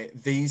why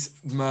these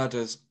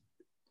murders,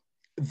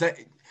 that,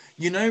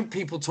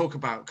 people talk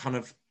about kind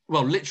of,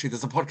 well, literally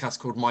there's a podcast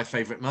called My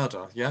Favorite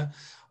Murder, yeah?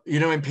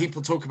 When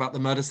people talk about the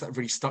murders that have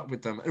really stuck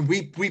with them, and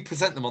we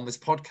present them on this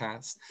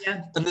podcast.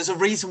 Yeah. And there's a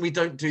reason we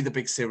don't do the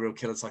big serial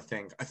killers, I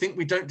think. I think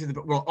we don't do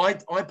I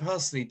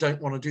personally don't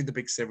want to do the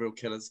big serial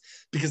killers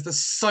because there's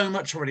so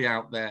much already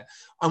out there.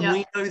 And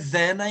we know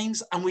their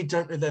names and we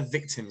don't know their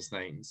victims'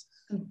 names.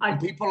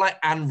 And people like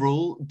Anne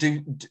Rule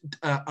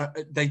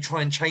they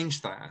try and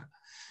change that.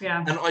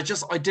 Yeah. And I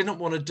didn't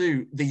want to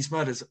do these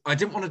murders. I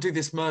didn't want to do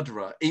this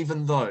murderer,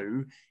 even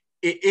though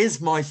it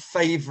is my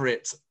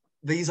favorite.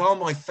 These are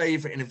my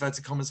favorite, in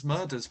inverted commas,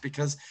 murders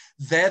because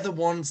they're the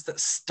ones that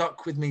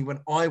stuck with me when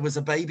I was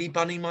a baby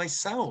bunny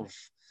myself.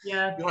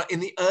 Yeah. In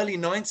the early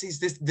 90s,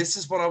 this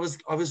is what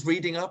I was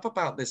reading up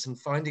about this and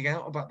finding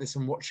out about this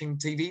and watching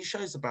TV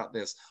shows about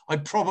this. I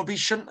probably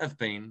shouldn't have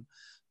been,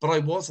 but I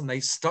was, and they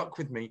stuck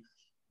with me.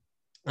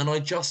 And I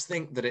just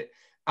think that it,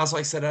 as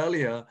I said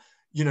earlier,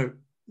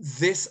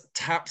 this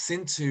taps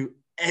into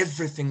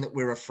everything that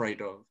we're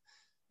afraid of.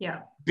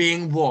 Yeah.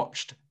 Being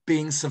watched,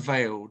 being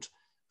surveilled,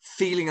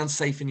 feeling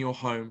unsafe in your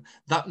home,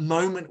 that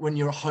moment when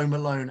you're home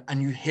alone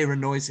and you hear a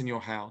noise in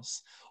your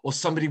house, or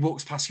somebody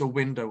walks past your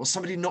window, or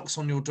somebody knocks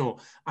on your door.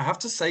 I have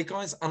to say,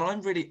 guys, and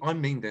I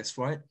mean this,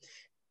 right?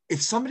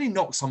 If somebody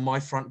knocks on my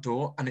front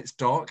door and it's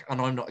dark and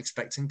I'm not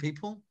expecting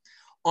people,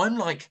 I'm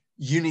like,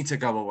 you need to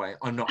go away.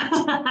 I'm not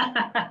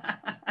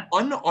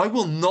I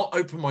will not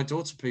open my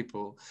door to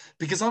people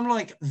because I'm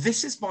like,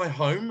 this is my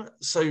home,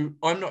 so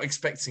I'm not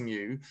expecting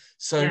you.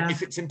 So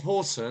if it's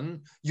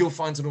important, you'll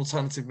find an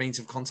alternative means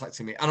of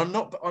contacting me. And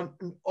I'm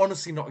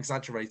honestly not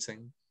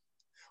exaggerating.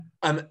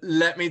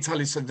 Let me tell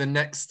you, so the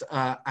next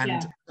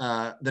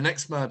the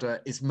next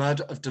murder is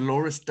murder of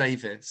Dolores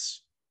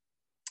Davis.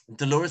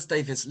 Dolores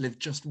Davis lived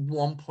just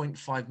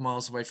 1.5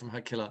 miles away from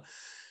her killer.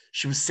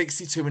 She was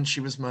 62 when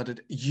she was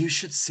murdered. You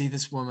should see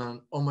this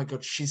woman. Oh my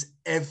God, she's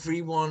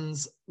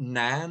everyone's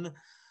nan,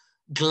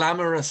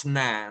 glamorous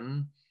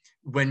nan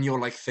when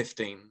you're like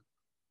 15.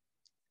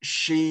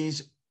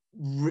 She's,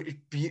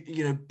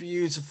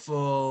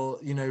 beautiful,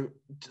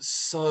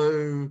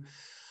 so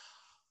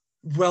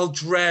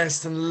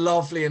well-dressed and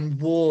lovely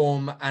and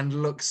warm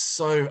and looks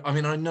so,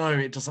 I know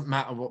it doesn't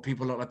matter what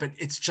people look like, but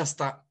it's just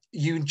that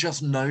you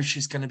just know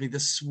she's going to be the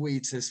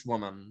sweetest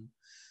woman.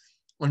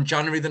 On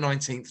January the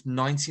 19th,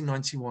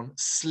 1991,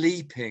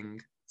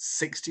 sleeping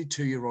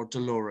 62-year-old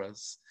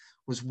Dolores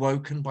was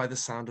woken by the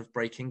sound of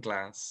breaking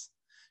glass.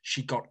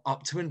 She got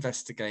up to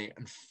investigate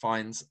and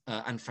found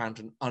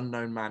an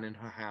unknown man in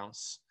her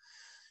house.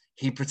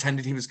 He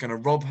pretended he was going to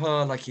rob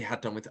her like he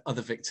had done with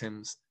other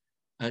victims.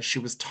 She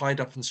was tied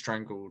up and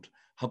strangled.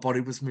 Her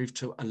body was moved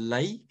to a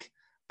lake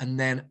and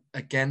then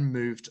again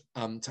moved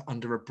to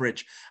under a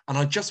bridge. And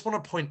I just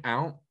want to point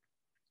out,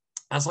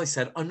 as I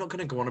said, I'm not going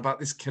to go on about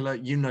this killer.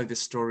 You know this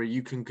story.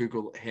 You can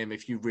Google him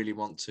if you really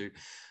want to.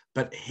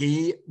 But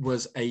he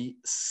was a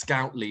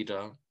scout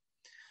leader.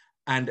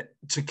 And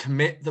to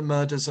commit the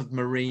murders of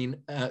Maureen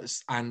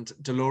and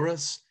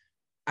Dolores,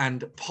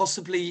 and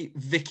possibly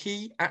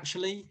Vicki,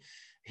 actually,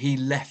 he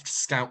left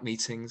scout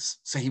meetings.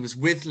 So he was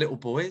with little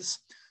boys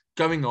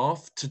going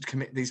off to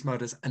commit these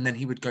murders, and then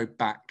he would go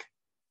back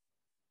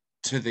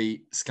to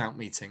the scout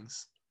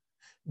meetings.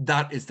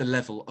 That is the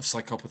level of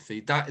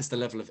psychopathy. That is the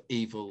level of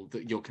evil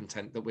that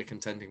we're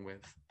contending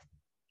with.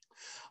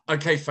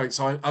 Okay, folks,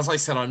 so as I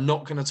said, I'm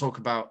not going to talk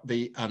about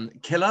the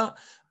killer,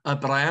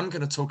 but I am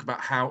going to talk about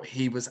how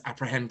he was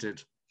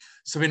apprehended.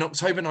 So in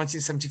October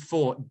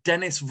 1974,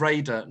 Dennis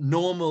Rader,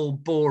 normal,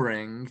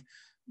 boring,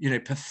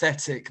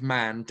 pathetic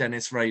man,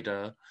 Dennis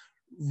Rader,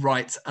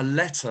 writes a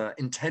letter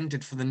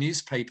intended for the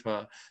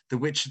newspaper, the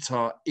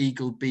Wichita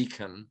Eagle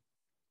Beacon.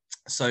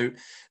 So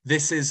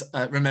this is,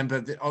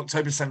 remember, the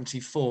October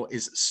 74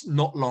 is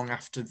not long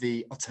after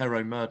the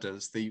Otero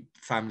murders, the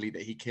family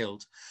that he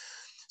killed.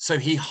 So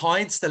he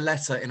hides the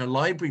letter in a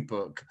library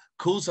book,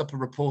 calls up a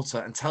reporter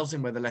and tells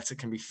him where the letter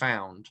can be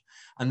found.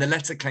 And the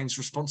letter claims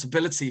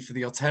responsibility for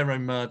the Otero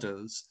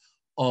murders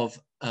of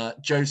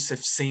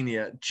Joseph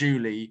Sr.,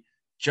 Julie,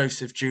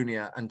 Joseph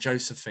Jr., and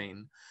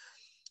Josephine.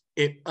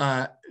 He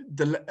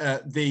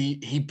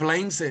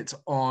blames it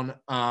on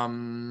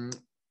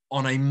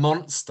a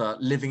monster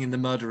living in the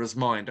murderer's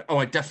mind. Oh,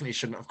 I definitely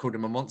shouldn't have called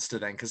him a monster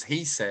then, because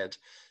he said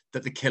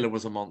that the killer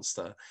was a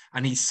monster.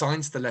 And he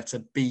signs the letter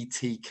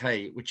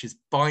BTK, which is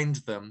bind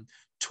them,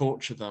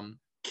 torture them,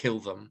 kill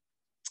them.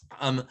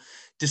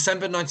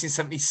 December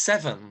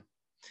 1977,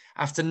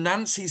 after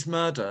Nancy's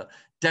murder,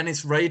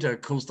 Dennis Rader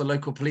calls the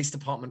local police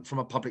department from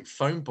a public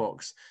phone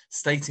box,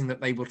 stating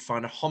that they would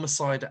find a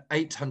homicide at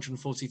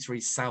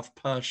 843 South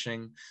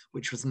Pershing,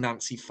 which was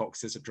Nancy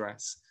Fox's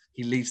address.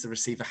 He leaves the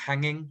receiver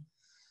hanging.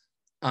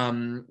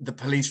 The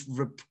police,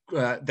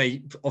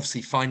 they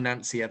obviously find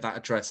Nancy at that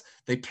address.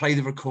 They play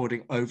the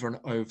recording over and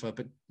over,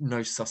 but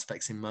no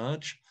suspects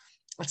emerge.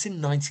 That's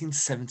in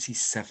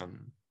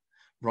 1977,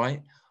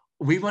 right?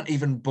 We weren't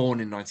even born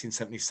in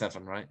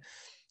 1977, right?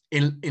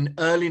 In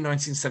early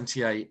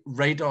 1978,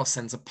 Rader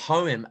sends a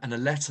poem and a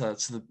letter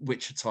to the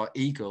Wichita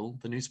Eagle,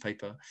 the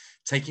newspaper,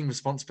 taking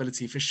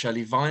responsibility for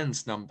Shirley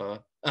Vian's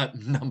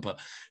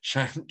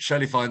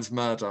Shirley Vian's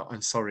murder,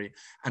 I'm sorry,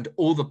 and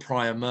all the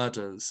prior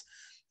murders.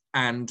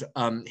 And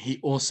he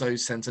also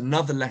sends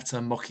another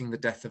letter mocking the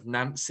death of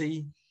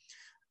Nancy.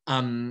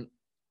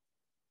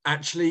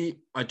 Actually,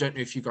 I don't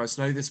know if you guys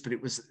know this, but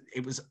it was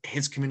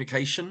his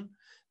communication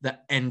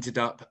that ended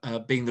up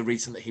being the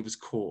reason that he was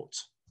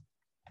caught.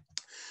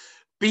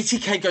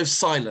 BTK goes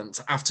silent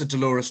after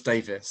Dolores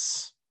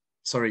Davis.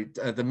 Sorry,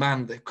 the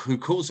man who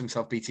calls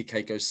himself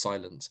BTK goes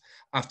silent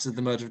after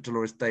the murder of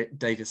Dolores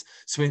Davis.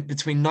 So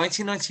between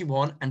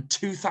 1991 and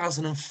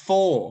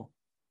 2004,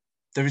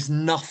 there is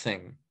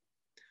nothing.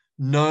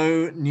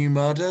 No new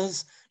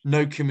murders,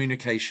 no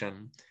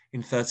communication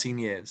in 13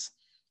 years.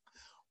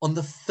 On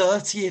the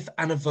 30th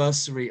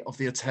anniversary of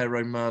the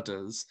Otero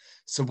murders,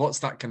 so what's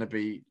that going to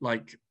be?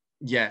 Like,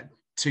 yeah,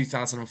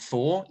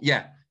 2004?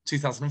 Yeah,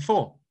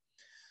 2004.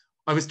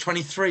 I was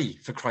 23,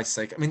 for Christ's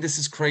sake. I mean, this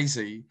is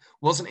crazy.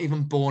 Wasn't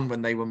even born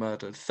when they were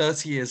murdered.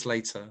 30 years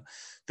later,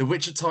 the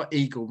Wichita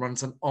Eagle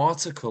runs an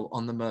article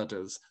on the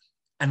murders,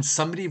 and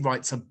somebody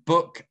writes a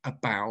book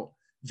about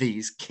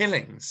these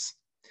killings.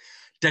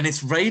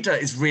 Dennis Rader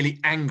is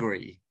really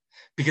angry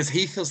because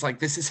he feels like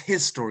this is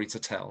his story to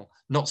tell,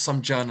 not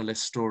some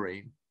journalist's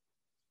story.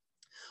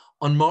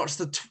 On March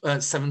the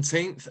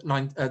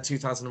 17th,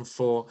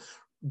 2004,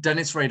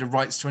 Dennis Rader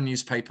writes to a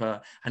newspaper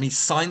and he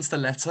signs the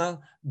letter,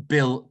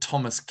 Bill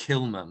Thomas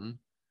Killman,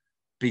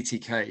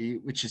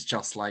 BTK, which is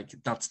just like,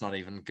 that's not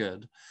even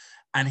good.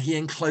 And he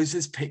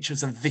encloses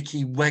pictures of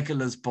Vicki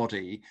Wegerle's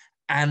body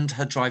and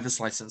her driver's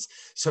license.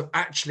 So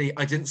actually,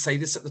 I didn't say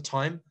this at the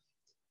time.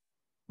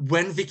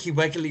 When Vicki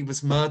Wegerle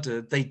was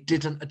murdered, they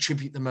didn't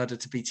attribute the murder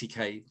to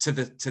BTK, to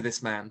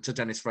this man, to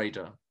Dennis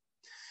Rader.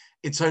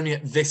 It's only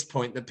at this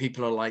point that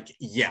people are like,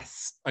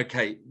 yes,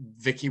 okay,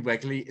 Vicki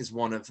Wegerle is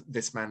one of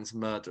this man's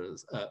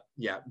murderers,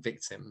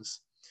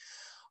 victims.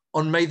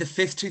 On May the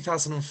 5th,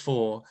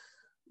 2004,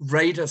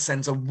 Rader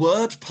sends a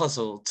word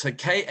puzzle to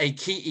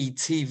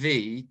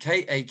K-A-K-E-TV,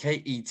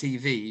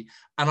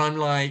 and I'm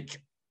like,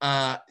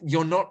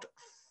 you're not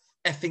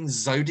effing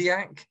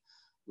Zodiac?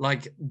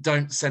 Like,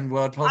 don't send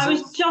word puzzles. I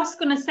was just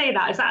going to say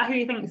that. Is that who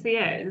he thinks he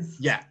is?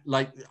 Yeah,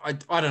 like, I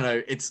don't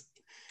know. It's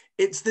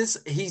this,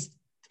 he's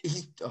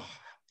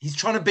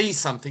trying to be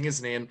something,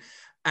 isn't he?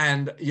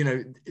 And you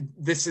know,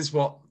 this is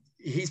what,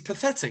 he's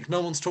pathetic.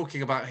 No one's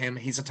talking about him.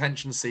 He's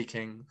attention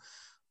seeking,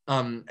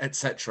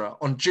 etc.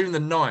 On June the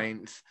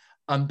 9th,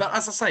 but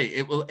as I say,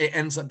 it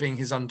ends up being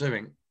his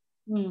undoing.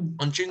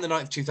 On June the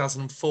 9th,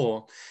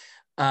 2004,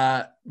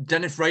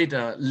 Dennis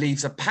Rader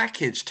leaves a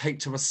package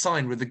taped to a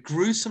sign with a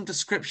gruesome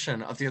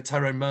description of the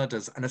Otero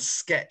murders and a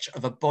sketch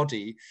of a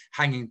body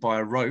hanging by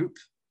a rope.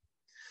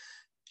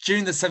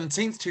 June the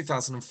 17th,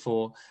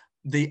 2004,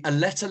 a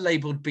letter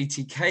labeled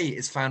BTK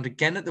is found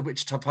again at the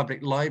Wichita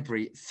Public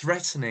Library,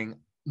 threatening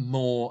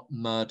more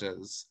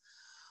murders.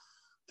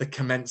 The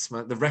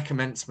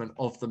recommencement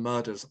of the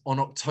murders. On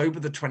October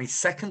the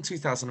 22nd,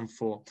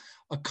 2004,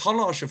 a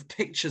collage of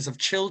pictures of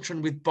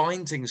children with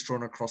bindings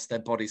drawn across their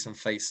bodies and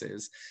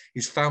faces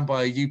is found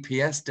by a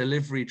UPS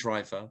delivery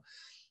driver.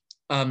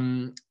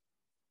 And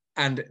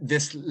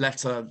this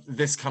letter,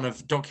 this kind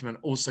of document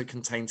also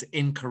contains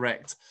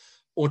incorrect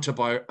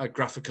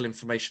autobiographical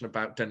information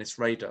about Dennis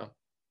Rader.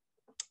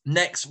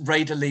 Next,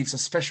 Rader leaves a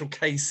special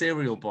K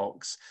cereal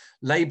box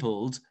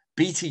labeled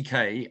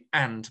BTK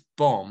and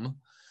bomb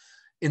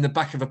in the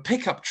back of a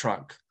pickup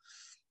truck.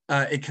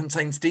 It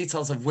contains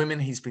details of women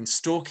he's been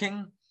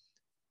stalking,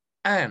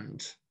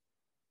 and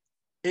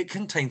it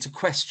contains a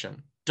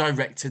question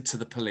directed to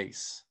the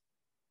police.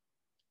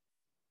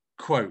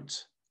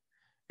 Quote,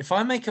 "If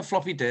I make a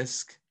floppy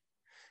disk,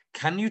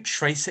 can you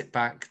trace it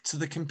back to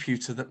the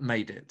computer that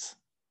made it?"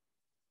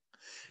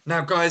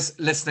 Now, guys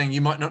listening,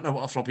 you might not know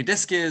what a floppy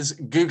disk is.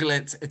 Google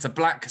it. It's a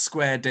black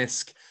square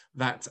disk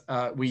that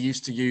we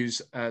used to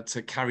use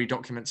to carry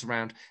documents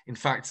around. In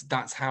fact,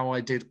 that's how I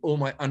did all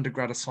my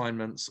undergrad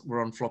assignments, were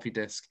on floppy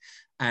disk.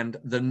 And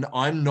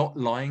I'm not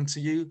lying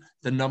to you,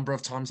 the number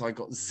of times I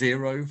got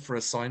 0 for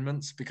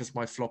assignments because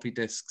my floppy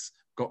disks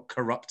got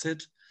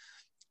corrupted.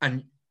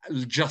 And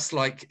just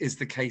like is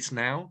the case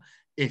now,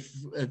 if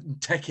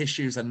tech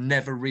issues are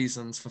never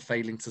reasons for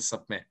failing to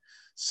submit.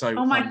 So,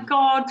 oh my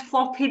God,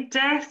 floppy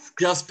disks.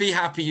 Just be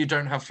happy you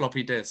don't have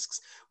floppy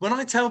disks. When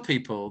I tell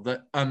people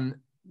that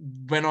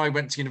when I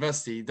went to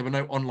university, there were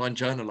no online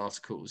journal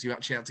articles. You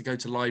actually had to go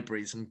to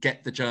libraries and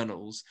get the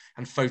journals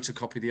and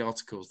photocopy the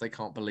articles. They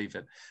can't believe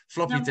it.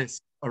 Floppy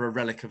disks are a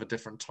relic of a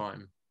different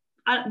time.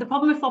 The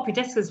problem with floppy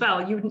disks as well,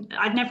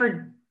 I'd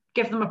never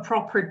give them a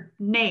proper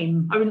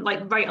name. I wouldn't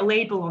like write a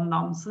label on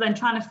them. So then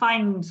trying to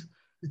find,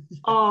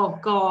 oh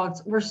God,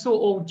 we're so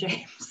old,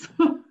 James.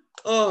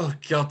 Oh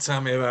God,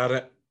 tell me about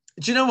it.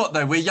 Do you know what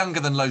though? We're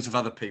younger than loads of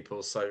other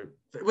people, so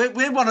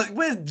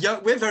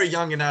we're very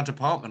young in our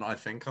department, I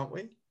think, aren't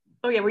we?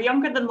 Oh yeah, we're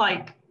younger than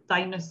like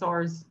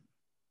dinosaurs.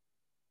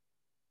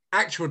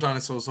 Actual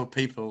dinosaurs or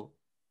people?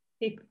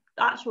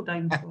 Actual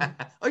dinosaurs.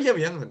 Oh yeah, we're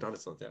younger than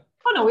dinosaurs. Yeah.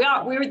 Oh no, we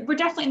are. We're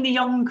definitely in the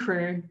young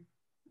crew.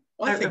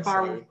 I think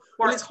so.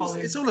 Well,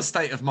 it's all a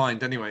state of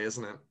mind anyway,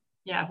 isn't it?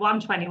 Yeah. Well, I'm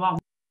 21.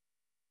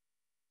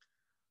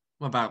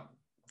 I'm about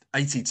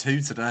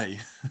 82 today.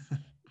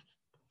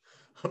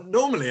 I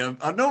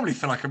normally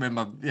feel like I'm in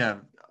my, yeah.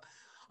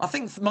 I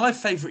think my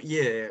favourite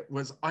year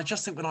was, I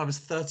just think when I was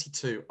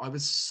 32,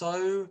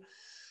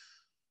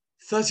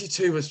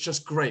 32 was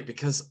just great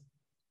because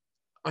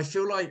I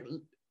feel like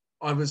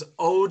I was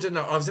old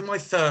enough, I was in my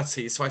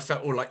 30s, so I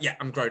felt all like, yeah,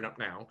 I'm grown up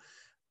now.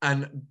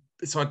 And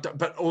so,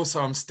 but also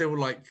I'm still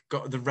like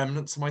got the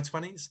remnants of my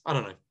 20s. I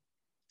don't know.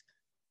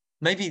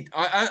 Maybe,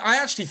 I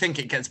actually think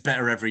it gets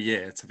better every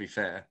year, to be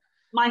fair.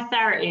 My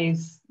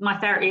 30th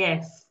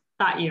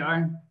that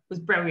year was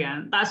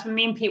brilliant. That's when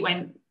me and Pete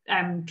went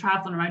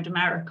traveling around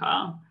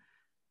America.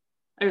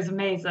 It was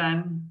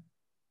amazing.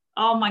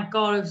 Oh my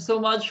God, it was so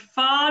much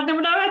fun. No,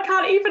 I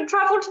can't even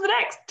travel to the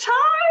next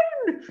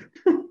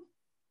town.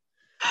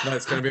 No,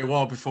 it's going to be a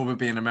while before we'll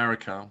be in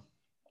America.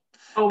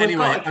 Oh,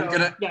 anyway,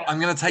 I'm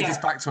gonna take us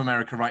back to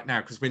America right now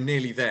because we're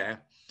nearly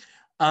there.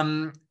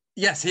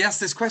 Yes, he asked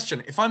this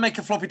question: if I make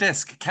a floppy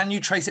disk, can you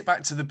trace it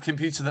back to the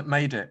computer that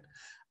made it?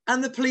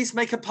 And the police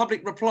make a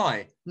public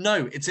reply: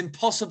 no, it's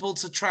impossible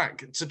to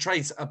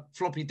trace a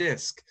floppy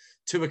disk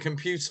to a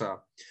computer.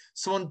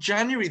 So on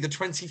January the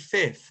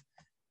 25th,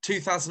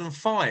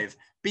 2005,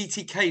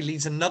 BTK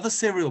leaves another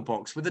cereal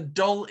box with a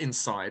doll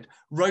inside,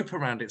 rope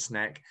around its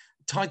neck,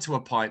 tied to a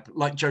pipe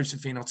like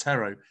Josephine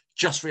Otero.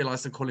 Just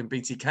realised to call him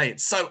BTK.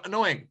 It's so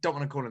annoying. Don't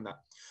want to call him that.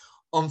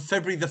 On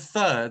February the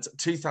 3rd,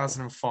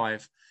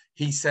 2005,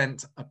 he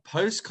sent a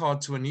postcard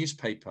to a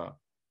newspaper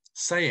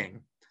saying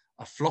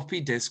a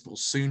floppy disk will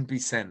soon be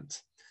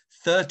sent.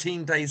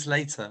 13 days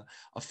later,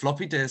 a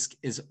floppy disk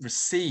is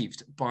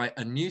received by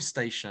a news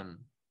station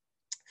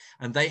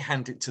and they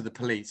hand it to the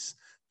police.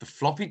 The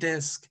floppy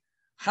disk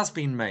has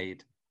been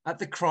made at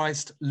the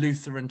Christ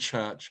Lutheran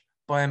Church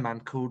by a man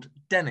called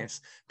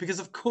Dennis, because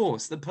of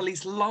course the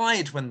police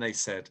lied when they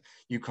said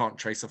you can't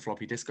trace a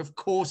floppy disk. Of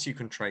course you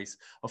can trace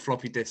a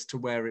floppy disk to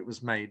where it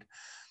was made.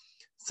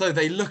 So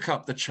they look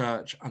up the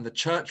church, and the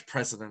church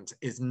president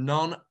is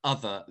none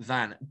other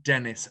than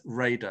Dennis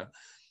Rader.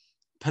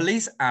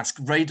 Police ask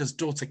Rader's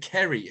daughter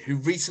Kerry, who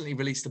recently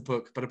released a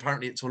book, but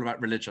apparently it's all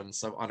about religion,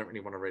 so I don't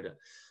really want to read it,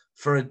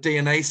 for a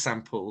DNA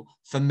sample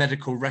for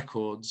medical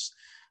records.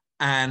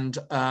 And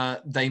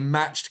they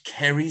matched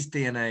Kerry's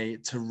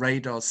DNA to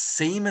Radar's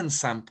semen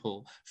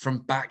sample from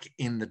back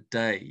in the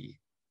day.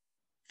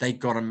 They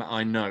got a,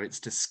 I know, it's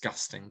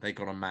disgusting. They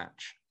got a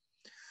match.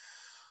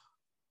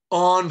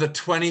 On the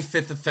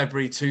 25th of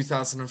February,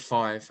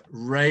 2005,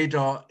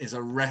 Rader is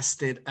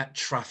arrested at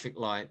traffic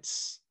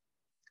lights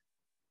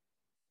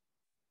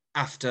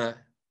after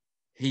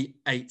he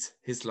ate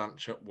his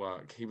lunch at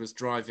work. He was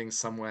driving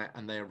somewhere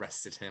and they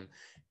arrested him.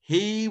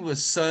 He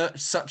was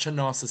such a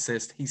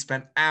narcissist. He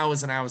spent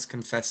hours and hours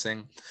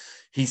confessing.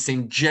 He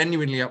seemed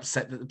genuinely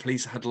upset that the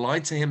police had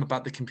lied to him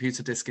about the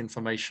computer disk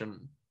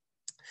information.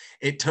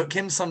 It took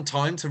him some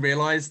time to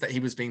realize that he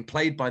was being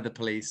played by the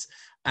police,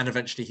 and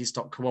eventually he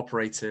stopped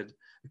cooperating.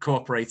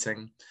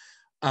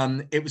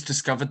 It was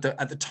discovered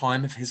that at the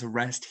time of his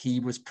arrest, he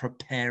was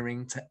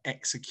preparing to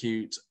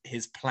execute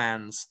his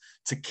plans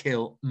to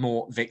kill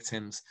more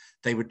victims.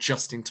 They were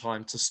just in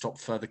time to stop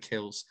further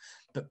kills.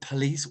 But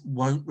police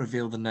won't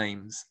reveal the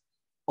names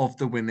of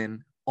the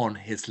women on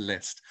his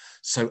list.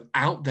 So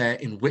out there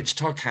in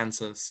Wichita,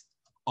 Kansas,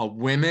 are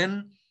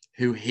women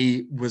who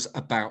he was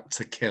about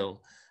to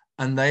kill.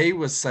 And they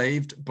were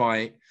saved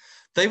by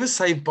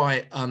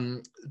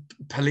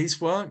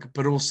police work,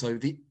 but also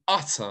the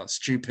utter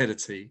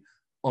stupidity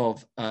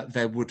of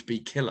their would-be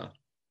killer.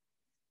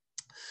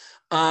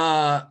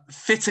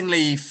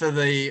 Fittingly for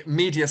the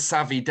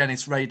media-savvy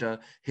Dennis Rader,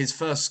 his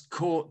first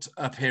court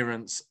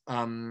appearance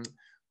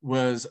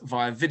was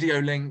via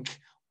video link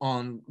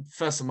on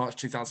 1st of March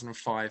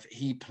 2005.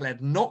 He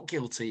pled not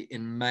guilty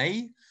in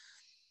May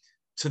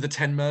to the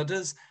 10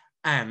 murders,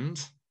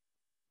 and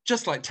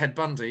just like Ted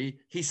Bundy,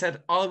 he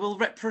said, I will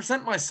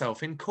represent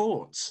myself in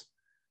court.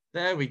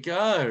 There we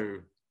go.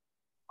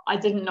 I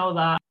didn't know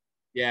that.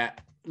 Yeah,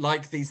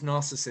 like these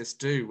narcissists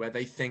do, where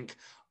they think,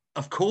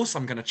 of course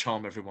I'm going to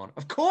charm everyone.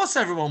 Of course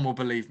everyone will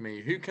believe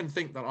me. Who can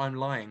think that I'm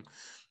lying?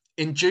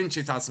 In June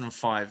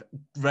 2005,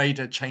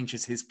 Rader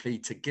changes his plea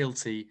to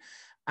guilty.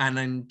 And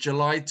in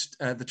July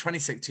the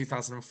 26th,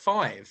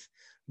 2005,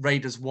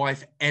 Rader's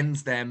wife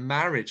ends their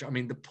marriage. I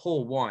mean, the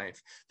poor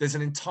wife. There's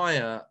an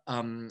entire...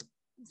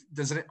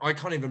 I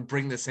can't even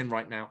bring this in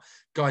right now.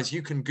 Guys,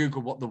 you can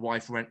Google what the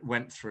wife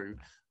went through.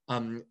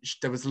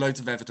 There was loads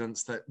of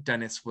evidence that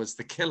Dennis was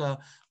the killer,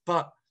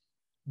 but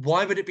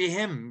why would it be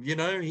him? You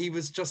know, he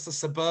was just a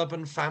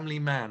suburban family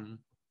man.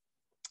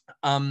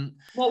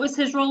 What was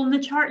his role in the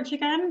church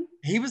again?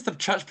 He was the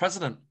church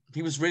president.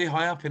 He was really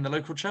high up in the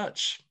local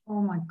church.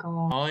 Oh my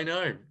God. I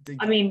know.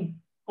 I mean,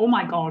 oh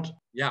my God.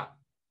 Yeah,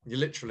 you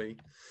literally.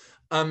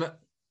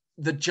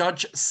 The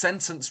judge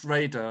sentenced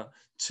Rader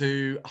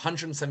to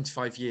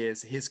 175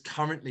 years. He's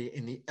currently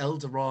in the El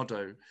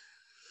Dorado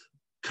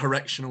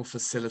Correctional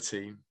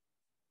Facility,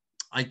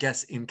 I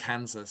guess in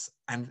Kansas.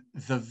 And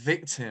the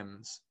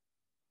victims,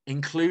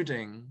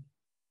 including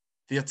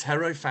the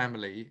Otero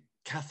family,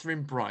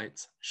 Katherine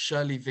Bright,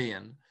 Shirley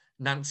Vian,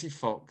 Nancy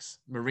Fox,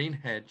 Maureen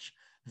Hedge,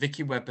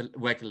 Vicki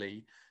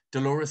Wegerle,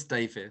 Dolores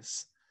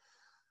Davis,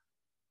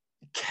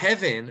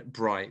 Kevin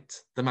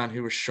Bright, the man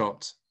who was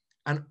shot,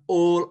 and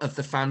all of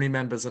the family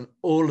members and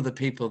all of the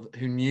people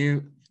who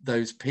knew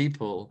those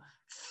people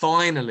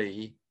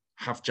finally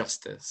have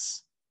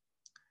justice.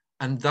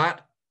 And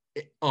that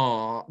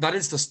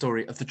is the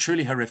story of the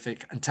truly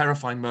horrific and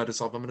terrifying murders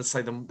of, I'm going to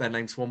say their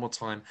names one more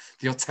time,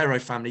 the Otero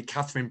family,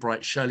 Katherine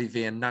Bright, Shirley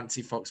Vian,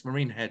 Nancy Fox,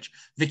 Maureen Hedge,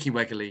 Vicki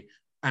Wegerle,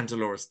 and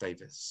Dolores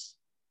Davis.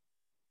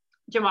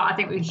 Do you know what? I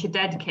think we should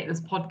dedicate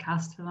this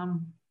podcast to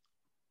them.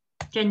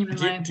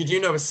 Genuinely. Did you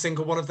know a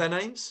single one of their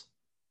names?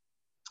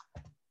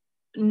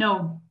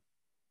 No.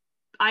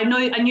 I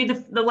knew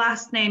the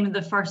last name of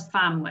the first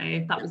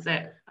family. That was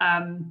it.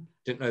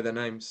 Didn't know their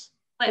names.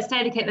 Let's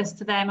dedicate this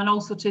to them and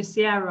also to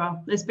Sierra.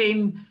 Let's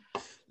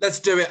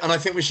do it, and I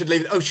think we should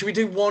leave it. Oh, should we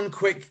do one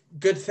quick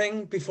good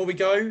thing before we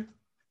go?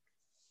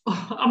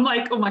 I'm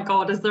like, oh my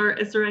God, is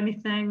there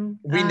anything?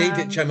 We need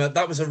it, Gemma.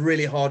 That was a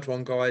really hard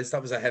one, guys.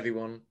 That was a heavy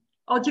one.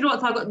 Oh, do you know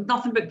what? I've got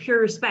nothing but pure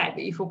respect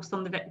that you focused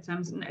on the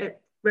victims, and it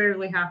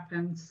rarely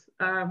happens.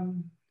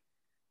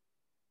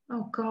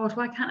 Oh God,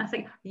 why can't I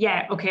think?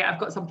 Yeah, okay, I've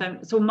got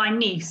something. So my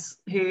niece,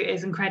 who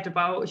is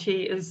incredible,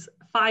 she is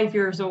 5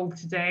 years old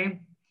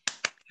today.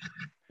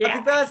 Yeah.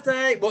 Happy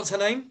birthday. What's her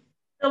name?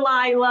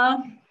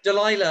 Delilah.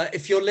 Delilah,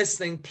 if you're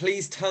listening,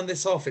 please turn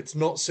this off. It's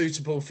not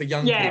suitable for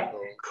young people.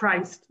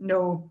 Christ,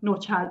 no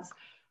chance.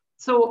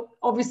 So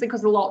obviously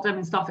because of the lockdown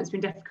and stuff, it's been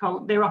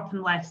difficult. They're up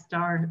in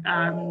Leicester.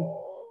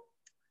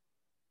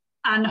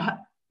 And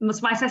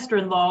my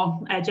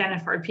sister-in-law,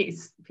 Jennifer,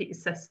 Pete's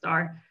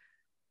sister,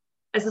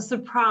 as a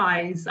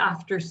surprise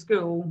after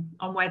school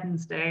on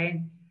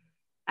Wednesday.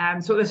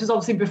 So this was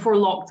obviously before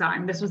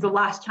lockdown. This was the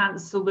Last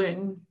Chance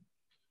Saloon.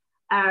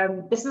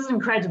 This is an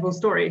incredible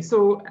story.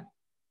 So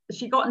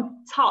she got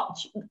in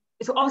touch.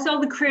 So obviously all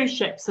the cruise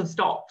ships have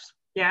stopped,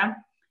 yeah?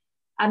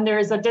 And there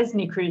is a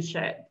Disney cruise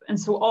ship. And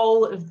so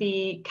all of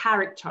the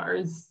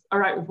characters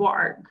are out of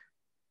work.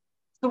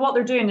 So what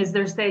they're doing is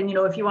they're saying, you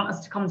know, if you want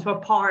us to come to a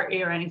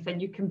party or anything,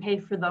 you can pay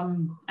for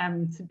them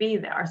to be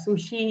there. So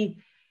she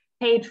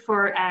paid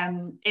for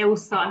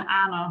Elsa and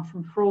Anna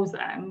from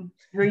Frozen,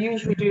 who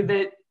usually do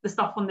the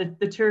stuff on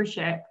the tour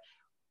ship.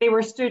 They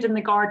were stood in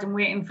the garden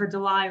waiting for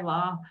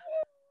Delilah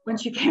when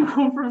she came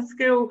home from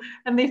school,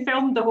 and they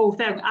filmed the whole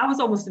thing. I was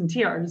almost in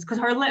tears because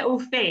her little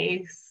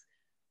face,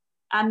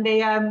 and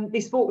they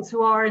spoke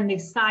to her and they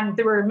sang.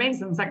 They were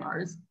amazing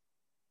singers.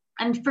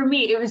 And for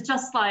me, it was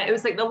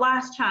like the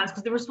last chance,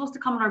 because they were supposed to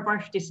come on our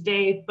birthday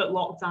today, but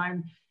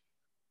lockdown.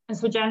 And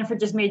so Jennifer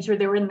just made sure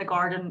they were in the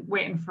garden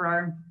waiting for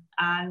her,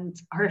 and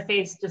her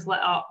face just lit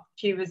up.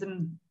 She was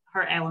in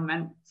her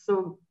element.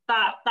 So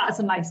that's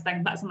a nice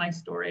thing. That's a nice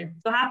story.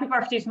 So happy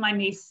birthday to my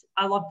niece.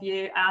 I love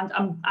you. And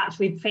I'm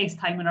actually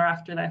FaceTiming her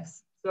after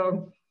this.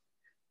 So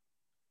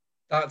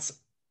that's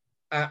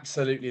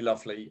absolutely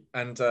lovely.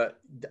 And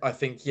I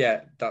think,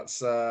 yeah,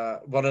 that's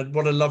what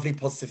a lovely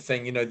positive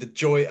thing. You know, the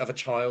joy of a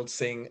child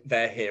seeing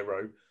their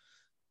hero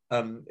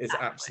is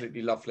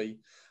absolutely lovely.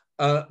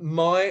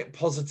 My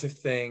positive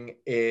thing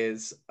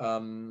is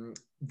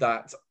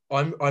that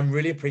I'm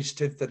really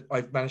appreciative that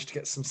I've managed to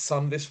get some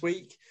sun this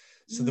week.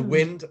 So the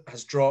wind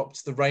has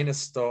dropped, the rain has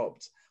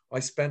stopped. I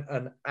spent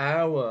an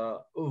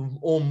hour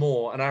or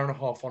more, an hour and a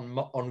half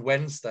on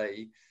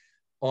Wednesday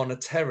on a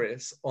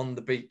terrace on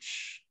the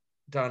beach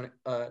down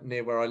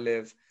near where I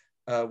live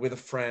with a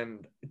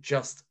friend,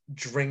 just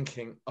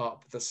drinking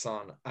up the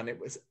sun. And it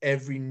was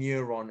every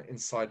neuron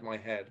inside my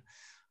head.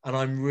 And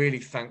I'm really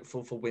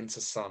thankful for winter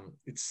sun.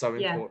 It's so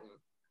important.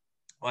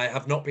 I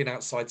have not been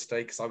outside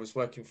today because I was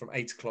working from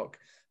 8 o'clock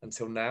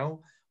until now.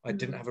 I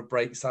didn't have a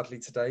break, sadly,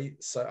 today.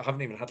 So I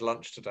haven't even had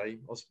lunch today.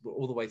 I was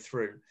all the way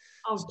through.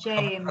 Oh, so James.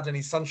 I haven't had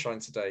any sunshine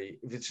today,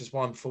 which is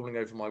why I'm falling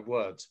over my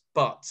words.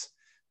 But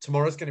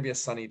tomorrow's going to be a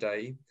sunny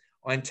day.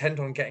 I intend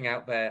on getting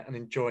out there and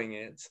enjoying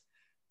it.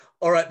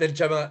 All right, then,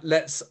 Gemma,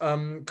 let's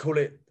call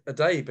it a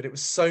day. But it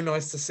was so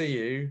nice to see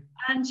you.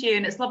 And you,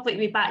 and it's lovely to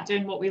be back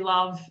doing what we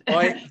love.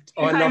 I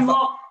love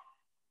that.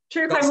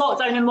 True crime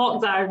lockdown in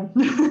lockdown.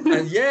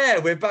 And yeah,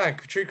 we're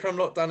back. True crime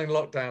lockdown in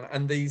lockdown.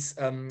 And these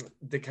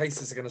the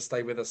cases are going to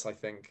stay with us, I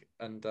think.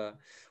 And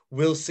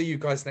we'll see you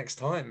guys next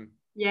time.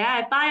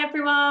 Yeah, bye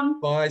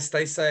everyone. Bye,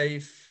 stay safe.